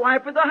wife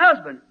with the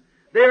husband.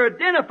 They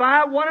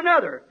identify one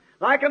another.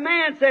 Like a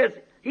man says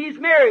he's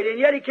married and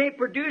yet he can't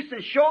produce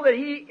and show that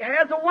he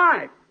has a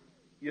wife.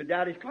 You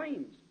doubt his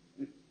claims.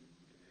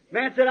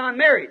 Man said, I'm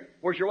married.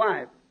 Where's your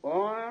wife?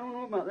 Well, I don't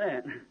know about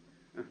that.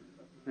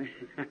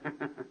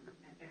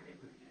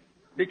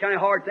 Be kind of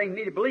hard thing for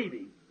me to believe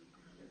him.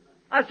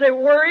 I say,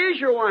 well, where is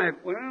your wife?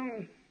 Well,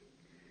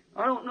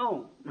 I don't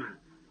know.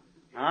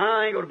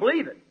 I ain't going to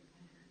believe it.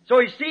 So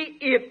you see,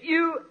 if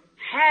you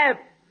have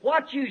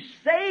what you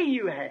say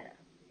you have,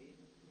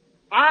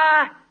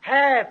 I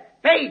have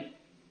faith.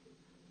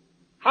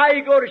 How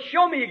you go to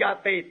show me you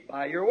got faith?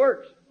 By your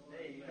works.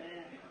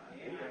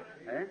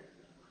 Amen.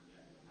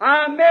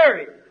 I'm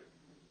married.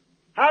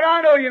 How do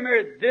I know you're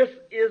married? This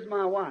is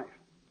my wife.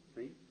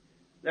 See?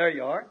 There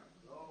you are.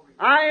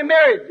 I am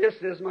married. This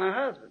is my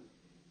husband.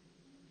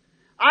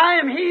 I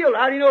am healed.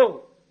 How do you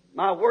know?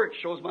 My work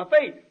shows my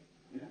faith.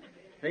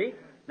 See?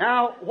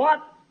 Now,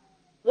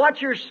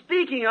 what you're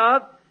speaking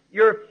of,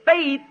 your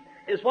faith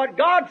is what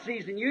God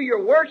sees in you.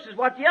 Your works is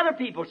what the other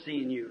people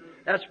see in you.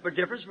 That's the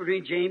difference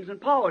between James and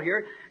Paul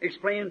here,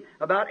 explaining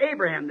about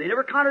Abraham. They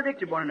never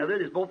contradicted one another.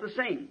 They're both the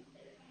same.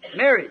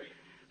 Marriage.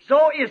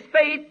 So is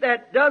faith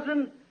that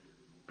doesn't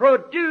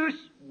produce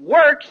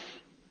works.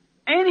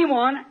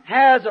 Anyone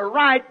has a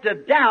right to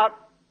doubt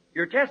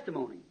your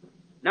testimony.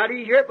 Now, do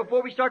you hear it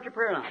before we start your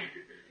prayer line?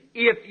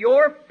 If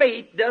your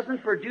faith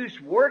doesn't produce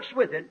works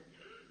with it,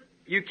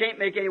 you can't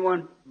make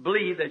anyone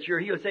believe that you're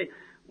healed. Say,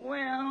 well,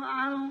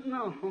 I don't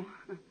know.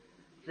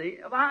 See,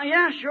 well,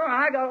 yeah, sure,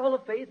 I got all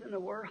the faith in the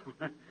world.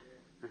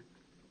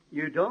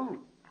 You don't.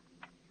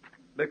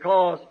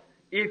 Because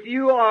if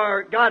you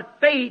got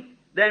faith,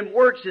 then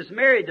works is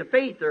married to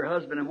faith. They're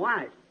husband and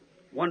wife.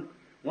 One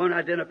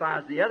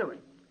identifies the other one.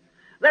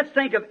 Let's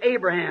think of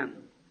Abraham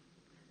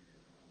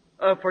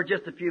for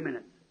just a few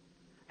minutes.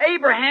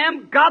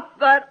 Abraham got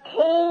that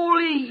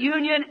holy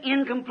union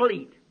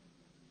incomplete.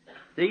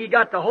 See, he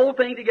got the whole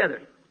thing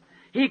together.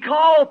 He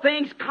called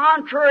things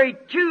contrary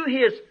to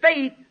his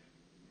faith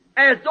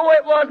as though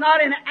it was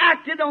not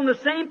enacted on the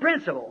same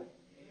principle.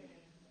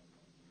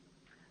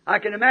 I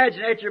can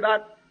imagine after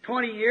about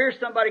 20 years,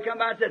 somebody come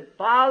by and said,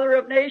 Father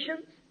of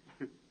nations?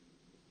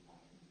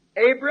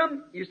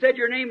 Abram, you said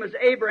your name was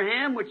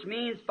Abraham, which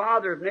means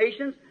Father of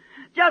nations.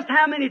 Just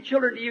how many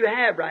children do you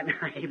have right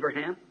now,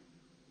 Abraham?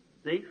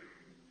 See?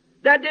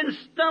 That didn't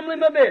stumble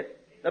him a bit.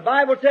 The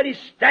Bible said he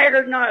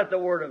staggered not at the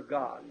word of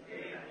God.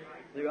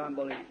 Through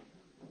unbelief.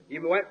 He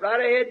went right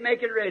ahead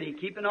making ready,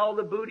 keeping all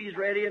the booties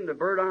ready and the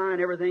bird eye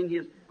and everything.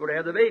 He's going to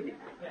have the baby.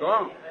 Go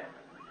on.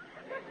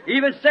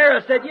 Even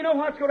Sarah said, you know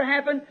what's going to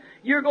happen?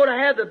 You're going to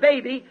have the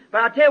baby,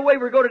 but I'll tell you the way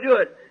we're going to do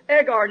it.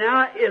 Agar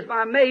now is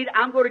my maid.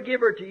 I'm going to give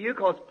her to you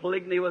because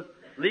polygamy was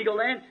legal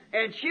then.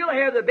 And she'll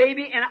have the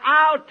baby and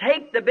I'll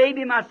take the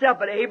baby myself.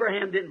 But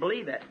Abraham didn't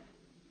believe that.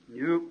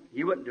 No,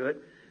 he wouldn't do it.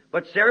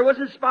 But Sarah was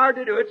inspired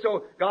to do it,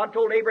 so God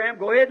told Abraham,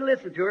 go ahead and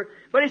listen to her.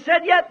 But he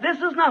said, yet, this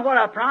is not what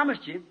I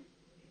promised you.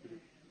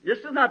 This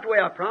is not the way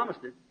I promised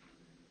it.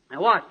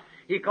 Now watch.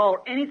 He called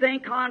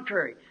anything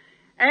contrary.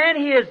 And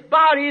his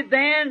body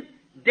then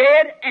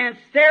dead, and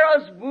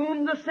Sarah's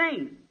womb the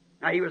same.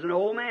 Now he was an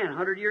old man,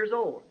 100 years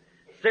old.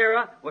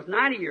 Sarah was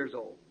 90 years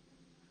old.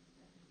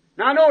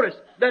 Now notice,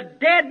 the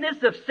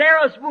deadness of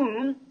Sarah's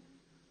womb,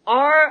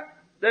 or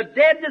the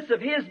deadness of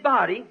his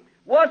body,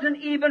 wasn't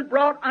even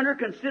brought under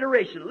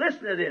consideration.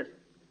 Listen to this.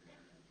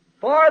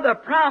 For the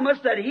promise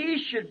that he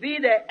should be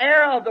the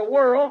heir of the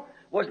world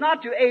was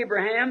not to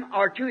Abraham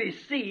or to his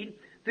seed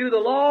through the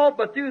law,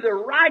 but through the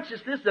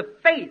righteousness of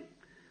faith.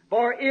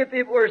 For if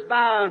it was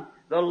by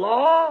the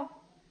law,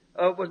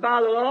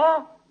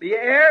 the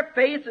heir,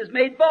 faith is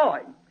made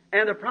void,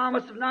 and the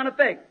promise of none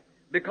effect.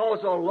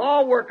 Because the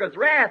law worketh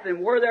wrath,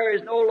 and where there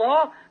is no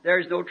law, there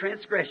is no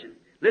transgression.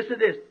 Listen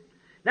to this.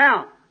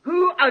 Now,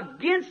 who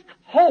against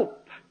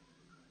hope?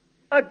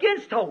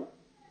 Against hope.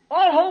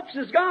 All hopes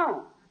is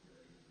gone.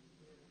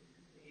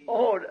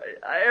 Oh,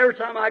 every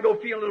time I go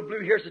feeling a little blue,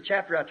 here's the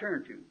chapter I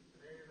turn to.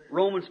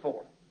 Romans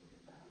 4.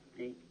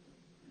 See?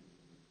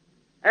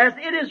 As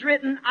it is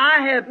written,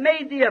 I have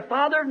made thee a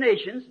father of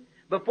nations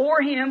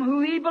before him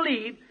who he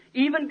believed,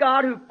 even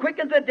God who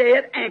quickened the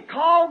dead and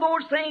called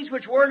those things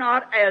which were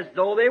not as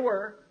though they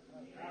were.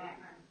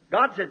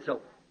 God said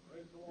so.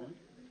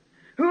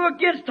 Who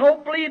against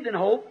hope believed in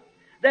hope,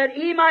 that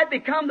he might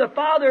become the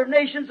father of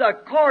nations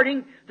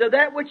according to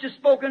that which is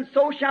spoken,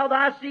 so shall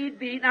thy seed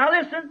be. Now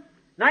listen,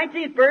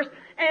 19th verse,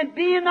 and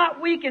being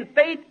not weak in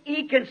faith,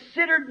 he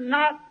considered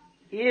not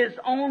his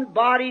own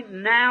body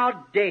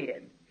now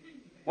dead,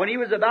 when he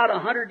was about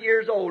 100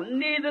 years old,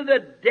 neither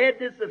the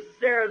deadness of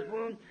Sarah's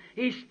womb.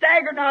 He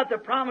staggered not at the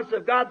promise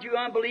of God through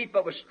unbelief,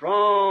 but was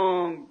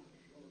strong,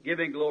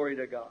 giving glory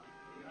to God.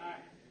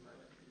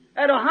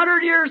 At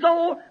 100 years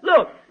old,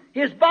 look,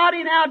 his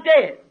body now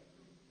dead,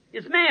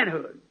 his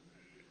manhood,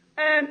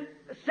 and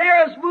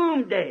Sarah's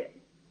womb dead.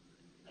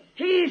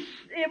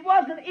 It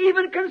wasn't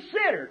even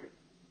considered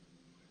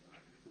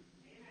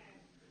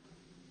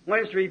when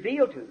it's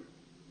revealed to him.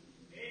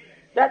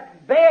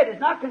 That bed is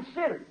not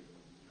considered.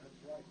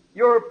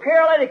 You're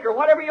paralytic or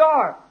whatever you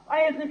are,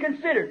 isn't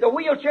considered. The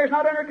wheelchair is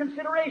not under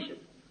consideration.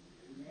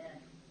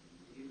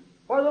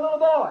 Or the little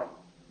boy,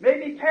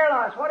 maybe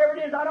paralyzed, whatever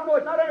it is, I don't know,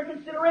 it's not under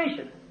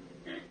consideration.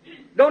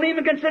 Don't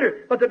even consider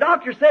it. But the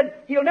doctor said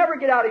he'll never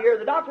get out of here.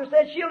 The doctor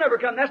said she'll never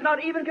come. That's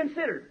not even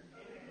considered.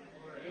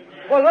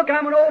 Well, look,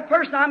 I'm an old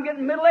person. I'm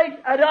getting middle-aged.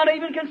 I don't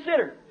even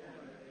consider.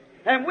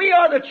 And we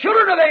are the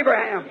children of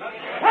Abraham.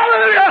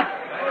 Hallelujah!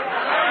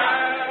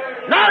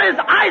 Not as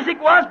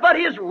Isaac was, but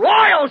his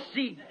royal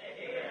seed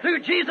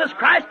through Jesus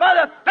Christ by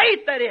the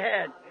faith that he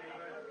had.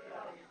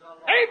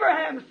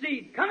 Abraham's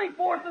seed coming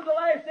forth in the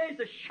last days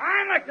to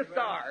shine like the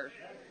stars.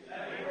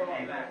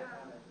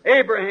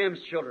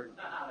 Abraham's children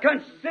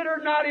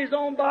considered not his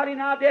own body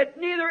now dead,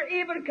 neither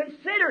even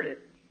considered it.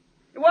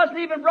 It wasn't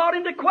even brought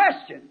into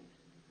question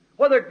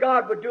whether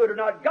God would do it or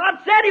not. God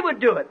said he would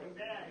do it.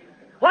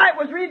 Why? It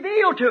was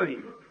revealed to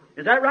him.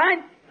 Is that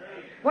right?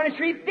 When it's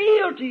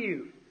revealed to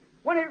you,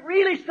 when it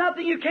really is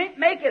something you can't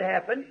make it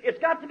happen, it's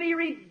got to be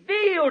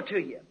revealed to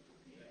you.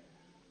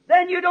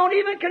 Then you don't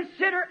even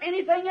consider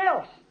anything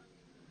else.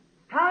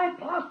 How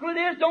impossible it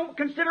is. Don't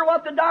consider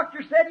what the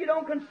doctor said. You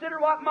don't consider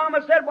what Mama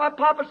said, what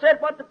Papa said,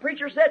 what the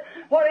preacher said,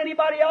 what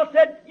anybody else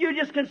said. You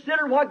just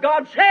consider what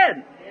God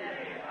said.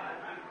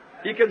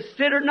 He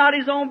considered not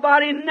his own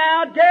body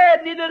now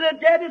dead, neither the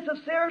deadness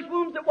of Sarah's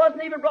womb that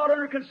wasn't even brought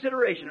under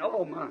consideration.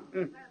 Oh, my.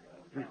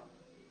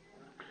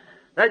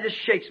 That just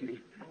shakes me.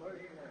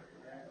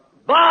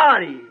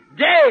 Body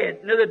dead,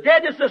 neither the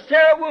deadness of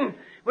Sarah's womb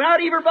without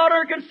even brought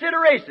under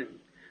consideration.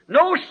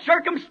 No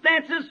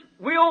circumstances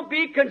will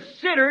be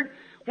considered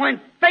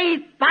when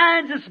faith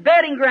finds its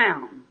bedding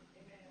ground.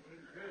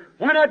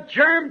 When a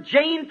germ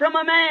gene from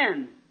a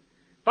man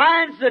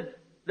finds the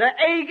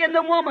egg in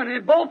the woman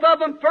and both of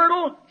them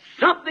fertile,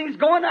 something's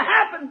going to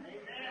happen.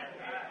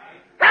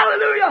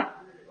 Hallelujah!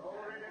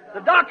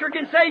 The doctor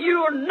can say you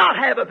will not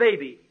have a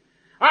baby.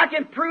 I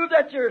can prove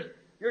that your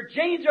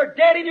genes are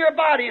dead in your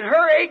body and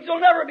her eggs will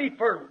never be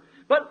fertile.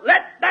 But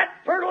let that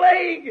fertile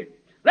egg,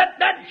 let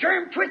that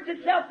germ twist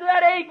itself to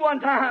that egg one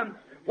time.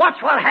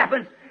 Watch what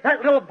happens.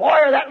 That little boy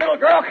or that little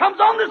girl comes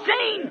on the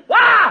scene.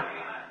 Why?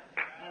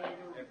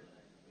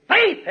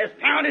 Faith has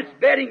found its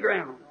bedding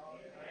ground.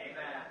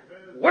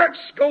 Works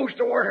goes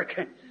to work.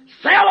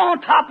 Cell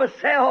on top of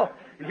cell.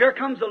 And here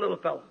comes a little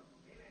fellow.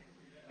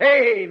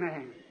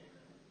 Amen.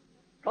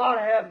 God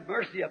have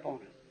mercy upon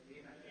us.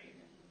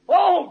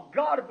 Oh,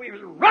 God, if we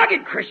were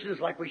rugged Christians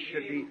like we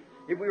should be,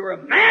 if we were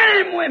a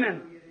man and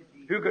women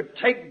who could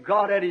take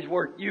God at His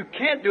word, you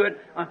can't do it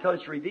until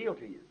it's revealed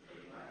to you.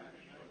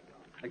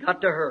 I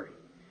got to hurry.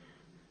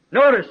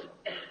 Notice,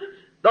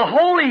 the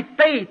holy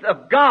faith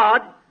of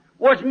God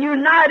was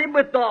united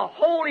with the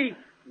holy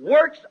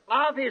works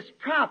of His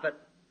prophet.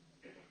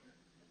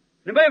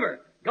 Remember,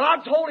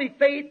 God's holy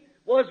faith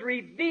was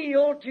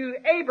revealed to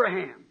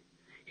Abraham.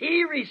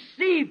 He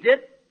received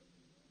it,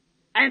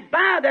 and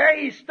by there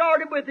he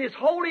started with His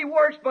holy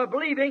works by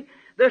believing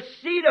the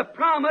seed of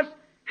promise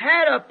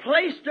had a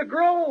place to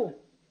grow.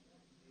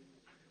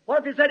 What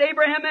if they said,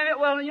 Abraham,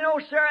 well, you know,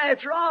 Sarah,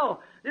 after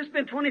all, this has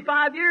been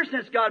 25 years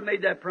since God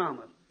made that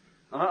promise.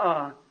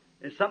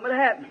 There's something that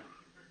happened.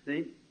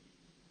 See?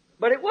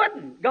 But it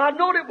wouldn't. God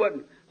knowed it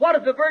wouldn't. What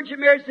if the Virgin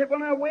Mary said, well,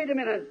 now, wait a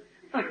minute.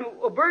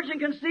 A virgin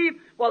conceived?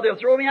 Well, they'll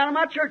throw me out of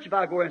my church if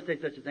I go and say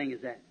such a thing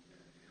as that.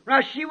 Now,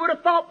 she would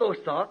have thought those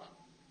thoughts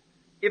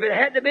if it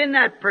hadn't been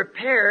that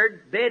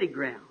prepared bedding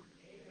ground.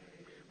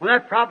 When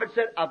that prophet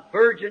said, a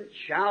virgin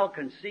shall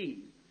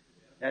conceive,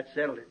 that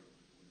settled it.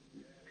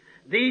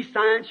 These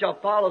signs shall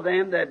follow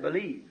them that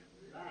believe.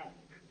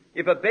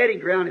 If a bedding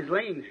ground is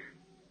laying there,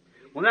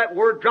 when that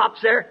word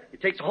drops there,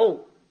 it takes a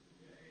hold.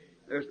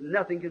 There's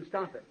nothing can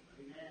stop it.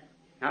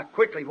 Now,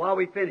 quickly, while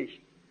we finish.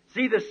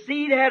 See, the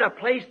seed had a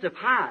place to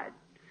hide.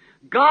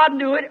 God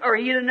knew it, or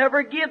He'd have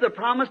never give the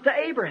promise to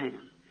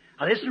Abraham.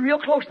 Now, listen real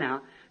close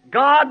now.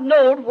 God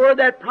knowed where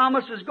that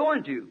promise was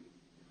going to.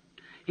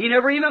 He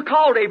never even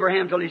called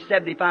Abraham till he's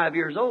 75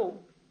 years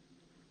old.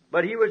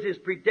 But he was His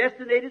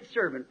predestinated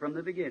servant from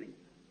the beginning.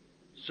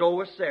 So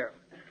was Sarah.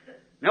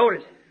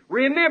 Notice,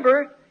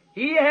 remember,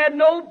 he had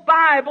no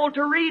Bible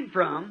to read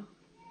from.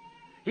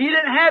 He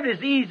didn't have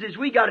as easy as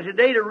we got it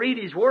today to read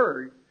His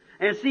Word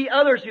and see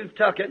others who've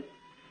took it.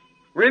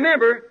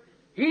 Remember,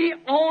 he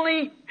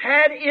only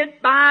had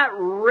it by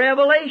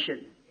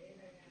revelation.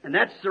 And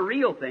that's the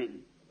real thing.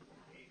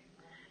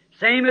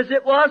 Same as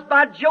it was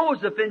by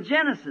Joseph in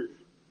Genesis.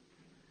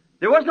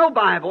 There was no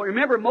Bible.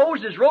 Remember,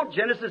 Moses wrote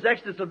Genesis,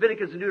 Exodus,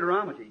 Leviticus, and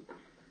Deuteronomy.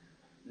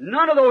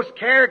 None of those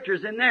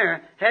characters in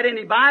there had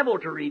any Bible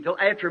to read till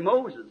after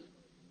Moses.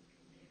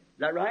 Is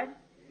that right?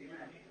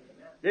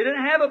 They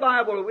didn't have a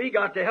Bible that we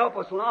got to help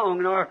us along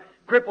in our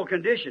crippled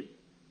condition.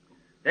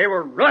 They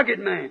were rugged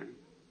men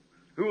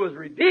who was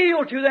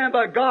revealed to them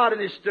by God,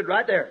 and they stood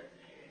right there.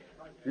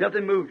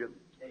 Nothing moved them.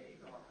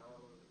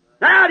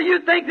 Now, do you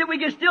think that we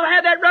can still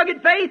have that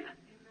rugged faith?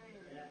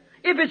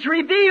 If it's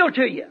revealed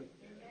to you.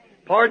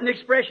 Pardon the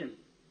expression.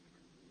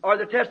 Or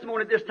the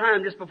testimony at this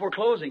time, just before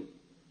closing.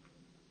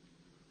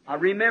 I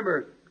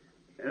remember,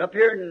 up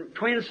here in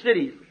Twin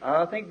Cities,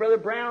 I think Brother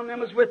Brown and them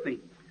was with me.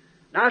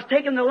 And I was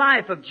taking the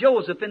life of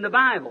Joseph in the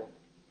Bible.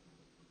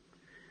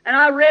 And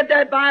I read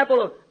that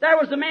Bible. There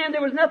was a man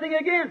there was nothing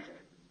against.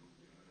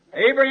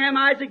 Abraham,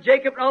 Isaac,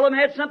 Jacob, all of them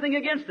had something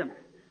against them.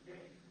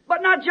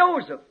 But not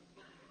Joseph.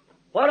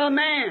 What a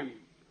man.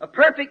 A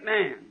perfect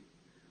man.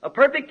 A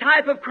perfect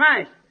type of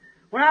Christ.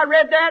 When I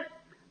read that,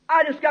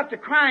 I just got to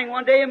crying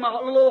one day in my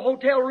little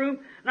hotel room,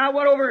 and I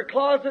went over to the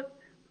closet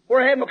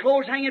where I had my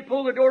clothes hanging,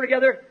 pulled the door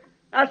together.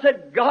 I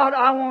said, God,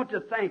 I want to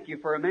thank you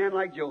for a man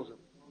like Joseph.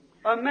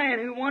 A man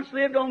who once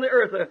lived on the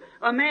earth,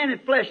 a man in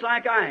flesh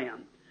like I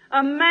am.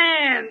 A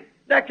man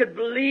that could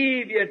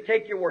believe you and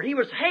take your word. He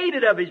was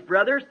hated of his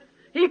brothers.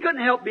 He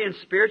couldn't help being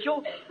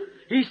spiritual.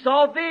 He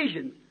saw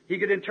visions. He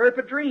could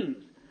interpret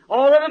dreams.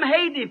 All of them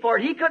hated him for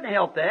it. He couldn't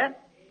help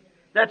that.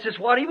 That's just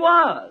what he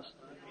was.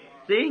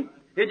 See?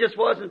 It just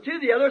wasn't to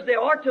the others. They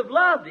ought to have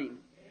loved him.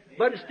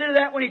 But instead of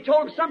that, when he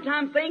told them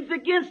sometimes things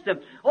against him,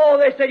 oh,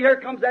 they said,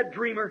 here comes that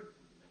dreamer.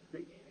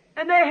 See?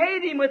 And they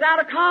hated him without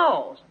a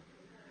cause.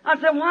 I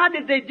said, why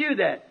did they do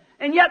that?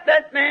 And yet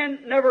that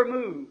man never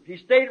moved. He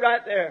stayed right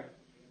there.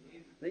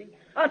 See?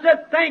 I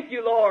said, thank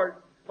you, Lord.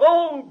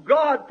 Oh,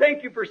 God,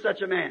 thank you for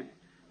such a man.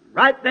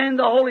 Right then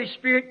the Holy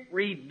Spirit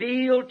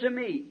revealed to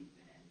me,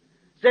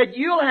 said,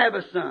 you'll have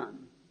a son,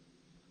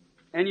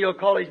 and you'll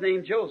call his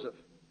name Joseph.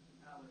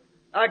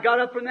 I got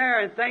up from there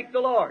and thanked the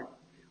Lord.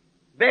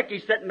 Becky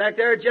sitting back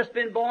there had just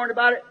been born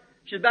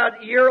she's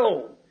about a year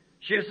old.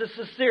 She was a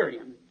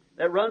cesarean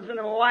that runs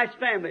into my wife's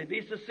family. It'd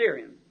be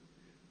cesarean.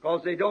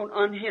 Because they don't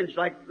unhinge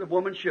like the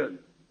woman should.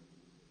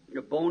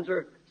 The bones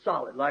are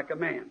solid like a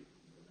man.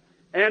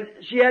 And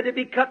she had to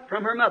be cut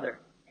from her mother.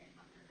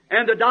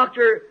 And the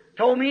doctor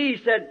told me,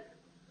 he said,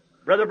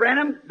 Brother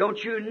Branham,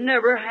 don't you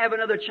never have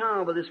another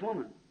child with this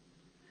woman.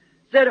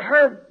 Said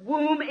her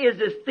womb is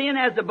as thin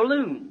as a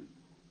balloon.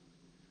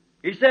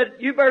 He said,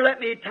 you better let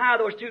me tie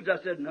those tubes.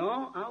 I said,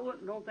 no,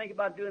 don't think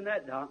about doing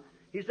that, Doc.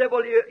 He said,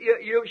 well,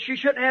 she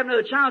shouldn't have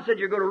another child. Said,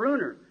 you're going to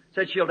ruin her.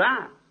 Said, she'll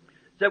die.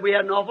 Said, we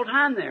had an awful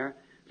time there.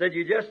 Said,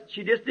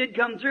 she just did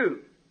come through.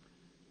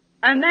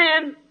 And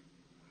then,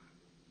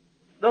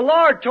 the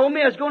Lord told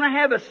me I was going to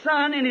have a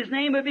son and his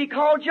name would be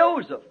called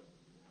Joseph.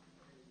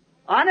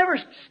 I never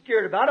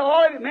scared about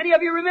it. Many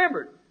of you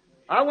remembered.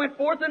 I went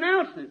forth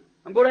announcing it.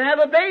 I'm going to have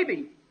a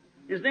baby.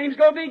 His name's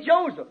going to be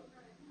Joseph.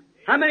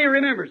 How many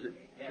remembers it?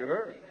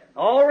 Sure.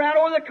 All around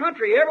over the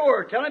country,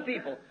 everywhere, telling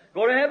people,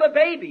 going to have a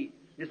baby.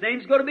 His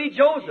name's going to be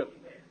Joseph.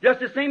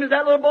 Just the same as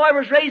that little boy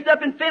was raised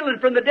up in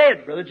Finland from the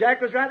dead. Brother Jack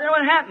was right there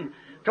when it happened.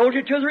 Told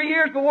you 2 or 3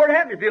 years before it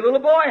happened. He'd be a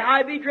little boy, how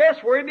he'd be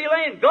dressed, where he'd be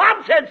laying.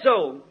 God said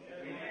so.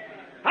 Amen.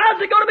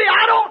 How's it going to be?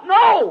 I don't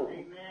know.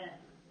 Amen.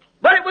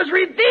 But it was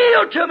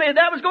revealed to me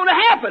that was going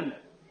to happen.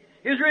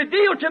 It was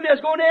revealed to me I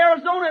was going to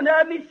Arizona and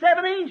there'd be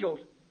 7 angels.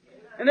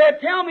 And they'd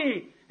tell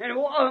me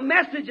a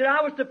message that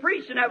I was to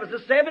preach, and that was the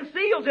 7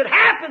 seals. It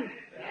happened.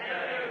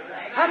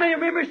 How many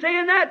remember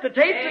saying that? The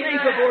tapes and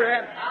things before it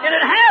happened. And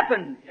it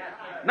happened.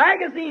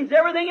 Magazines,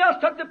 everything else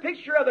took the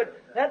picture of it.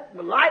 That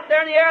light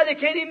there in the air, they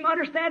can't even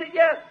understand it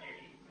yet.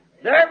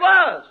 There it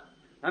was.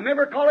 I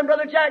remember calling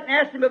Brother Jack and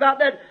asked him about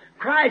that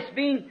Christ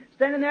being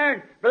standing there.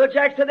 And Brother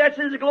Jack said that's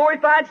in his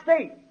glorified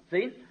state.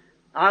 See?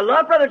 I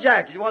love Brother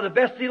Jack. He's one of the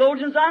best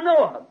theologians I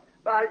know of.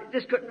 But I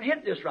just couldn't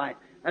hit this right.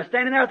 I was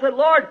standing there, I said,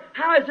 Lord,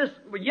 how is this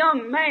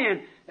young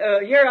man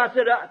here? I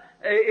said,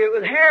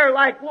 with hair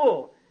like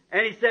wool.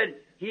 And he said,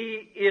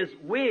 he is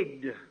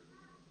wigged.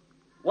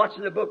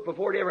 Watching the book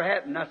before it ever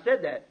happened. I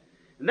said that.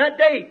 And that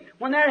day,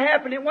 when that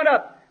happened, it went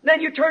up.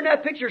 Then you turn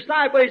that picture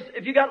sideways.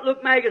 If you got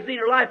Look magazine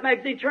or Life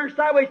magazine, turn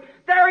sideways.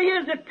 There he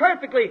is, it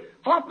perfectly.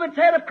 Hoffman's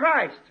head of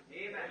Christ.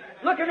 Amen.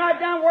 Looking right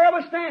down where I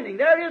was standing.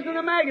 There it is in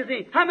the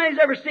magazine. How many's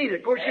ever seen it?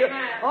 Of course,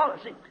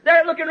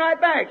 there looking right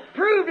back.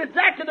 Proved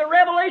exactly the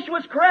revelation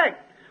was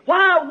correct.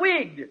 Why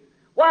wigged?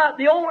 Why,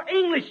 the old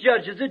English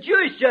judges, the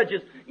Jewish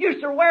judges,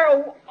 used to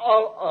wear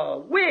a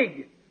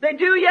wig. They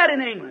do yet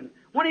in England.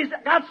 When he's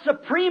got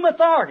supreme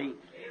authority,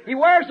 he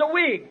wears a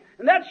wig.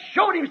 And that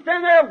showed him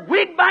standing there,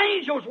 wigged by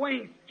angels'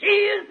 wings. He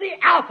is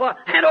the Alpha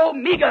and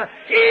Omega.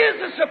 He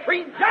is the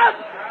supreme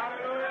judge.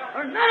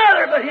 Or none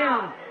other but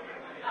him.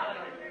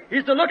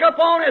 He's to look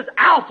upon as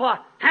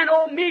Alpha and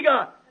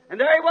Omega. And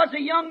there he was,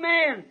 a young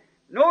man,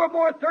 no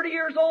more than 30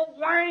 years old,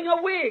 wearing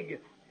a wig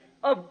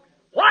of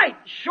white,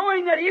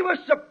 showing that he was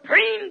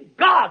supreme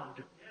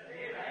God.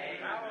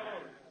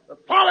 The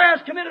Father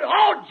has committed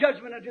all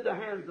judgment into the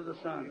hands of the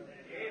Son.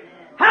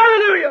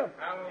 Hallelujah!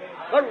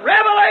 But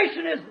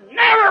revelation is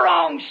never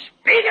wrong.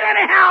 Speak it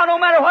anyhow, no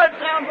matter what it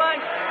sounds like.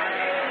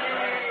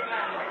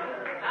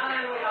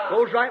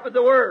 Goes right with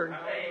the Word.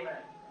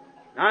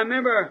 I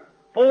remember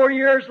 4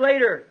 years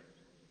later,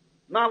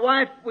 my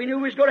wife, we knew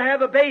we was going to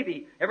have a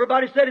baby.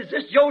 Everybody said, is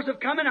this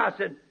Joseph coming? I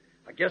said,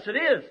 I guess it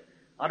is.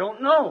 I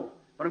don't know,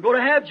 but I'm going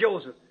to have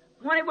Joseph.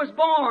 When it was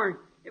born,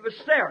 it was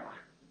Sarah.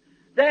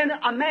 Then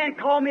a man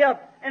called me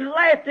up and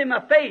laughed in my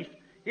face.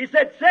 He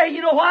said, say,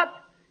 you know what?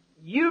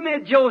 You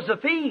meant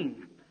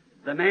Josephine.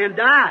 The man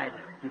died.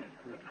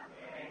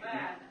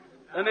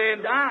 The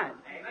man died.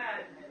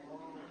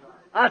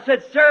 I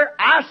said, sir,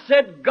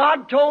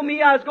 God told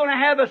me I was going to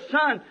have a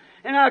son,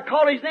 and I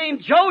called his name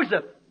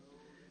Joseph.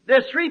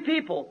 There's 3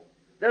 people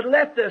that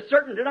left a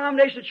certain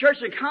denomination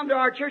church and come to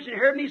our church and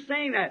heard me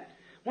saying that.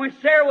 When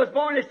Sarah was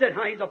born, they said,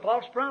 he's a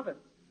false prophet.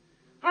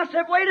 I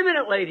said, wait a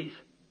minute, ladies.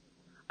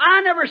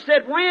 I never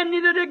said when,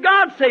 neither did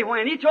God say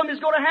when. He told me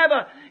told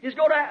Abraham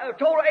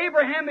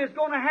he's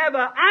going to have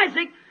a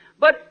Isaac,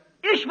 but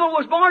Ishmael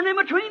was born in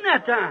between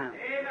that time.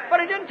 Amen. But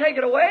he didn't take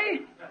it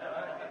away.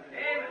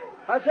 Amen.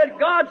 I said,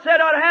 God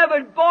said I'd have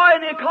a boy,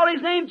 and they called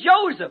his name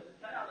Joseph.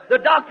 The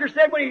doctor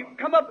said when he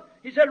come up,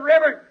 he said,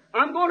 Reverend,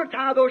 I'm going to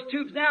tie those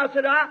tubes now.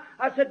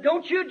 I said,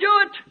 don't you do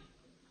it.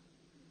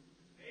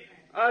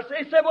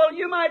 He said, well,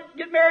 you might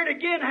get married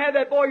again and have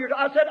that boy.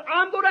 I said,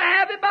 I'm going to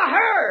have it by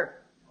her.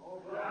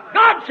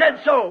 God said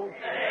so.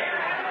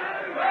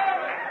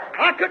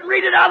 I couldn't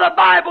read it out of the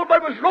Bible,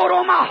 but it was wrote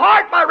on my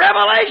heart by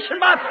revelation,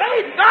 by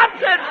faith. God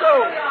said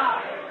so.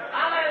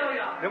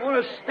 They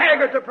want to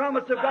stagger at the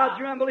promise of God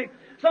through unbelief.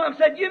 Some of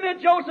them said, you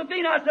meant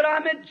Josephine. I said, I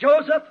meant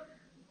Joseph.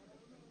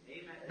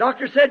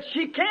 Doctor said,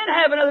 she can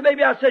have another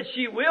baby. I said,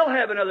 she will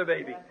have another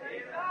baby.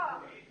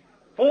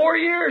 4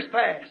 years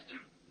passed.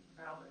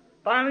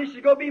 Finally,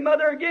 she's going to be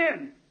mother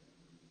again.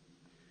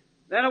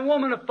 Then a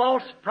woman of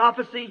false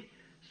prophecy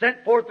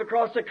sent forth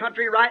across the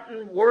country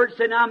writing words,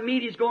 said, now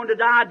Meady's going to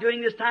die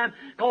during this time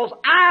because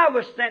I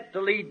was sent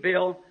to lead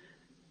Bill.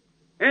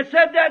 And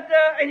said that,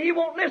 and he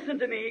won't listen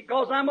to me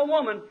because I'm a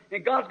woman,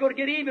 and God's going to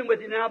get even with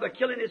him now by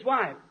killing his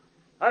wife.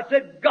 I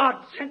said,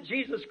 God sent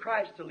Jesus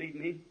Christ to lead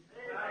me.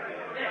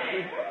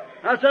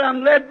 I said,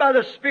 I'm led by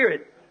the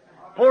Spirit.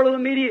 Poor little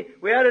Meady,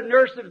 we had a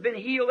nurse that's been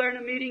healed there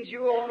in the meetings.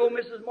 You all know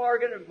Mrs.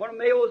 Morgan, one of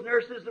Mayo's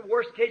nurses, the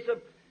worst case of,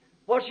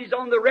 well, she's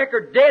on the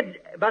record dead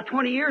about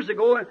 20 years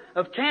ago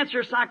of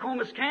cancer,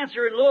 sarcomas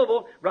cancer in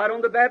Louisville, right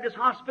on the Baptist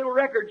Hospital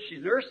record.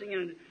 She's nursing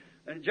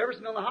in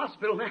Jeffersonville in the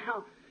hospital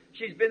now.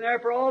 She's been there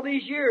for all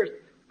these years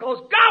because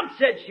God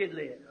said she'd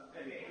live.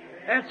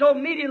 And so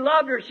Meady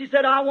loved her. She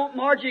said, I want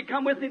Margie to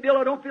come with me, Bill.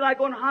 I don't feel like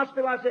going to the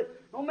hospital. I said,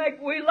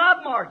 we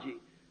love Margie.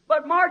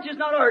 But Margie's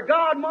not our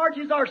God.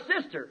 Margie's our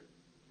sister.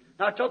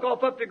 I took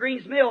off up to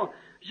Greens Mill.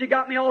 She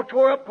got me all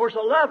tore up. Of course,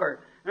 I love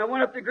her. And I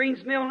went up to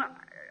Greens Mill, and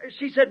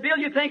she said, Bill,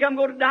 you think I'm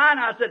going to die? And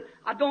I said,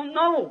 I don't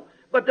know.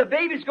 But the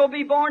baby's going to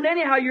be born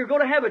anyhow. You're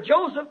going to have a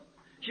Joseph.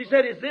 She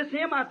said, is this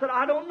him? I said,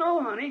 I don't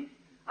know, honey.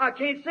 I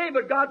can't say,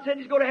 but God said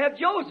he's going to have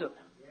Joseph.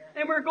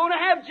 And we're going to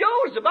have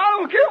Joseph. I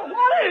don't care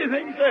what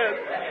anything says.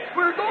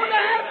 We're going to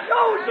have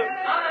Joseph.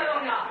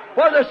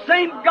 For the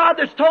same God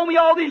that's told me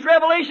all these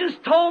revelations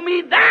told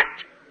me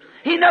that.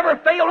 He never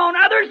failed on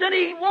others, and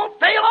he won't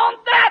fail on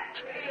that.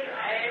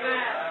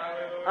 Amen.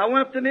 I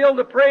went up to the mill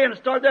to pray and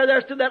started there. There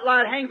stood that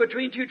light hanging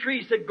between 2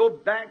 trees. Said, go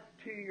back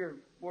to your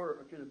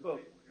word, to the book.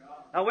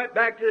 I went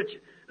back to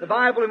the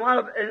Bible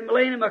and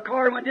laying in my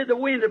car, and when I did the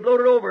wind, it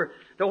blowed it over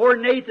to where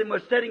Nathan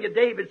was sitting at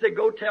David. Said,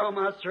 go tell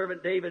my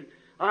servant David,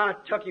 I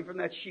took him from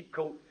that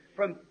sheepcote,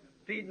 from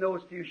feeding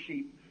those few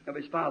sheep of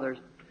his father's.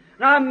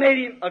 Now I made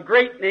him a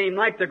great name,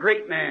 like the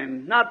great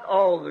man. Not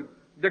all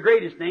the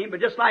greatest name, but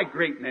just like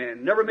great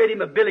man. Never made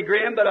him a Billy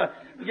Graham, but I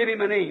give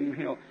him a name,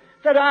 you know.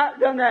 Said, I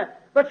done that.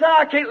 But said,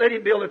 I can't let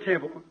him build a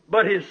temple.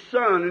 But his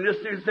son, and this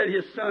dude said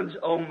his son's,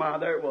 oh my,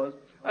 there it was.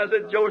 I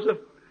said, Joseph,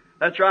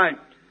 that's right.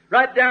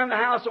 Right down the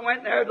house, I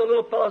went there, the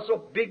little fellow so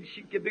big,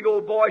 big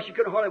old boy, she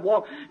couldn't hardly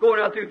walk. Going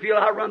out through the field,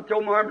 I run,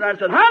 throw my arms, and I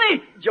said,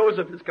 honey,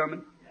 Joseph is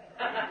coming.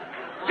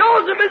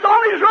 Joseph is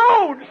on his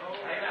road.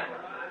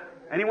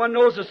 Anyone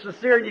knows the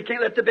cesarean, you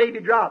can't let the baby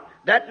drop.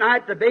 That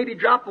night, the baby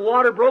dropped, the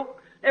water broke.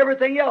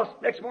 Everything else.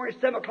 Next morning,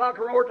 7 o'clock,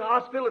 I went over to the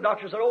hospital. The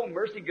doctor said, oh,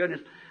 mercy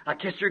goodness. I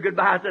kissed her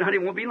goodbye. I said, honey,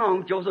 it won't be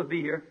long. Joseph will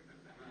be here.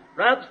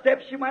 Right up the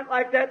steps, she went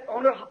like that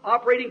on the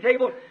operating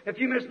table. A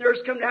few minutes,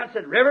 nurse come down and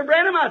said, Reverend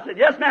Branham? I said,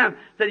 yes, ma'am.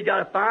 Said, he got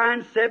a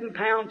fine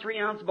 7-pound,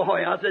 3-ounce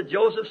boy. I said,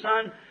 Joseph's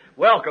son,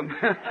 welcome.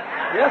 Yes,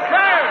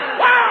 sir.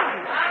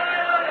 Why?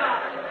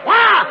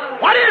 Why?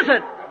 What is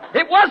it?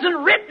 It wasn't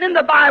written in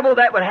the Bible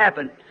that would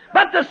happen.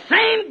 But the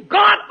same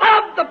God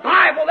of the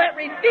Bible that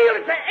revealed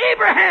it to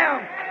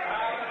Abraham.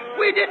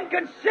 We didn't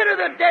consider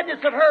the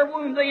deadness of her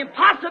womb, the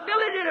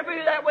impossibility to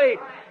be that way.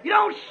 You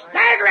don't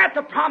stagger at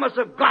the promise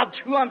of God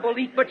through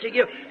unbelief, but you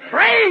give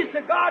praise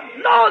to God.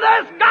 No,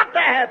 that's got to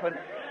happen.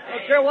 I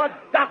don't care what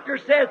doctor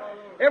says.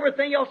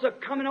 Everything else will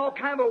come in all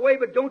kind of a way,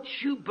 but don't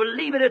you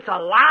believe it. It's a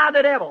lie of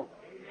the devil.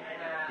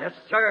 Yes,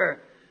 sir.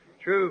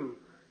 True.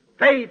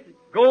 Faith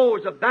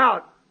goes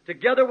about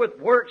together with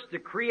works to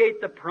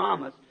create the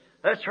promise.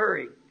 Let's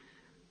hurry.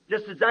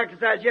 Just exactly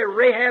as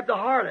Rahab the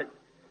harlot,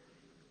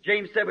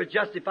 James said, was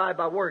justified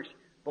by works.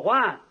 But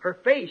why? Her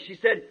faith. She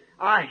said,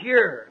 I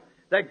hear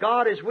that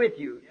God is with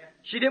you.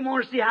 She didn't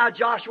want to see how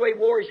Joshua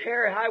wore his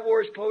hair, how he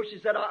wore his clothes. She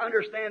said, I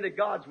understand that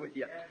God's with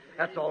you.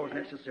 That's all that's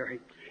necessary.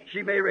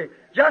 She may read.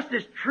 Just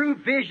as true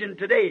vision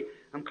today.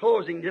 I'm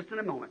closing just in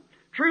a moment.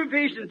 True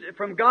vision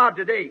from God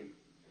today.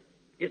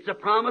 It's a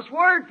promised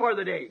word for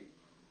the day.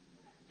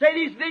 Say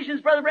these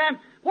visions, Brother Branham,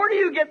 where do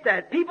you get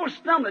that? People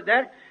stumble at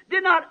that.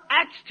 Did not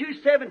Acts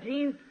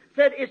 2:17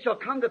 said it shall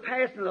come to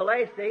pass in the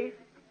last days?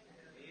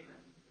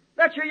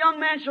 That your young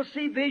man shall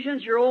see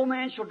visions, your old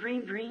man shall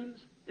dream dreams.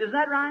 Isn't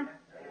that right?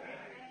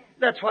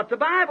 That's what the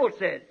Bible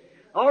said.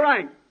 All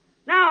right.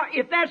 Now,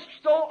 if that's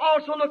so,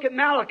 also look at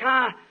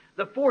Malachi,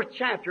 the 4th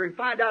chapter, and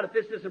find out if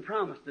this isn't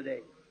promised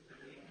today.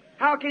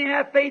 How can you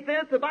have faith in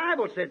it? The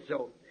Bible said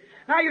so.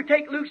 Now you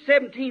take Luke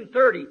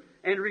 17:30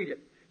 and read it.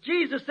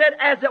 Jesus said,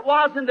 as it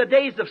was in the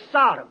days of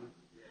Sodom,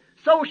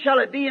 so shall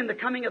it be in the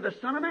coming of the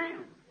Son of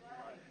Man.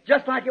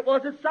 Just like it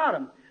was at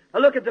Sodom. Now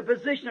look at the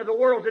position of the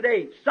world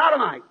today.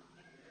 Sodomite.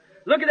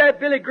 Look at that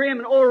Billy Graham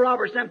and Oral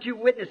Roberts, them two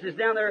witnesses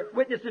down there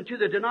witnessing to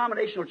the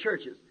denominational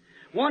churches.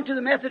 One to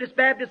the Methodist,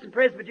 Baptist, and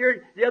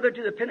Presbyterian, the other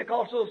to the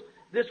Pentecostals,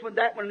 this one,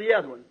 that one, and the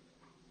other one.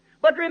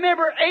 But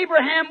remember,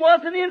 Abraham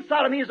wasn't in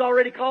Sodom. He was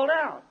already called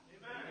out.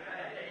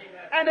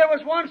 And there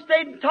was one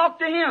stayed and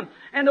talked to him.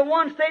 And the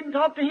one stayed and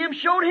talked to him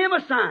showed him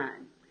a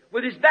sign.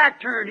 With his back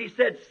turned, he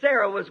said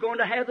Sarah was going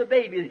to have the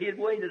baby that he had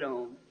waited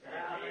on.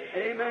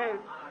 Amen.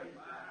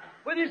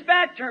 With his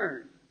back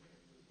turned.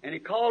 And he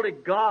called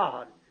it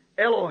God,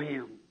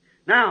 Elohim.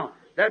 Now,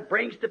 that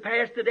brings to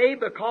pass today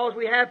because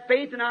we have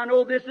faith, and I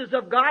know this is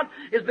of God,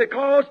 is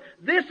because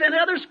this and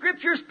other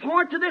scriptures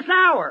point to this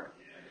hour.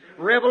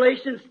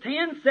 Revelations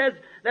 10 says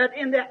that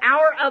in the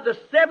hour of the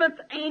 7th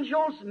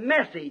angel's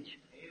message,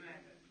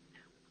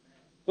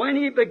 when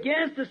he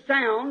begins to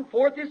sound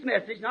forth his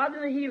message, not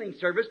in the healing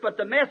service, but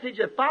the message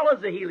that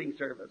follows the healing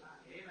service.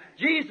 Amen.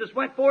 Jesus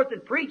went forth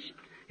and preached.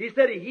 He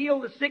said he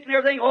healed the sick and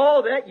everything.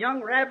 Oh, that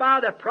young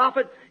rabbi, that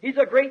prophet, he's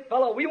a great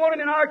fellow. We want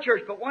him in our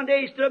church. But one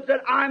day he stood up and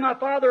said, I and my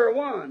Father are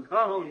one.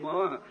 Oh,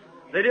 my.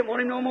 They didn't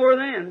want him no more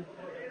then.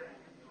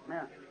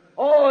 Yeah.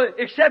 Oh,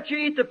 except you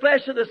eat the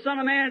flesh of the Son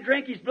of Man and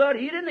drink his blood.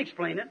 He didn't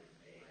explain it.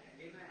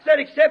 He said,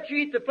 except you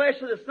eat the flesh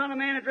of the Son of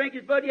Man and drink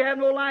his blood, you have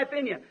no life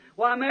in you.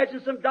 Well, I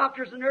imagine some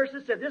doctors and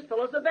nurses said, this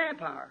fellow's a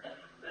vampire.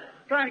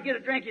 Trying to get to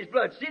drink his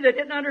blood. See, they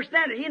didn't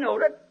understand it. He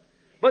knowed it.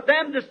 But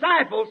them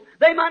disciples,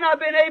 they might not have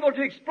been able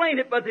to explain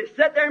it, but they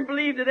sat there and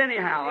believed it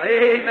anyhow.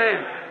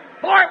 Amen.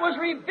 For it was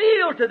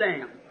revealed to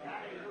them.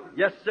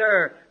 Yes,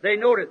 sir. They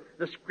knowed it.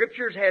 The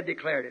Scriptures had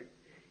declared it.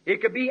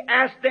 It could be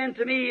asked then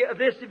to me of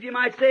this, if you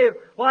might say,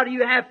 why do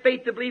you have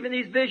faith to believe in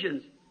these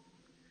visions?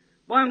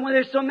 When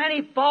there's so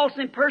many false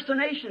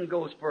impersonation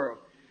goes for.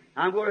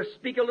 I'm going to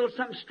speak a little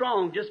something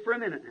strong just for a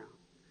minute now.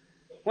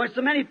 When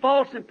so many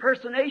false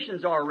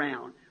impersonations are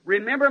around,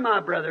 remember, my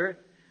brother,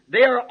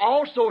 they are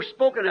also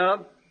spoken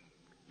of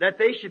that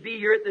they should be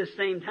here at this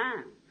same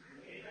time.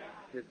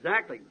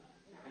 Exactly.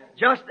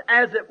 Just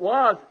as it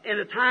was in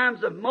the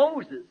times of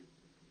Moses.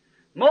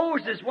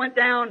 Moses went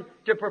down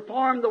to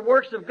perform the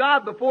works of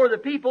God before the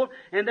people,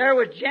 and there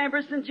was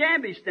Jambres and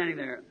Jambres standing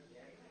there.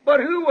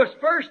 But who was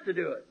first to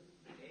do it?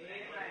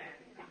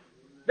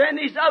 Then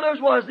these others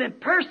was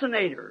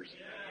impersonators.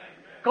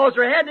 Because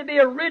there had to be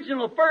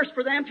original first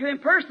for them to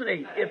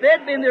impersonate. If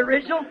they'd been the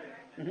original,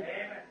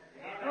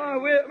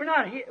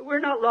 we're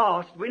not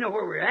lost. We know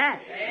where we're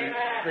at.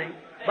 See?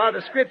 By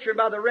the Scripture,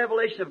 by the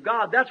revelation of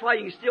God. That's why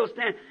you can still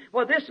stand.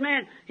 Well, this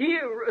man, he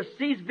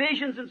sees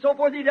visions and so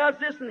forth. He does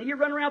this, and he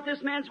run around with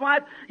this man's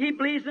wife. He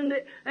believes in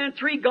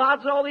 3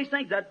 gods and all these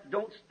things. That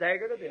don't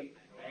stagger to them.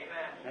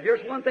 Now,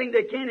 here's one thing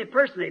they can't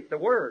impersonate: the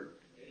Word.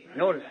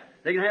 Notice.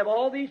 They can have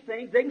all these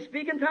things. They can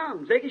speak in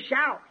tongues. They can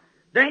shout.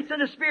 Dance in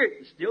the Spirit.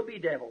 And still be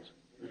devils.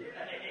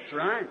 That's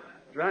right.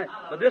 That's right.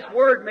 But this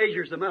Word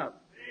measures them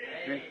up.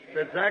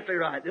 That's exactly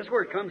right. This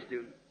Word comes to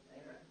them.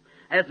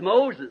 As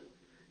Moses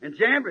and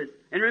Jambres.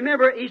 And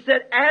remember, he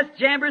said, as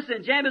Jambres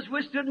and Jambres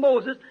withstood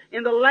Moses,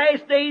 in the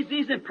last days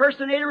these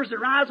impersonators will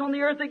rise on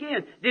the earth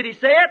again. Did he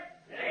say it?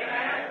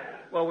 Amen.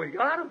 Well, we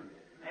got him.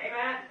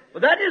 Amen.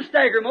 Well, that didn't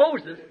stagger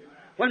Moses.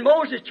 When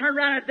Moses turned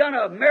around and done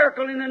a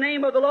miracle in the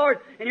name of the Lord,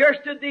 and here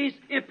stood these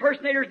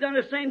impersonators done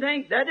the same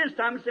thing, that is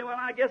time to say, well,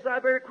 I guess I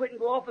better quit and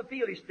go off the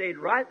field. He stayed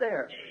right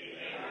there.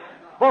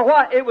 For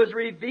what? It was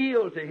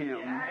revealed to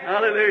him.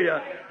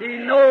 Hallelujah. He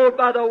knowed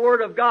by the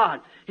Word of God.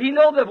 He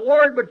knew the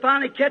Word would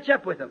finally catch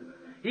up with him.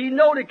 He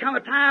knew there'd come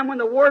a time when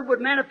the Word would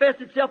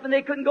manifest itself and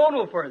they couldn't go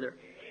no further.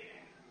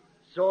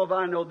 So have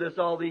I known this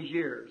all these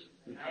years.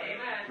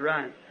 That's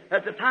right.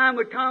 That the time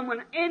would come when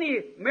any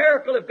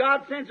miracle, if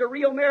God sends a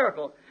real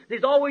miracle,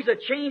 there's always a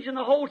change in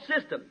the whole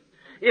system.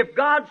 If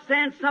God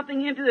sends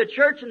something into the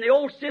church and the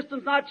old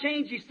system's not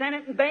changed, He sent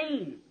it in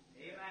vain.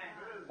 Amen.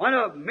 When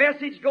a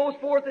message goes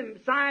forth in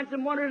signs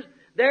and wonders,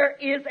 there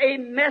is a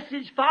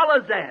message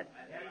follows that.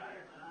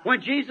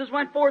 When Jesus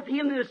went forth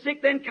healing the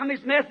sick, then come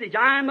His message.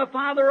 I and my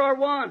Father are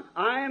one.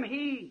 I am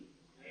He.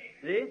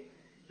 See?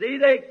 See,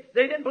 they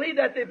didn't believe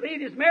that. They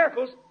believed His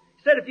miracles.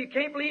 He said, if you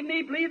can't believe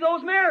me, believe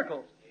those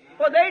miracles.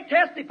 For they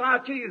testify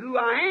to you who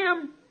I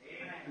am.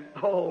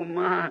 Oh,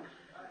 my.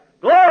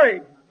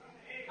 Glory.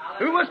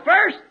 Who was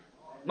first?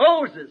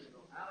 Moses.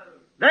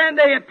 Then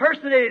they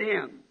impersonated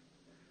him.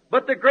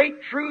 But the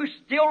great truth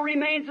still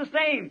remains the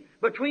same.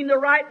 Between the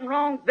right and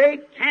wrong, they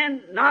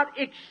cannot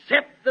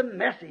accept the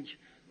message.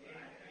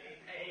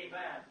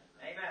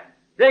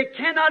 They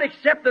cannot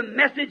accept the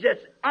message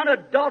that's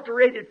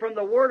unadulterated from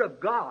the Word of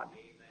God.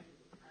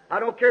 I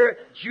don't care.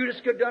 Judas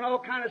could have done all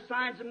kinds of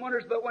signs and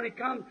wonders, but when he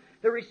come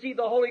to receive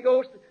the Holy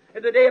Ghost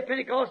at the day of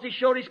Pentecost, he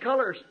showed his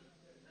colors.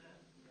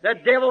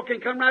 That devil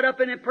can come right up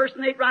and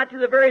impersonate right to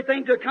the very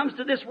thing that comes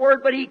to this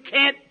Word, but he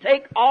can't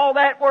take all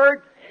that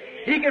Word.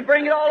 He can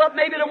bring it all up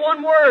maybe to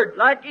one word,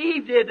 like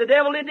Eve did. The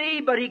devil did to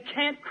Eve, but he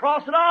can't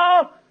cross it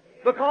all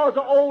because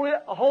the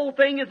whole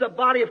thing is the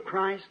body of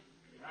Christ.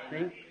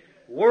 See?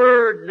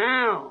 Word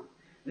now.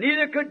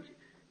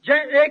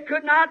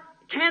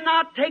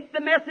 Cannot take the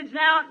message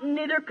now.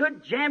 Neither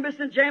could Jambus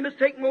and Jambus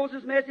take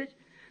Moses' message.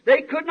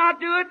 They could not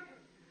do it.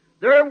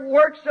 Their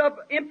works of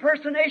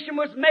impersonation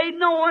was made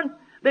known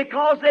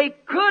because they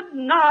could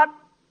not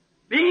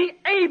be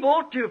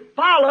able to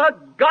follow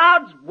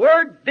God's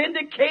Word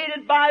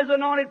vindicated by His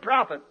anointed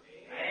prophet.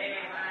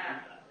 Amen.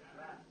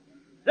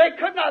 They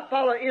could not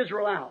follow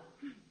Israel out.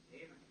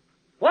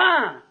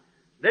 Why?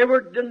 They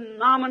were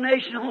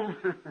denominational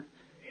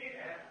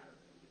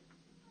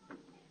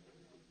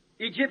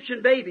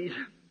Egyptian babies.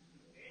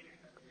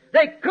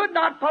 They could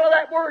not follow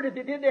that Word. If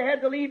they did, they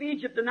had to leave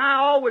Egypt, and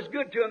now all was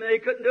good to them, and they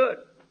couldn't do it.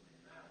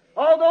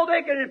 Although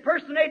they could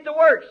impersonate the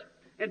works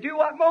and do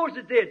what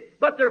Moses did,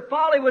 but their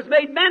folly was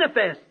made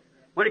manifest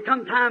when it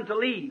come time to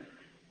leave.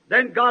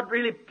 Then God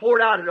really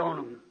poured out it on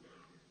them.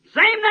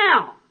 Same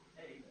now.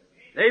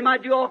 They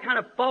might do all kind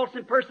of false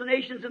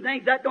impersonations and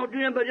things. That don't do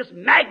them, but just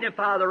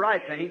magnify the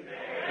right thing.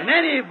 And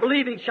any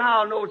believing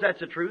child knows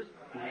that's the truth.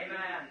 Amen.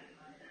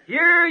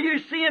 Here you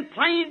see in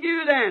plain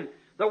view then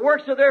the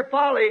works of their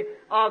folly,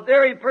 of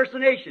their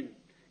impersonation.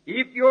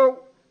 If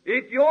your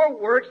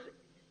works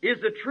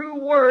is the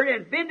true Word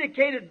and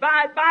vindicated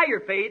by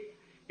your faith,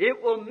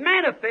 it will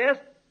manifest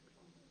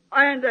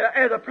and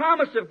as a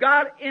promise of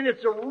God in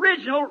its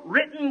original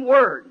written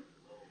Word.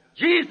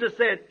 Jesus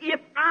said, if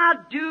I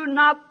do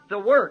not the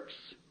works,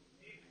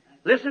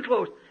 listen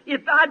close,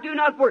 if I do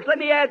not works, let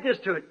me add this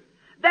to it.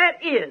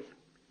 That is,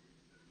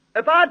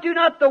 if I do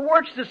not the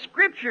works the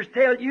Scriptures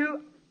tell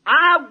you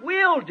I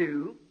will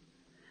do,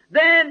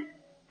 then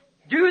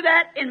do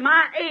that in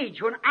my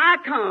age. When I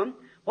come,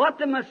 what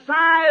the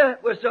Messiah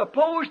was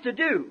supposed to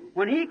do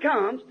when He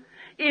comes,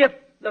 if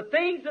the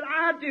things that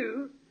I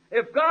do,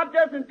 if God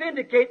doesn't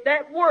vindicate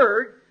that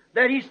Word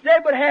that He said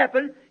would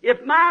happen,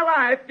 if my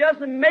life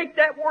doesn't make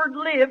that Word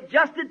live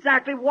just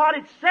exactly what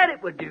it said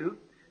it would do,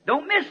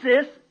 don't miss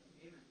this.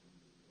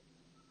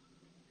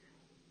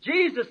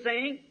 Jesus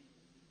saying,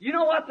 you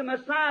know what the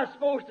Messiah is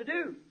supposed to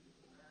do.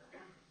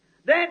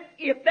 Then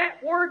if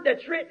that Word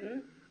that's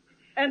written,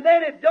 and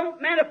then it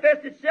don't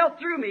manifest itself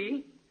through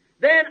me,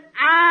 then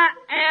I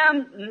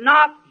am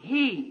not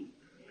He.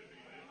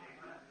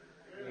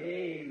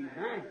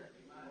 Amen.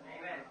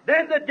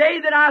 Then the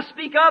day that I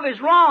speak of is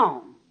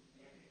wrong.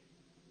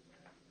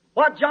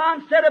 What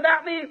John said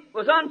about me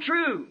was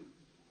untrue.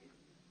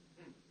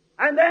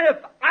 And then if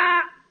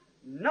I,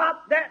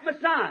 not that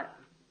Messiah,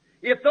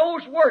 if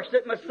those works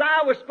that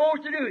Messiah was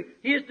supposed to do,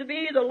 He is to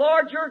be the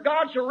Lord your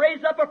God shall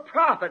raise up a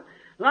prophet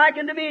like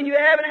unto me, and you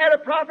haven't had a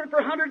prophet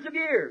for hundreds of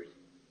years.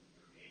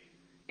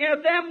 And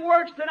if them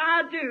works that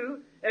I do,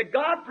 that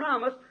God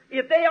promised,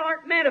 if they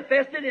aren't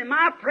manifested in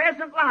my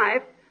present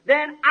life,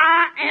 then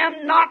I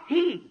am not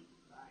He.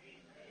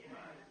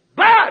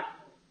 But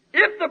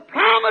if the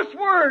promised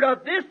Word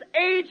of this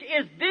age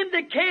is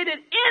vindicated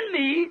in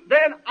me,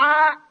 then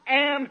I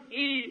am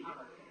He.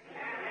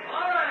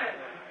 All right.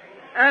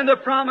 And the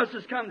promise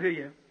has come to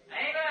you.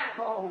 Amen.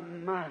 Oh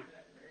my.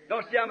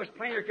 Don't see how much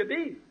plainer it could be.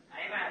 Amen.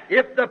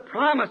 If the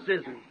promise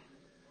isn't.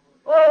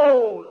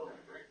 Oh,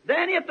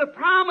 then if the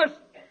promise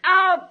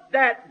of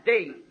that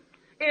day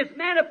is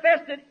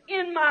manifested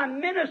in my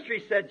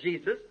ministry, said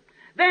Jesus,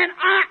 then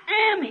I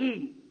am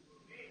He.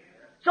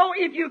 So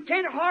if you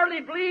can't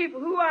hardly believe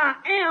who I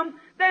am,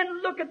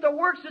 then look at the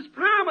works as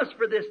promised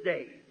for this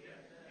day.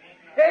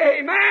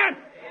 Amen.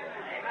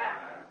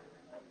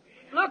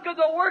 Look at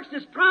the works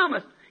as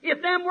promised.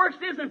 If them works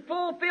isn't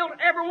fulfilled,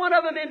 every one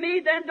of them in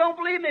me, then don't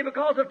believe me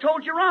because I've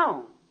told you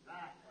wrong.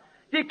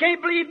 If you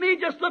can't believe me,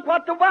 just look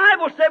what the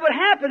Bible said would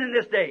happen in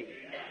this day.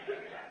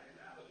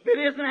 If it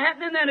isn't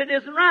happening, then it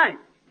isn't right.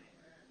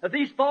 If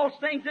these false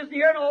things isn't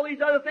here and all these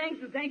other things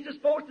and things are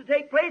supposed to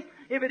take place,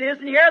 if it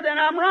isn't here, then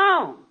I'm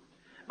wrong.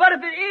 But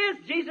if it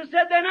is, Jesus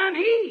said, then I'm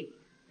He.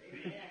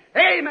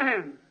 Amen.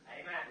 Amen.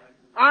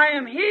 I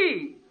am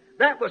He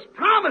that was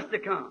promised to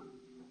come.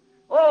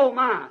 Oh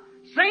my.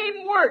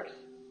 Same works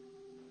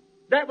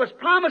that was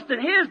promised in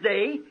His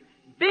day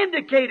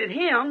vindicated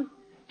Him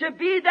to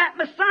be that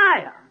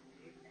Messiah.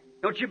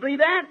 Don't you believe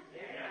that?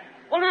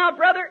 Well now,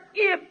 brother,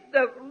 if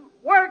the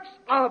works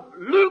of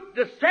Luke,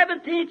 the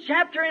 17th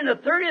chapter and the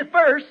 30th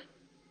verse,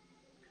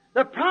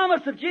 the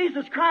promise of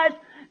Jesus Christ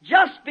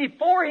just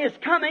before His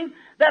coming,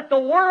 that the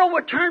world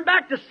would turn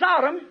back to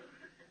Sodom,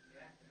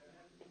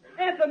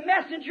 and the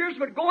messengers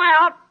would go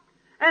out,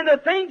 and the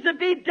things would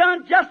be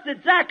done just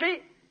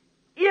exactly.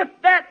 If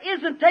that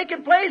isn't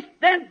taking place,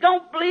 then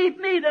don't believe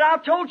me that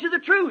I've told you the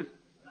truth.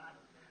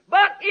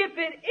 But if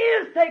it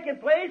is taking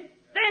place,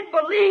 then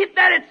believe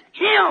that it's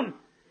Him.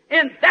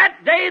 In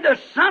that day the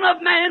Son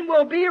of Man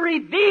will be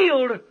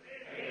revealed.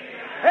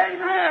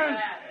 Amen.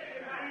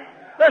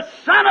 The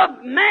Son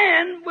of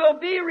Man will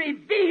be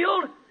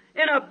revealed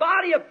in a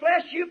body of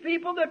flesh, you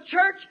people, the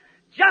church,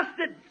 just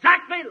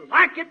exactly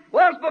like it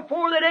was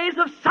before the days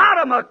of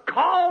Sodom, a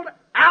called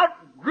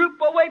out group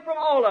away from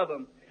all of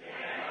them.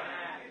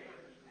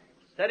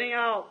 Setting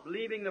out,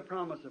 believing the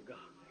promise of God.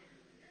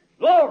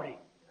 Glory.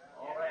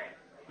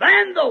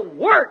 Then the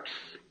works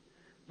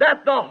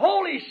that the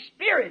Holy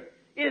Spirit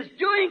is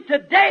doing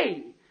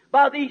today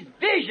by these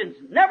visions,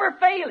 never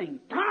failing,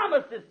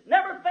 promises,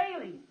 never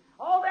failing,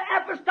 all the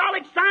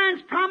apostolic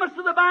signs promised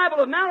of the Bible,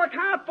 of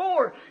Malachi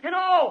 4, and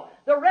all,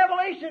 the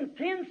Revelation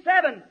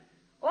 10:7,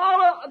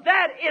 all of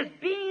that is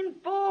being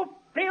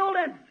fulfilled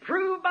and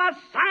proved by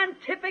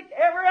scientific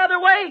every other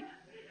way.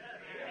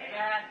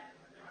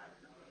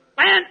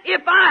 And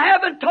if I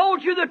haven't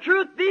told you the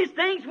truth, these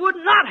things would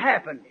not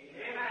happen.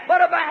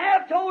 But if I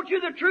have told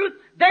you the truth,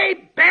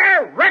 they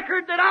bear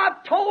record that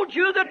I've told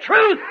you the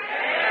truth.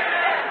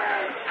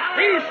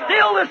 He's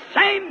still the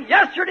same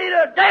yesterday,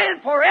 today,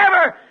 and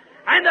forever.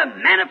 And the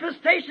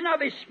manifestation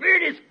of His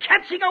Spirit is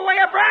catching away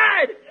a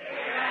bride.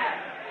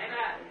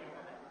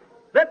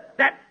 Let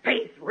that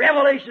faith,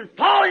 revelation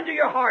fall into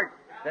your heart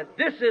that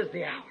this is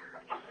the hour.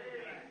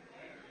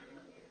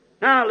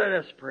 Now let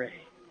us pray.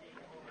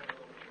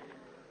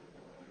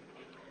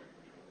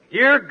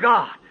 Dear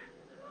God,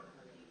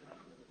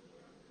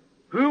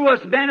 who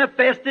was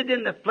manifested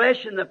in the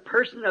flesh in the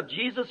person of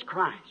Jesus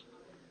Christ,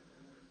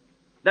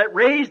 that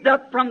raised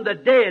up from the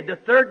dead the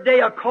third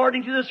day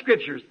according to the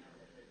Scriptures,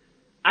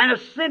 and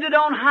ascended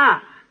on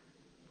high,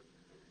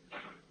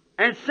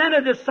 and sent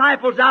His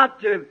disciples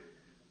out to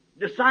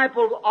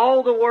disciple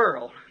all the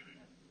world,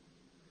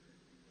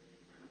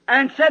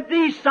 and said,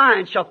 these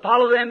signs shall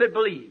follow them that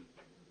believe.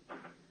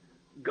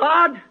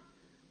 God,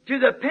 to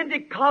the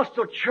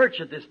Pentecostal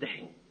church of this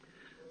day,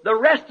 the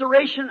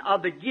restoration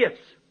of the gifts,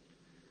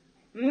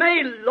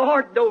 may,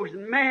 Lord, those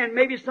men,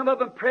 maybe some of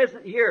them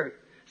present here,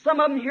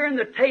 some of them hearing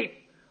the tape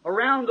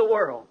around the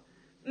world,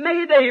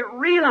 may they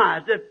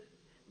realize that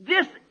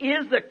this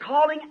is the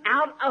calling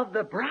out of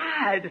the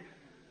bride,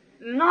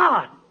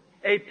 not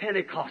a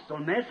Pentecostal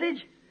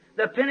message.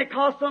 The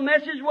Pentecostal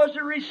message was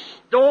to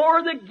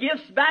restore the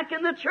gifts back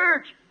in the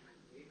church.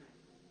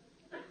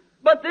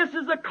 But this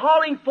is the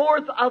calling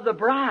forth of the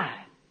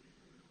bride.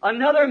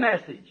 Another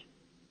message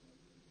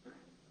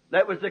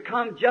that was to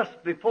come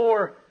just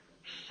before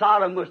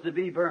Sodom was to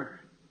be burned.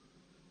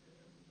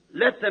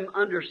 Let them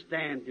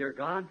understand, dear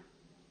God.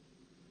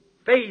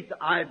 Faith,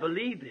 I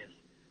believe this,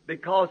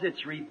 because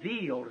it's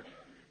revealed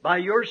by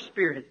your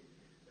Spirit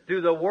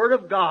through the Word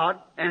of God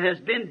and has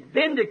been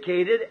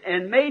vindicated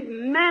and made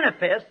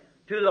manifest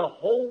to the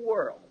whole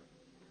world.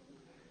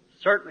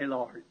 Certainly,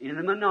 Lord, in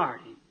the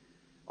minority.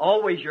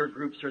 Always your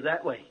groups are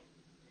that way.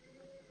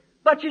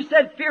 But you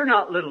said, fear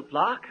not, little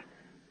flock.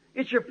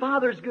 It's your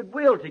Father's good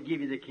will to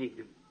give you the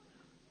kingdom.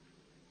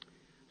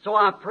 So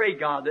I pray,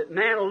 God, that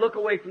man will look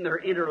away from their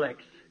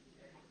intellects,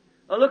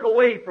 will look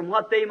away from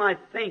what they might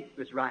think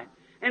was right,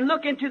 and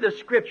look into the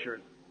Scripture.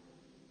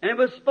 And it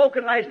was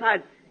spoken last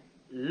night,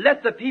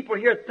 let the people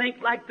here think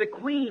like the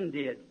Queen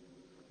did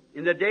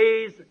in the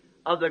days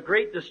of the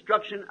great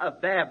destruction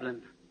of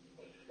Babylon.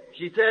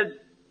 She said,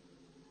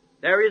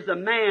 there is a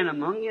man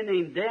among you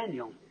named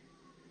Daniel,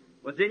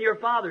 was in your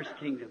father's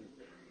kingdom.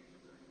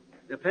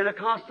 The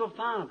Pentecostal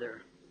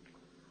father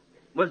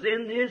was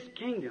in his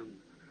kingdom.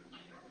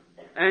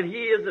 And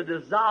he is a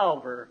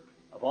dissolver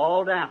of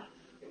all doubts.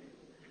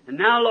 And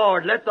now,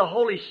 Lord, let the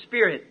Holy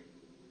Spirit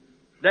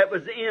that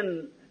was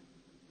in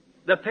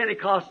the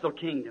Pentecostal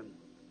kingdom,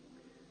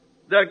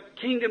 the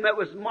kingdom that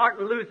was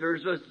Martin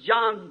Luther's, was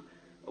John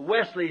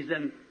Wesley's,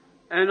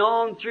 and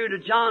on through to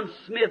John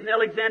Smith and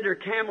Alexander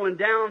Campbell and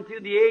down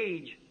through the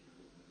age.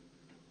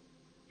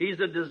 He's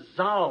a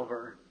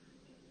dissolver.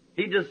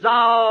 He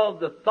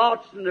dissolved the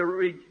thoughts and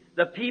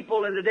the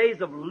people in the days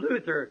of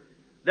Luther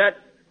that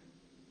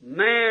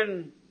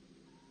man,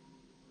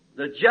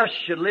 the just,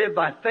 should live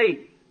by faith.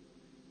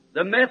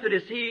 The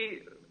Methodists, he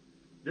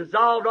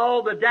dissolved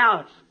all the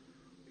doubts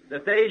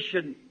that they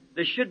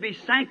should be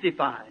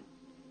sanctified.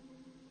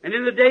 And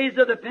in the days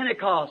of the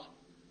Pentecost,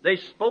 they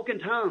spoke in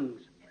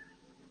tongues,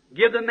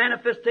 give the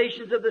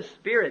manifestations of the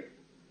Spirit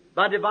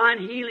by divine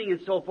healing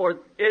and so forth.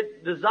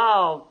 It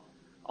dissolved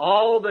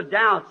all the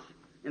doubts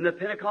in the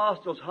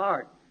Pentecostal's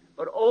heart.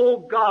 But oh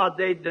God,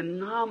 they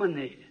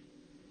denominated.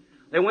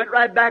 They went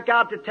right back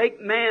out to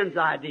take man's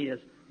ideas.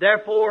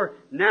 Therefore,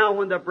 now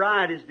when the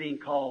bride is being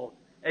called,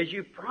 as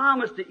you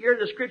promised to hear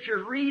the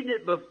Scriptures, reading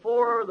it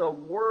before the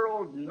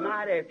world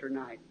night after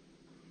night.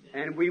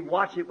 And we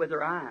watch it with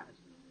our eyes.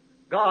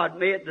 God,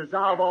 may it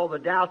dissolve all the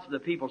doubts of the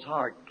people's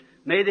heart.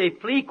 May they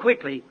flee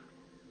quickly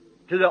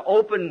to the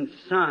open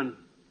sun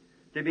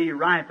to be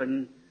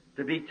ripened,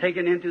 to be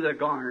taken into the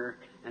garner,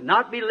 and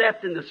not be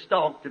left in the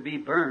stalk to be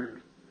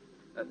burned.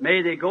 But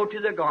may they go to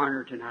the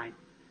garner tonight.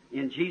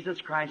 In Jesus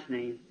Christ's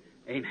name,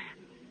 amen.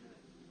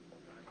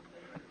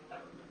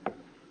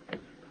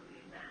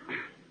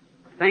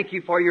 Thank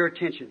you for your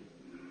attention.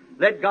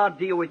 Let God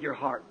deal with your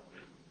heart.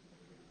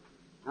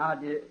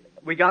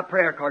 We got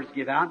prayer cards to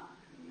give out.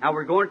 Now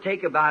we're going to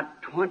take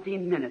about 20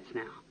 minutes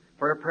now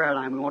for a prayer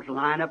line. We want to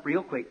line up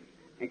real quick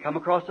and come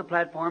across the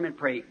platform and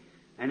pray.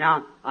 And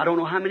now, I don't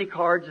know how many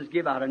cards is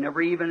give out. I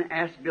never even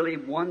asked Billy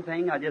one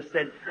thing. I just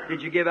said,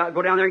 did you give out,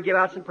 go down there and give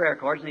out some prayer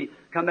cards. And he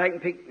come back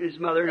and pick his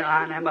mother and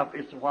I and him up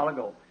just a while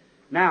ago.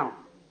 Now,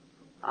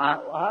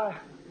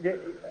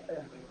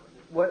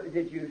 what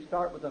did you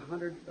start with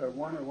 100 or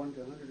 1 to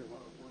 100 or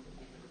what?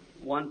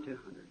 1 to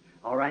 100.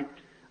 All right.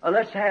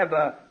 Let's have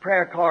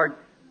prayer card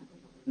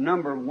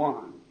number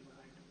 1.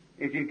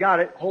 If you got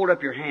it, hold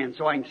up your hand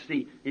so I can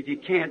see. If you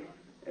can't,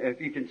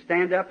 if you can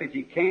stand up. If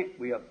you can't,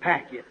 we'll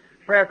pack you.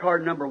 Prayer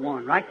card number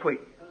 1, right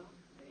quick.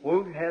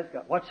 Who has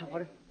got what?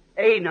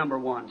 A number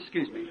 1.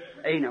 Excuse me.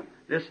 A number.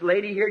 This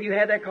lady here, you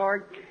have that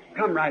card?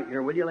 Come right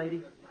here, will you,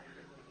 lady?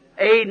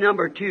 A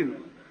number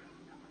 2.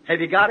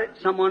 Have you got it?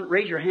 Someone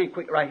raise your hand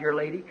quick right here,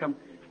 lady. Come.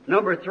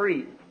 Number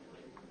 3.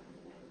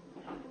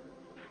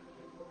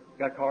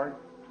 Got a card?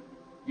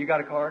 You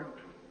got a card?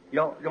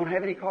 Y'all don't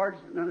have any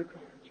cards? None of the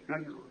cards? No,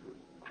 you don't.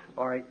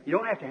 All right. You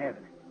don't have to have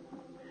it.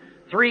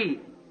 3,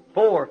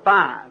 4,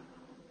 5.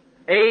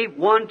 A,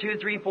 1, 2,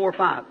 3, 4,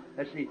 5.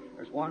 Let's see.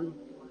 There's 1,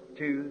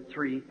 2,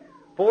 3,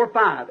 4,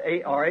 5.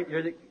 A, all right.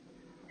 Here's it.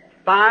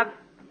 5,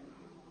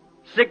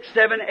 6,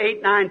 7,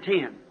 8, 9,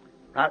 10.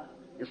 Right?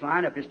 Just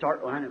line up. Just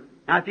start line up.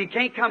 Now, if you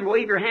can't come,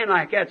 wave your hand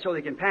like that so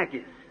they can pack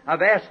it.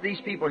 I've asked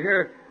these people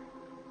here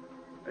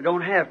that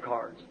don't have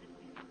cards.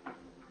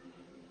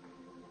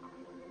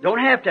 Don't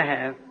have to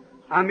have.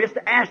 I'm just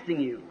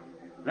asking you.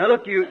 Now,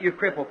 look, you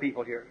cripple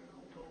people here.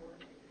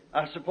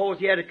 I suppose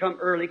he had to come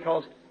early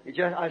because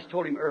I just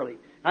told him early.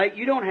 Now,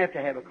 you don't have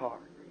to have a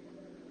card.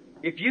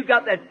 If you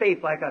got that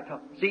faith like I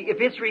taught. See,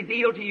 if it's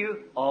revealed to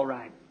you, all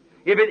right.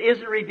 If it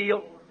isn't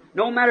revealed,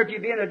 no matter if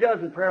you've been in a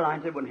dozen prayer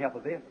lines, it wouldn't help a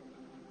bit.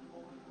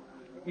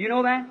 You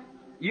know that?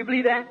 You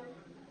believe that?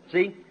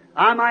 See?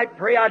 I might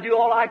pray, I do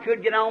all I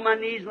could, get on my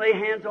knees, lay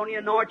hands on you,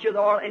 anoint you with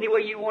oil, any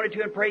way you wanted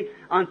to, and pray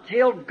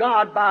until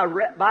God,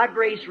 by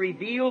grace,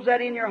 reveals that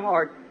in your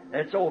heart,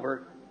 that it's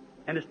over,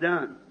 and it's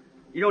done.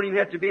 You don't even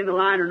have to be in the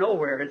line or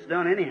nowhere. It's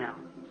done anyhow.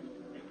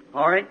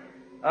 All right?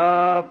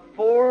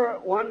 4,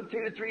 1,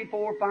 2, 3,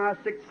 4, 5,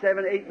 6,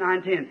 7, 8,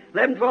 9, 10.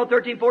 11, 12,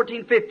 13,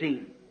 14,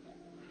 15.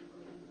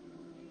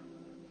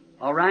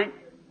 All right?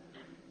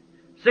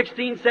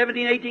 16,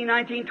 17, 18,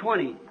 19,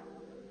 20.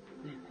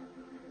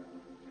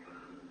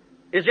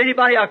 Is there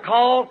anybody I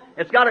call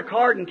that's got a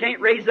card and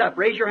can't raise up?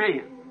 Raise your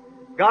hand.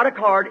 Got a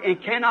card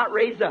and cannot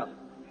raise up.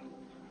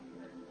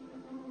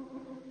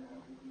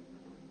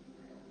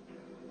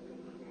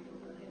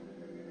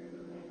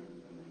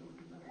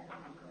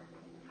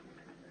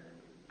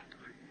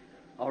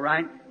 All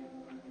right?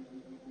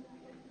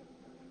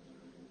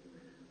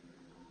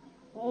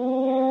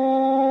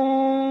 Only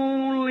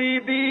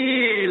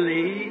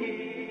believe.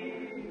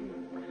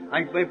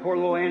 I can play poor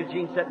little Anna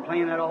Jean sitting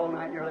playing that all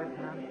night in your left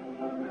hand.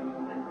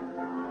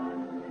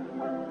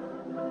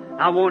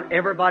 I want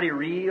everybody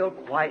real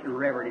quiet and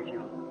reverent, if you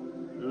will.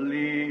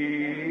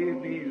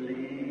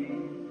 Believe.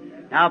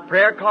 Now,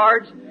 prayer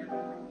cards,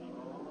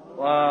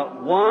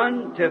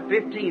 1 to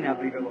 15, I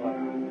believe it was.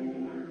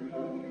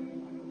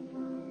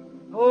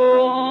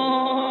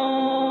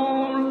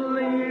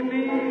 Only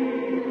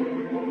believe.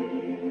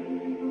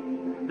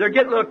 They're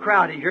getting a little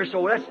crowded here,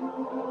 so let's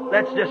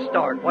just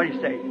start. What do you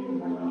say?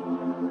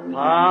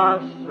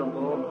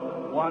 Possible.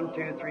 1,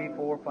 2, 3,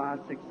 4, 5,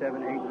 6,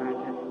 7, 8, 9, 10.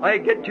 Oh, you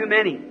get too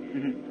many.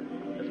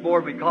 That's more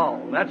we call.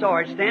 That's all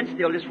right. Stand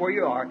still just where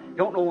you are.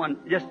 Don't know one.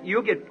 Just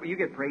you get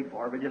prayed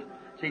for, but just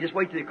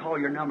wait till they call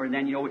your number, and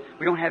then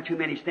we don't have too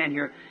many stand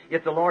here.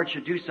 If the Lord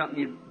should do something,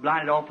 you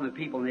blind it off from the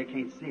people, and they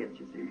can't see it.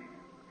 You see.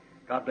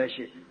 God bless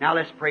you. Now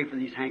let's pray for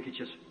these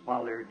handkerchiefs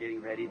while they're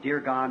getting ready. Dear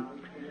God,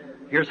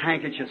 here's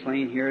handkerchiefs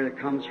laying here that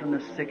comes from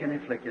the sick and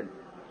afflicted.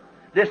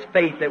 This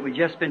faith that we've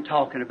just been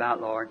talking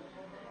about, Lord.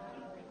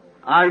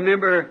 I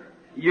remember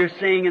you're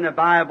saying in the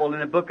Bible, in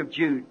the book of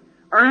Jude,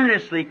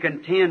 earnestly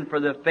contend for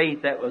the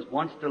faith that was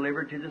once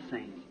delivered to the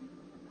saints.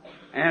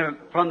 And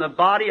from the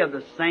body of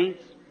the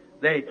saints,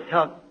 they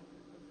took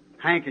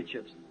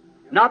handkerchiefs.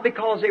 Not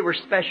because they were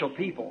special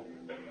people,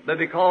 but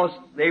because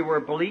they were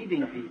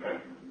believing people.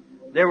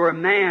 They were a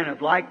man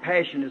of like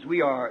passion as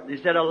we are. They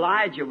said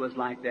Elijah was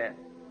like that.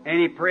 And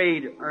he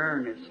prayed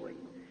earnestly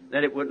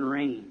that it wouldn't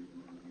rain.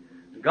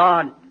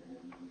 God,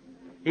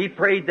 he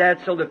prayed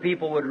that so the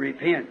people would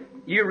repent.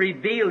 You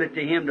revealed it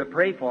to him to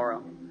pray for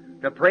them.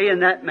 To pray in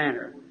that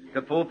manner,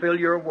 to fulfill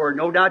your word.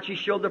 No doubt you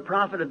showed the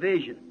prophet a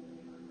vision.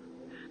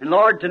 And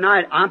Lord,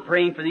 tonight I'm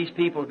praying for these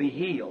people to be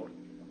healed.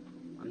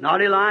 I'm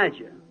not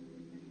Elijah.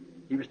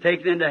 He was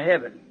taken into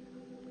heaven.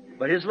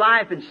 But his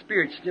life and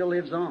spirit still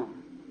lives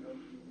on.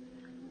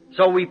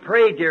 So we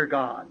pray, dear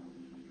God,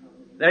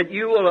 that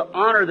you will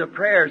honor the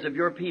prayers of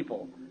your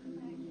people.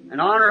 And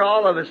honor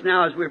all of us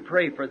now as we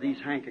pray for these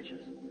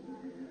handkerchiefs.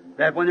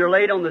 That when they're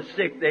laid on the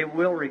sick, they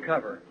will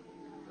recover.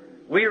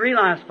 We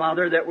realize,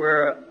 Father, that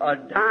we're a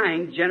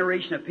dying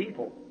generation of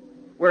people.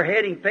 We're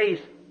heading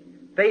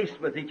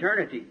faced with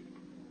eternity.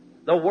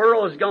 The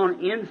world has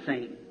gone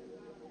insane.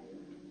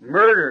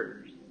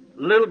 Murders,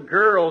 little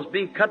girls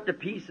being cut to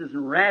pieces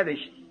and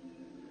ravished.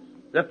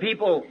 The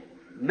people,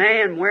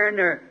 man wearing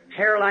their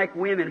hair like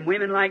women,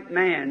 women like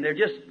man. They're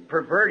just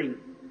perverting.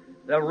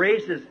 The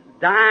race is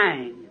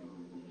dying.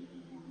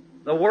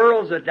 The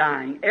world's a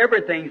dying.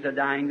 Everything's a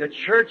dying. The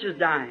church is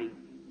dying.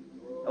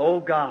 Oh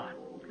God,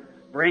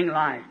 bring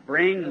life.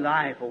 Bring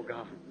life, oh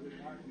God.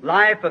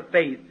 Life of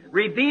faith.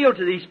 Reveal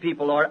to these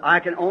people, Lord.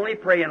 I can only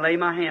pray and lay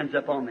my hands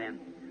upon them.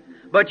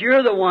 But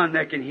you're the one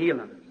that can heal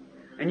them.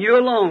 And you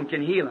alone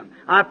can heal them.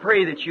 I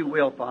pray that you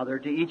will, Father,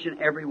 to each and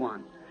every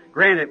one.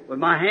 Grant it with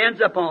my hands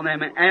upon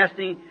them and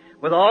asking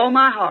with all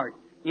my heart,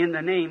 in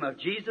the name of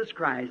Jesus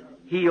Christ,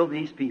 heal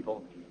these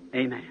people.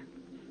 Amen.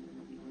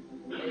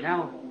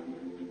 Now,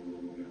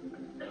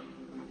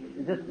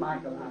 is this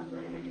Michael?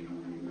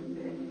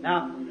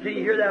 Now, can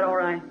you hear that all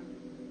right?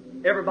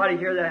 Everybody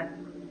hear that?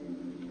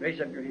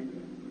 Raise up your hand.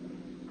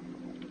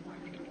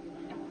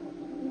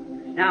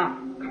 Now,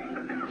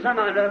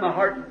 somehow or another, my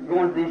heart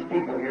going to these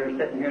people here,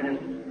 sitting here in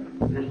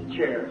this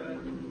chair.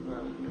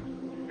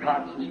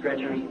 Cots and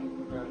stretchers.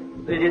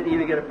 They didn't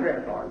even get a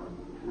prayer card.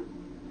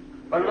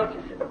 But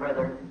look,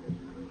 brother,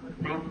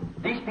 see,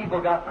 these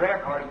people got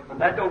prayer cards, but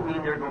that don't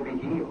mean they're going to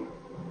be healed.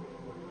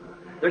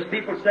 There's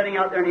people sitting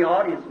out there in the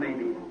audience,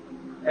 maybe,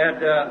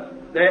 and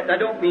that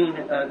don't mean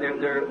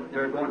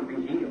they're going to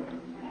be healed.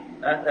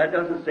 That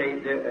doesn't say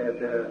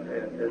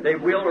they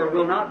will or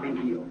will not be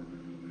healed.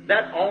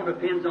 That all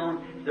depends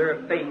on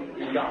their faith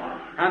in God.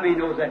 How many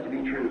knows that to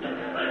be true?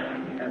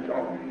 That's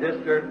all.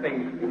 Just their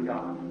faith in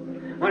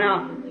God. Well,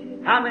 now,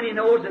 how many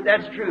knows that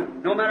that's true?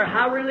 No matter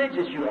how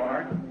religious you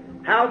are,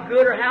 how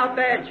good or how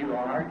bad you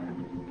are,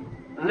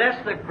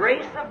 unless the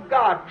grace of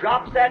God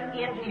drops that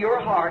into your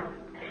heart,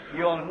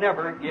 you'll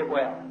never get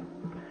well.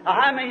 Now,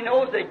 how many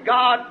knows that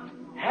God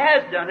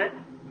has done it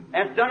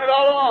and done it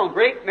all along?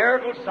 Great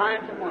miracles,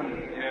 signs, and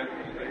wonders.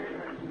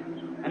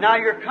 And now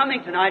you're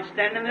coming tonight,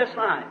 standing in this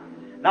line.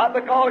 Not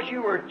because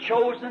you were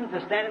chosen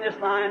to stand in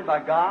this line by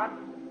God.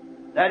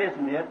 That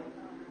isn't it.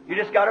 You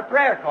just got a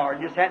prayer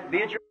card. You just have to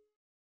be at your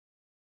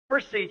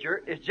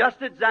procedure. Is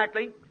just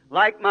exactly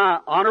like my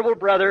honorable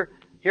brother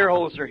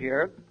Holzer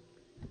here.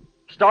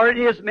 Started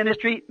his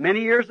ministry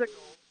many years ago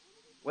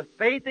with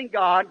faith in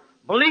God,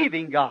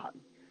 believing God.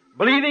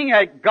 Believing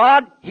that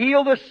God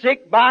healed the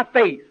sick by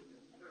faith.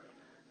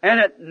 And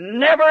it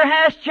never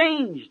has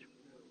changed.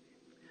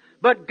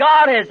 But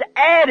God has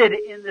added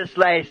in this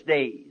last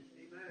days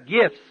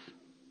gifts.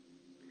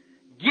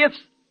 Gifts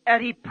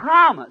that He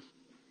promised.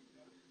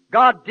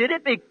 God did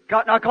it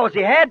not because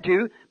He had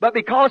to, but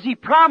because He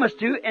promised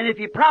to, and if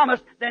He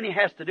promised, then He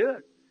has to do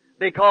it.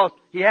 Because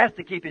He has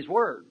to keep His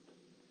word.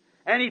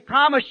 And He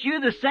promised you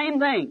the same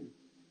thing.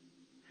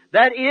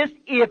 That is,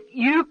 if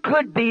you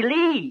could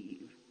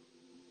believe,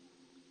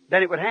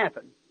 then it would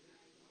happen.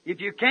 If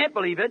you can't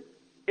believe it,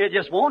 it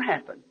just won't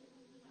happen.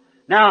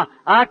 Now,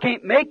 I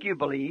can't make you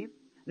believe,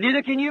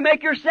 neither can you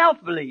make yourself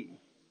believe.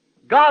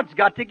 God's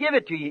got to give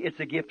it to you. It's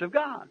a gift of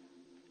God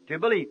to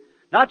believe.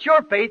 Not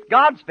your faith,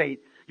 God's faith.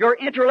 Your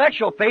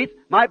intellectual faith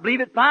might believe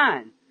it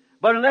fine.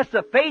 But unless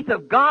the faith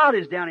of God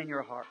is down in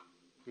your heart,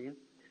 see,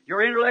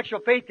 your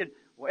intellectual faith can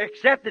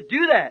accept to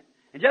do that.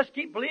 And just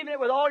keep believing it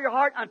with all your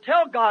heart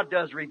until God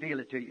does reveal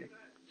it to you.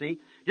 See?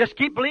 Just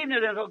keep believing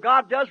it until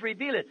God does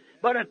reveal it.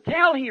 But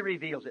until He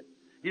reveals it.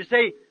 You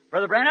say,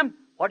 Brother Branham,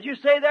 what did you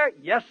say there?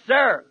 Yes,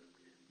 sir.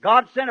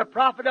 God sent a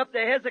prophet up to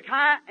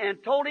Hezekiah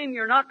and told him,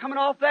 you're not coming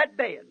off that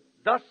bed.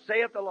 Thus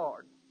saith the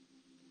Lord.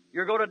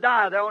 You're going to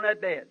die there on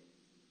that bed.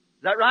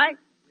 Is that right?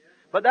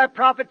 But that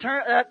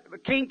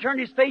king turned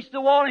his face to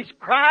the wall and he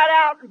cried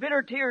out in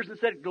bitter tears and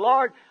said,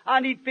 Lord, I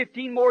need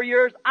 15 more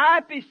years. I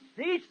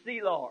beseech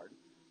Thee, Lord,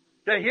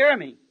 to hear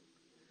me.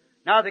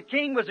 Now the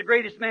king was the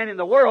greatest man in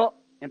the world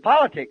in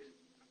politics.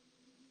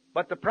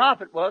 But the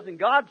prophet was in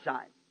God's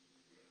sight.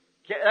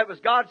 That was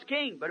God's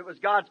king, but it was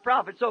God's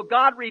prophet. So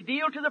God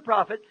revealed to the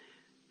prophet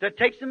to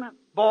take some.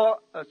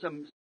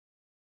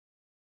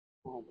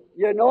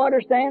 You know,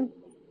 understand?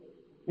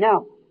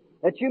 Now,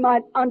 that you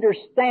might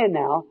understand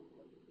now,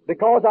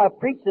 because I've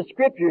preached the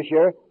Scriptures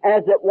here,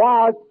 as it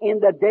was in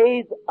the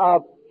days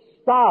of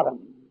Sodom,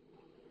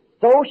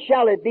 so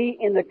shall it be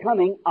in the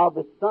coming of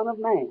the Son of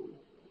Man.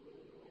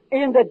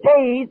 In the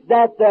days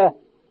that the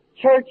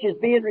church is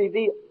being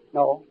revealed,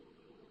 no,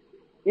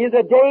 in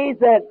the days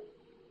that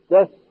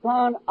the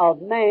Son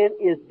of Man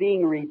is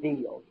being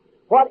revealed.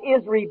 What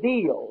is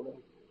revealed?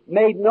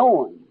 Made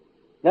known.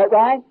 Is that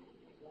right?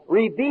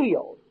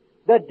 Revealed.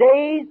 The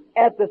days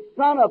that the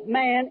Son of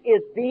Man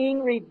is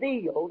being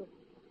revealed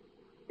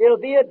It'll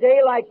be a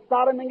day like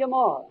Sodom and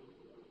Gomorrah.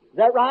 Is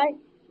that right?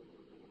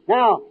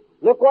 Now,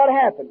 look what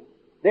happened.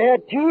 They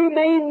had two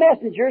main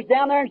messengers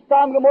down there in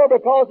Sodom and Gomorrah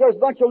because there was a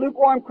bunch of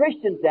lukewarm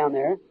Christians down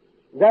there.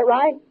 Is that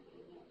right?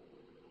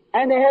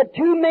 And they had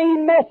two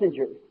main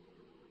messengers.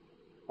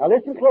 Now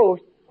listen close.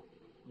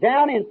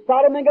 Down in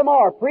Sodom and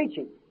Gomorrah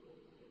preaching.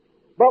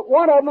 But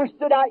one of them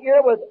stood out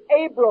here with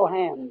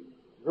Abraham's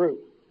group.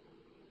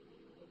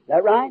 Is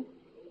that right?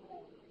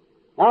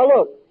 Now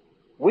look.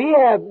 We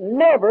have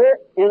never,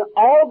 in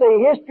all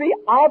the history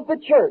of the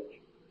church,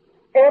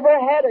 ever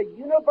had a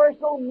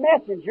universal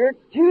messenger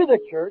to the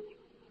church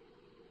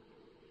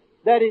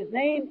that his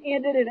name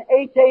ended in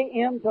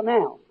H-A-M to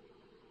now.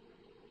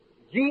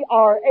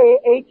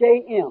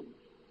 G-R-A-H-A-M.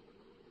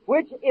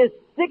 Which is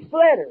 6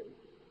 letters.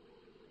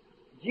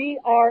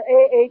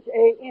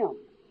 G-R-A-H-A-M.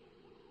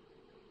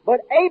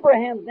 But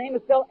Abraham's name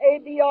is spelled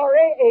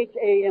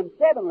A-B-R-A-H-A-M,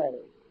 7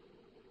 letters.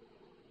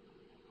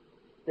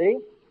 See?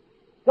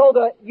 So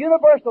the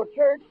universal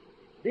church,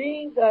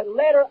 being the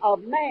letter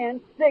of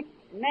man, 6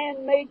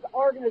 man-made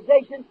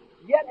organization,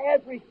 yet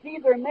has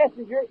received their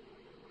messenger.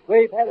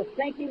 We've had a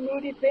Sankey,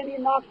 Moody, Finney,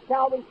 Knox,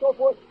 Calvin, and so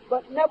forth,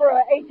 but never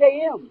a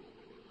H-A-M.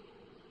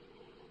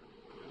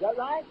 Is that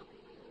right?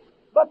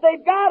 But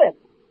they've got it.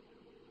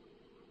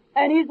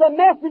 And he's a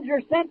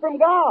messenger sent from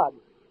God.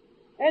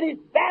 And he's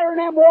battering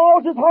them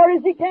walls as hard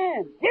as he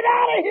can. Get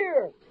out of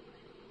here!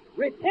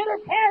 Repent or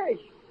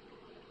perish.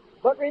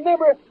 But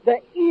remember,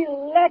 the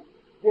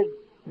elected,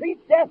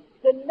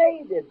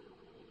 predestinated,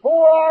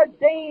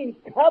 foreordained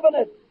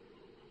covenant,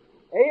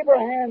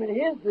 Abraham and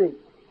his group,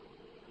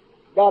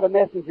 got a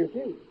messenger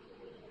too.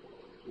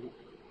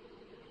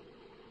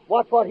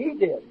 Watch what he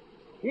did.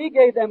 He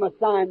gave them a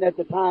sign that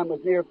the time was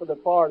near for the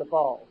fire to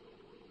fall.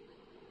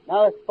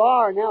 Now it's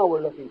fire now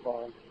we're looking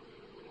for.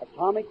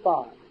 Atomic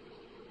fire.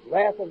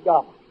 Wrath of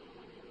God.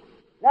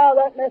 Now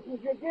that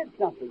messenger did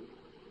something.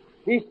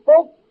 He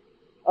spoke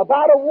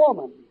about a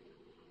woman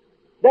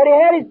that he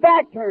had his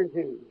back turned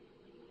to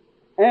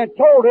and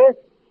told her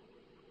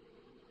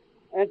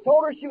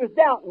she was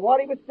doubting what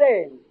he was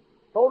saying.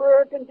 Told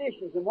her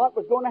conditions and what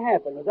was going to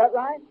happen. Was that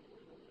right?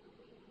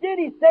 Did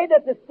he say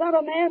that the Son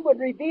of Man would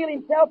reveal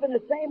himself in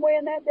the same way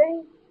in that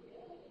day?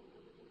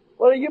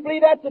 Well, do you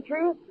believe that's the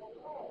truth?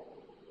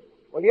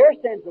 Well, here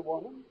stands a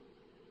woman.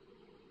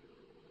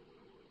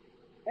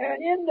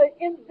 And in the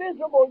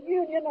invisible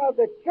union of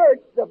the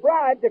church, the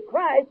bride, the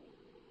Christ,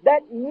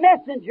 that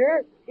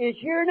messenger is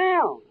here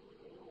now,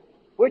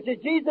 which is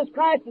Jesus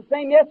Christ, the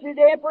same yesterday,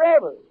 today, and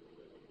forever.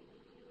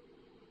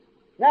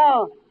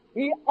 Now,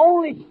 he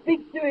only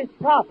speaks to his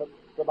prophets,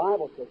 the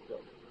Bible says so.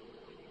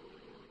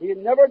 He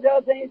never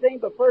does anything,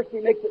 but first he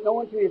makes it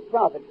known to his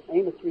prophets,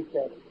 Amos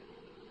 3:7.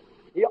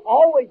 He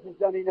always has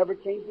done, he never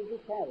changes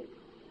his pattern.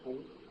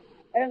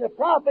 And the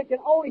prophet can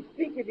only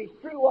speak if he's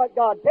true what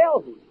God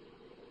tells him.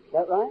 Is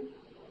that right?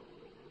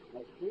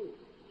 That's true.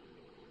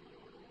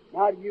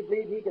 Now, do you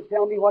believe he could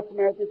tell me what's the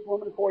matter with this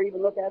woman before I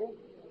even look at her?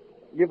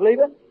 You believe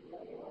it?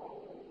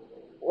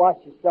 Why,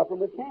 she's suffering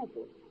with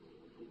cancer.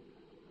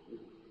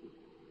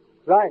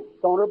 Right,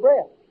 it's on her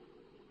breast.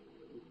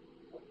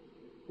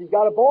 She's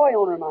got a boy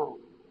on her mind.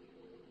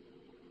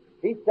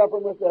 He's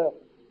suffering with a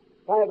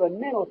kind of a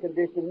mental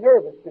condition,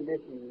 nervous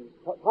condition,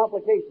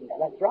 complications.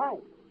 That's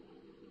right.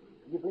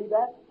 You believe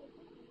that?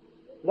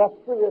 That's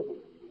true, isn't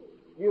it?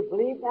 You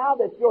believe now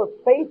that your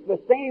faith was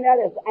saying that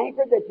as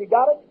anchored that you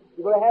got it?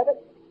 You're going to have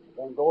it?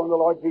 Then go in the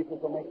Lord Jesus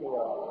will make you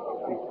well.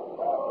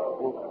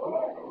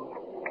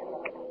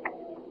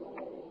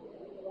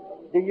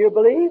 Do you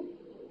believe?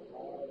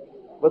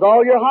 With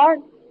all your heart?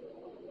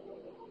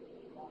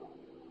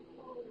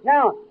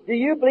 Now, do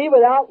you believe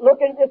without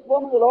looking at this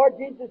woman, the Lord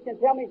Jesus can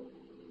tell me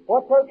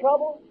what's her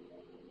trouble?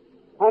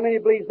 How many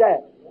believes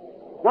that?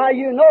 Now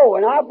you know,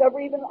 and I've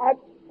never even,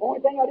 only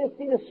thing I just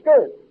seen a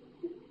skirt.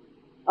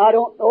 I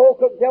don't know,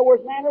 couldn't tell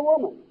where's man or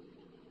woman.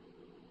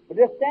 But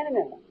just standing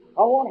there.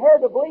 I want her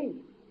to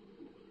believe.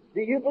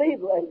 Do you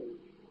believe, ladies?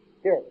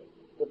 Here,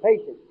 the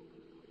patient.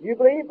 You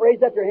believe?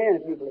 Raise up your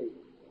hand if you believe.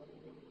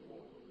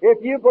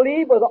 If you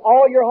believe with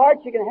all your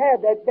heart, you can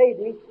have that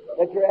baby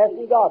that you're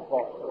asking God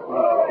for.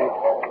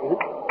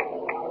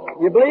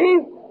 You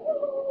believe?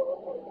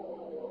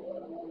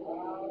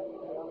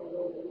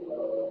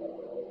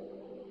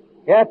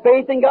 You have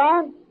faith in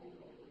God?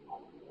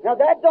 Now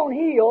that don't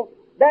heal.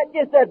 That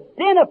just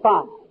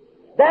identifies.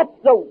 That's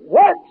the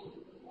works.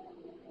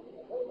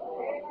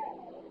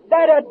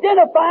 That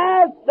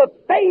identifies the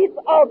faith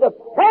of the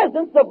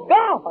presence of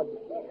God.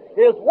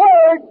 His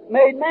Word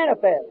made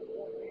manifest.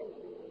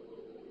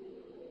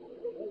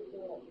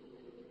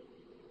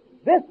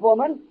 This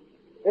woman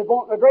is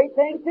wanting a great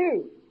thing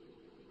too.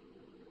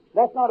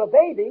 That's not a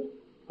baby,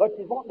 but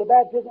she's wanting the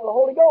baptism of the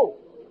Holy Ghost.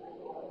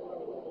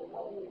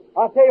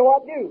 I'll tell you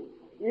what, do.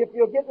 If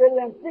you'll get rid of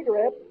them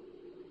cigarettes,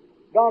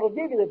 God will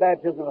give you the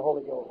baptism of the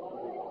Holy Ghost.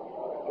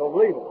 So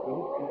believe it.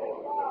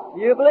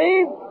 You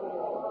believe?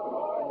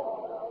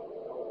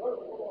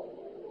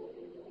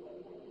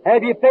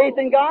 Have you faith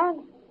in God?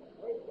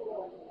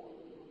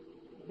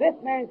 This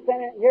man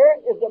standing here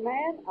is a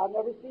man I've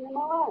never seen in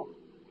my life.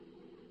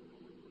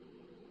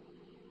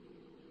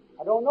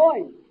 I don't know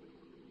him.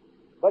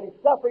 But he's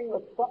suffering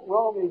with something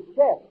wrong in his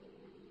chest.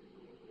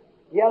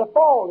 He had a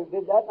fall. He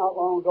did that not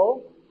long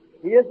ago.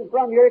 He isn't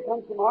from here. He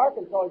comes from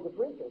Arkansas. He's a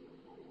preacher.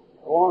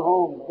 Go on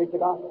home and preach the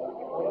gospel.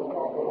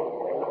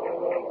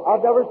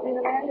 I've never seen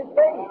a man in his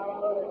face.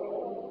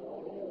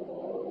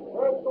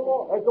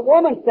 There's a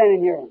woman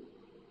standing here.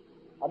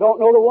 I don't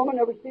know the woman,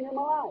 never seen her in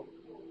my life.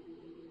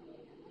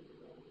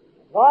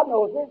 God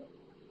knows her.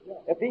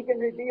 If He can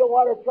reveal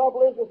what her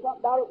trouble is or something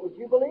about it, would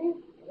you believe?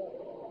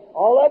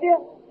 All of you?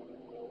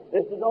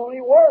 This is only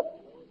work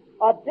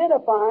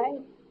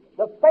identifying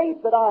the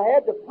faith that I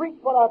had to preach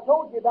what I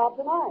told you about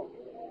tonight.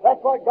 That's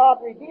what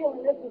God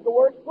revealed, and this is the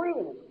work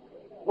proving it.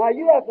 Now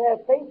you have to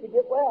have faith to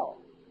get well.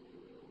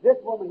 This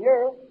woman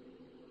here,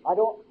 I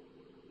don't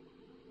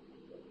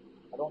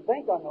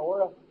think I know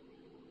her.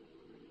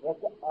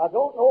 I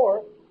don't know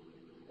her,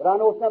 but I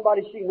know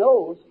somebody she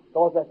knows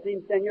because I've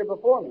seen stand here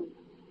before me.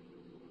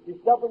 She's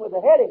suffering with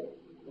a headache.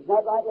 Isn't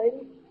that right,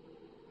 lady?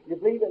 You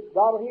believe that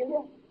God will heal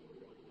you?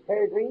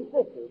 Perry Green's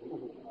sister.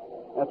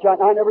 That's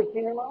right. I've never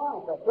seen her in my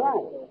life. That's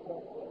right.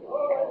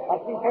 I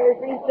see Perry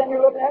Green standing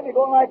here looking at me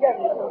going like that.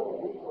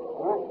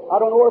 Right. I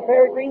don't know where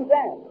Perry Green's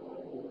at.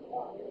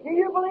 Do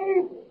you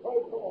believe?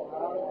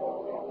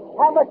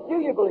 How much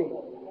do you believe?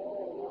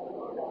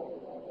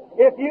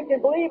 If you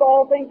can believe,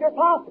 all things are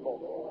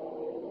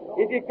possible.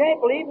 If you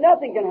can't believe,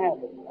 nothing can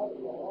happen.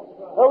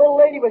 A little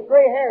lady with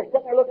gray hair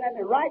sitting there looking at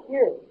me right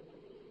here.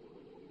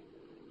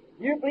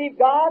 You believe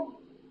God?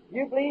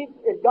 You believe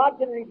if God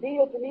can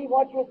reveal to me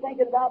what you're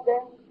thinking about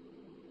there?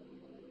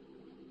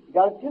 You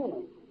got a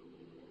tumor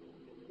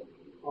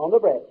on the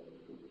breast.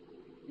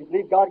 You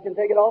believe God can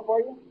take it off for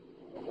you?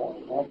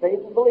 Have faith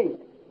and believe.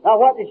 Now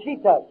what did she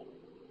touch?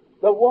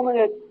 The woman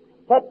that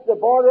touched the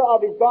border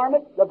of his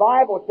garment, the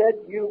Bible said,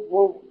 you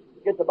will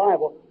get the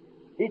Bible.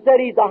 He said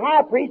he's a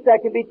high priest that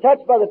can be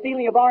touched by the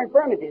feeling of our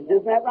infirmities.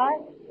 Isn't that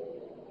right?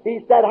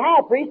 He's that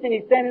high priest and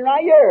he's standing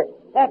right here.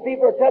 That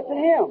people are touching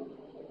him.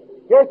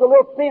 Here's a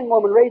little thin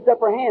woman raised up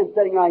her hand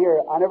sitting right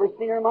here. I never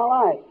seen her in my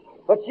life.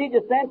 But she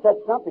just then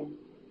touched something.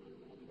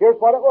 Here's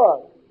what it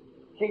was.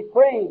 She's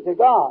praying to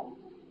God.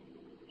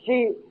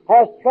 She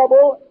has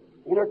trouble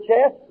in her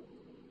chest.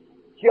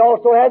 She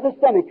also has a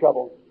stomach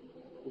trouble.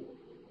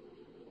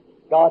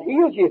 God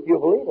heals you if you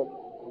believe it.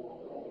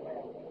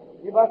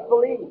 You must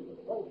believe.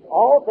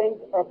 All things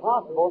are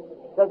possible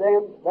to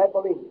them that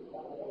believe.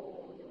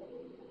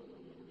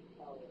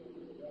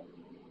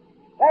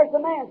 There's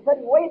a man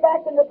sitting way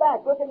back in the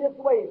back, looking this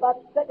way,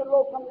 about the second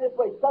row coming this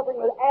way,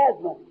 suffering with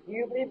asthma. Do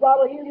you believe God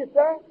will heal you,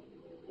 sir?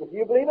 If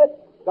you believe it,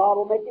 God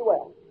will make you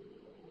well.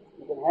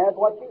 You can have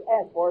what you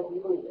ask for if you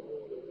believe it.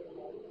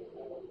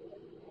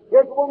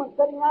 Here's a woman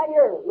sitting right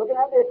here, looking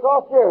at me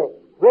across here,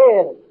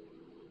 red.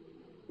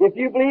 If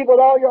you believe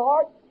with all your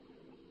heart,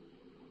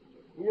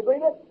 do you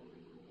believe it?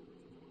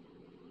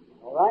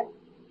 All right?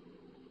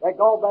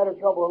 That gallbladder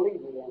trouble will leave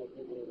you then if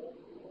you believe it.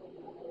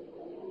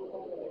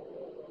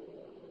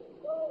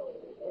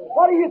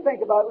 What do you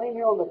think about laying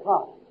here on the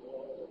cot?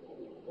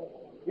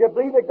 You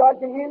believe that God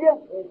can heal you?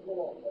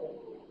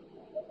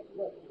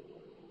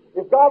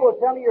 If God will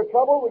tell me your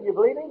trouble, will you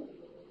believe Him?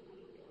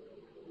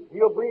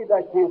 You'll believe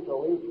that cancer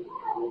will leave you.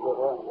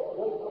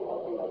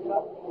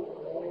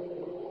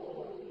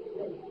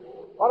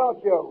 Why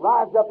don't you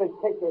rise up and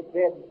take your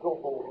bed and go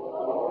home?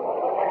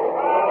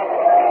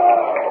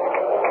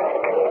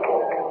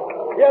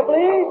 You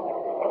believe?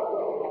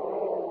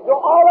 Do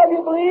all of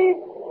you believe?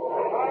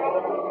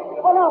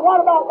 Well, now, what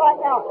about right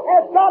now?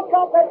 Has God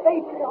got that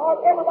faith in your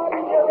heart?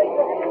 Everybody in here raise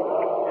your hand.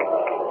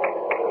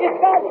 If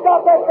God's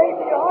got that faith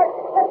in your heart,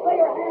 let's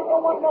lay your hands on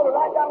one another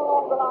right down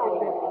along the line.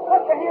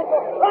 Put your hands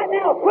on right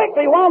now,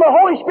 quickly, while the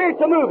Holy Spirit's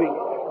moving.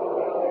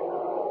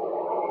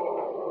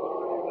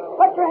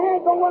 Put your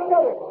hands on one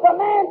another. The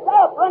man's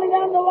up, running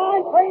down the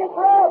line, praying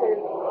for others.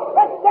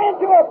 Let's stand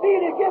to our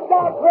feet and give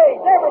God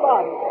praise,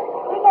 everybody.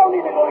 There's no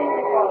need to go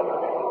any further.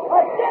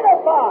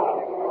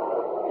 Identify.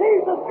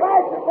 Jesus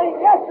Christ the same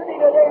yesterday,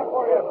 today, and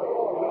forever.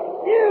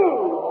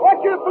 You, what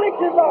your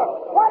afflictions are,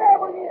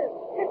 whatever it is,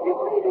 if you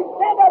believe Him,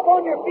 stand up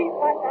on your feet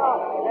right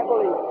now and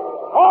believe.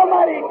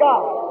 Almighty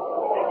God,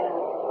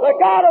 the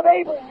God of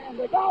Abraham,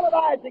 the God of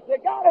Isaac, the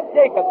God of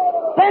Jacob,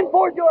 send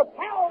forth your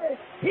power and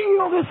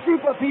heal this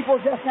group of people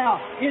just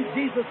now in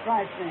Jesus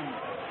Christ's name.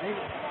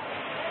 Amen.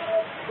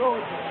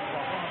 Glory to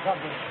God.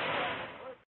 God bless you.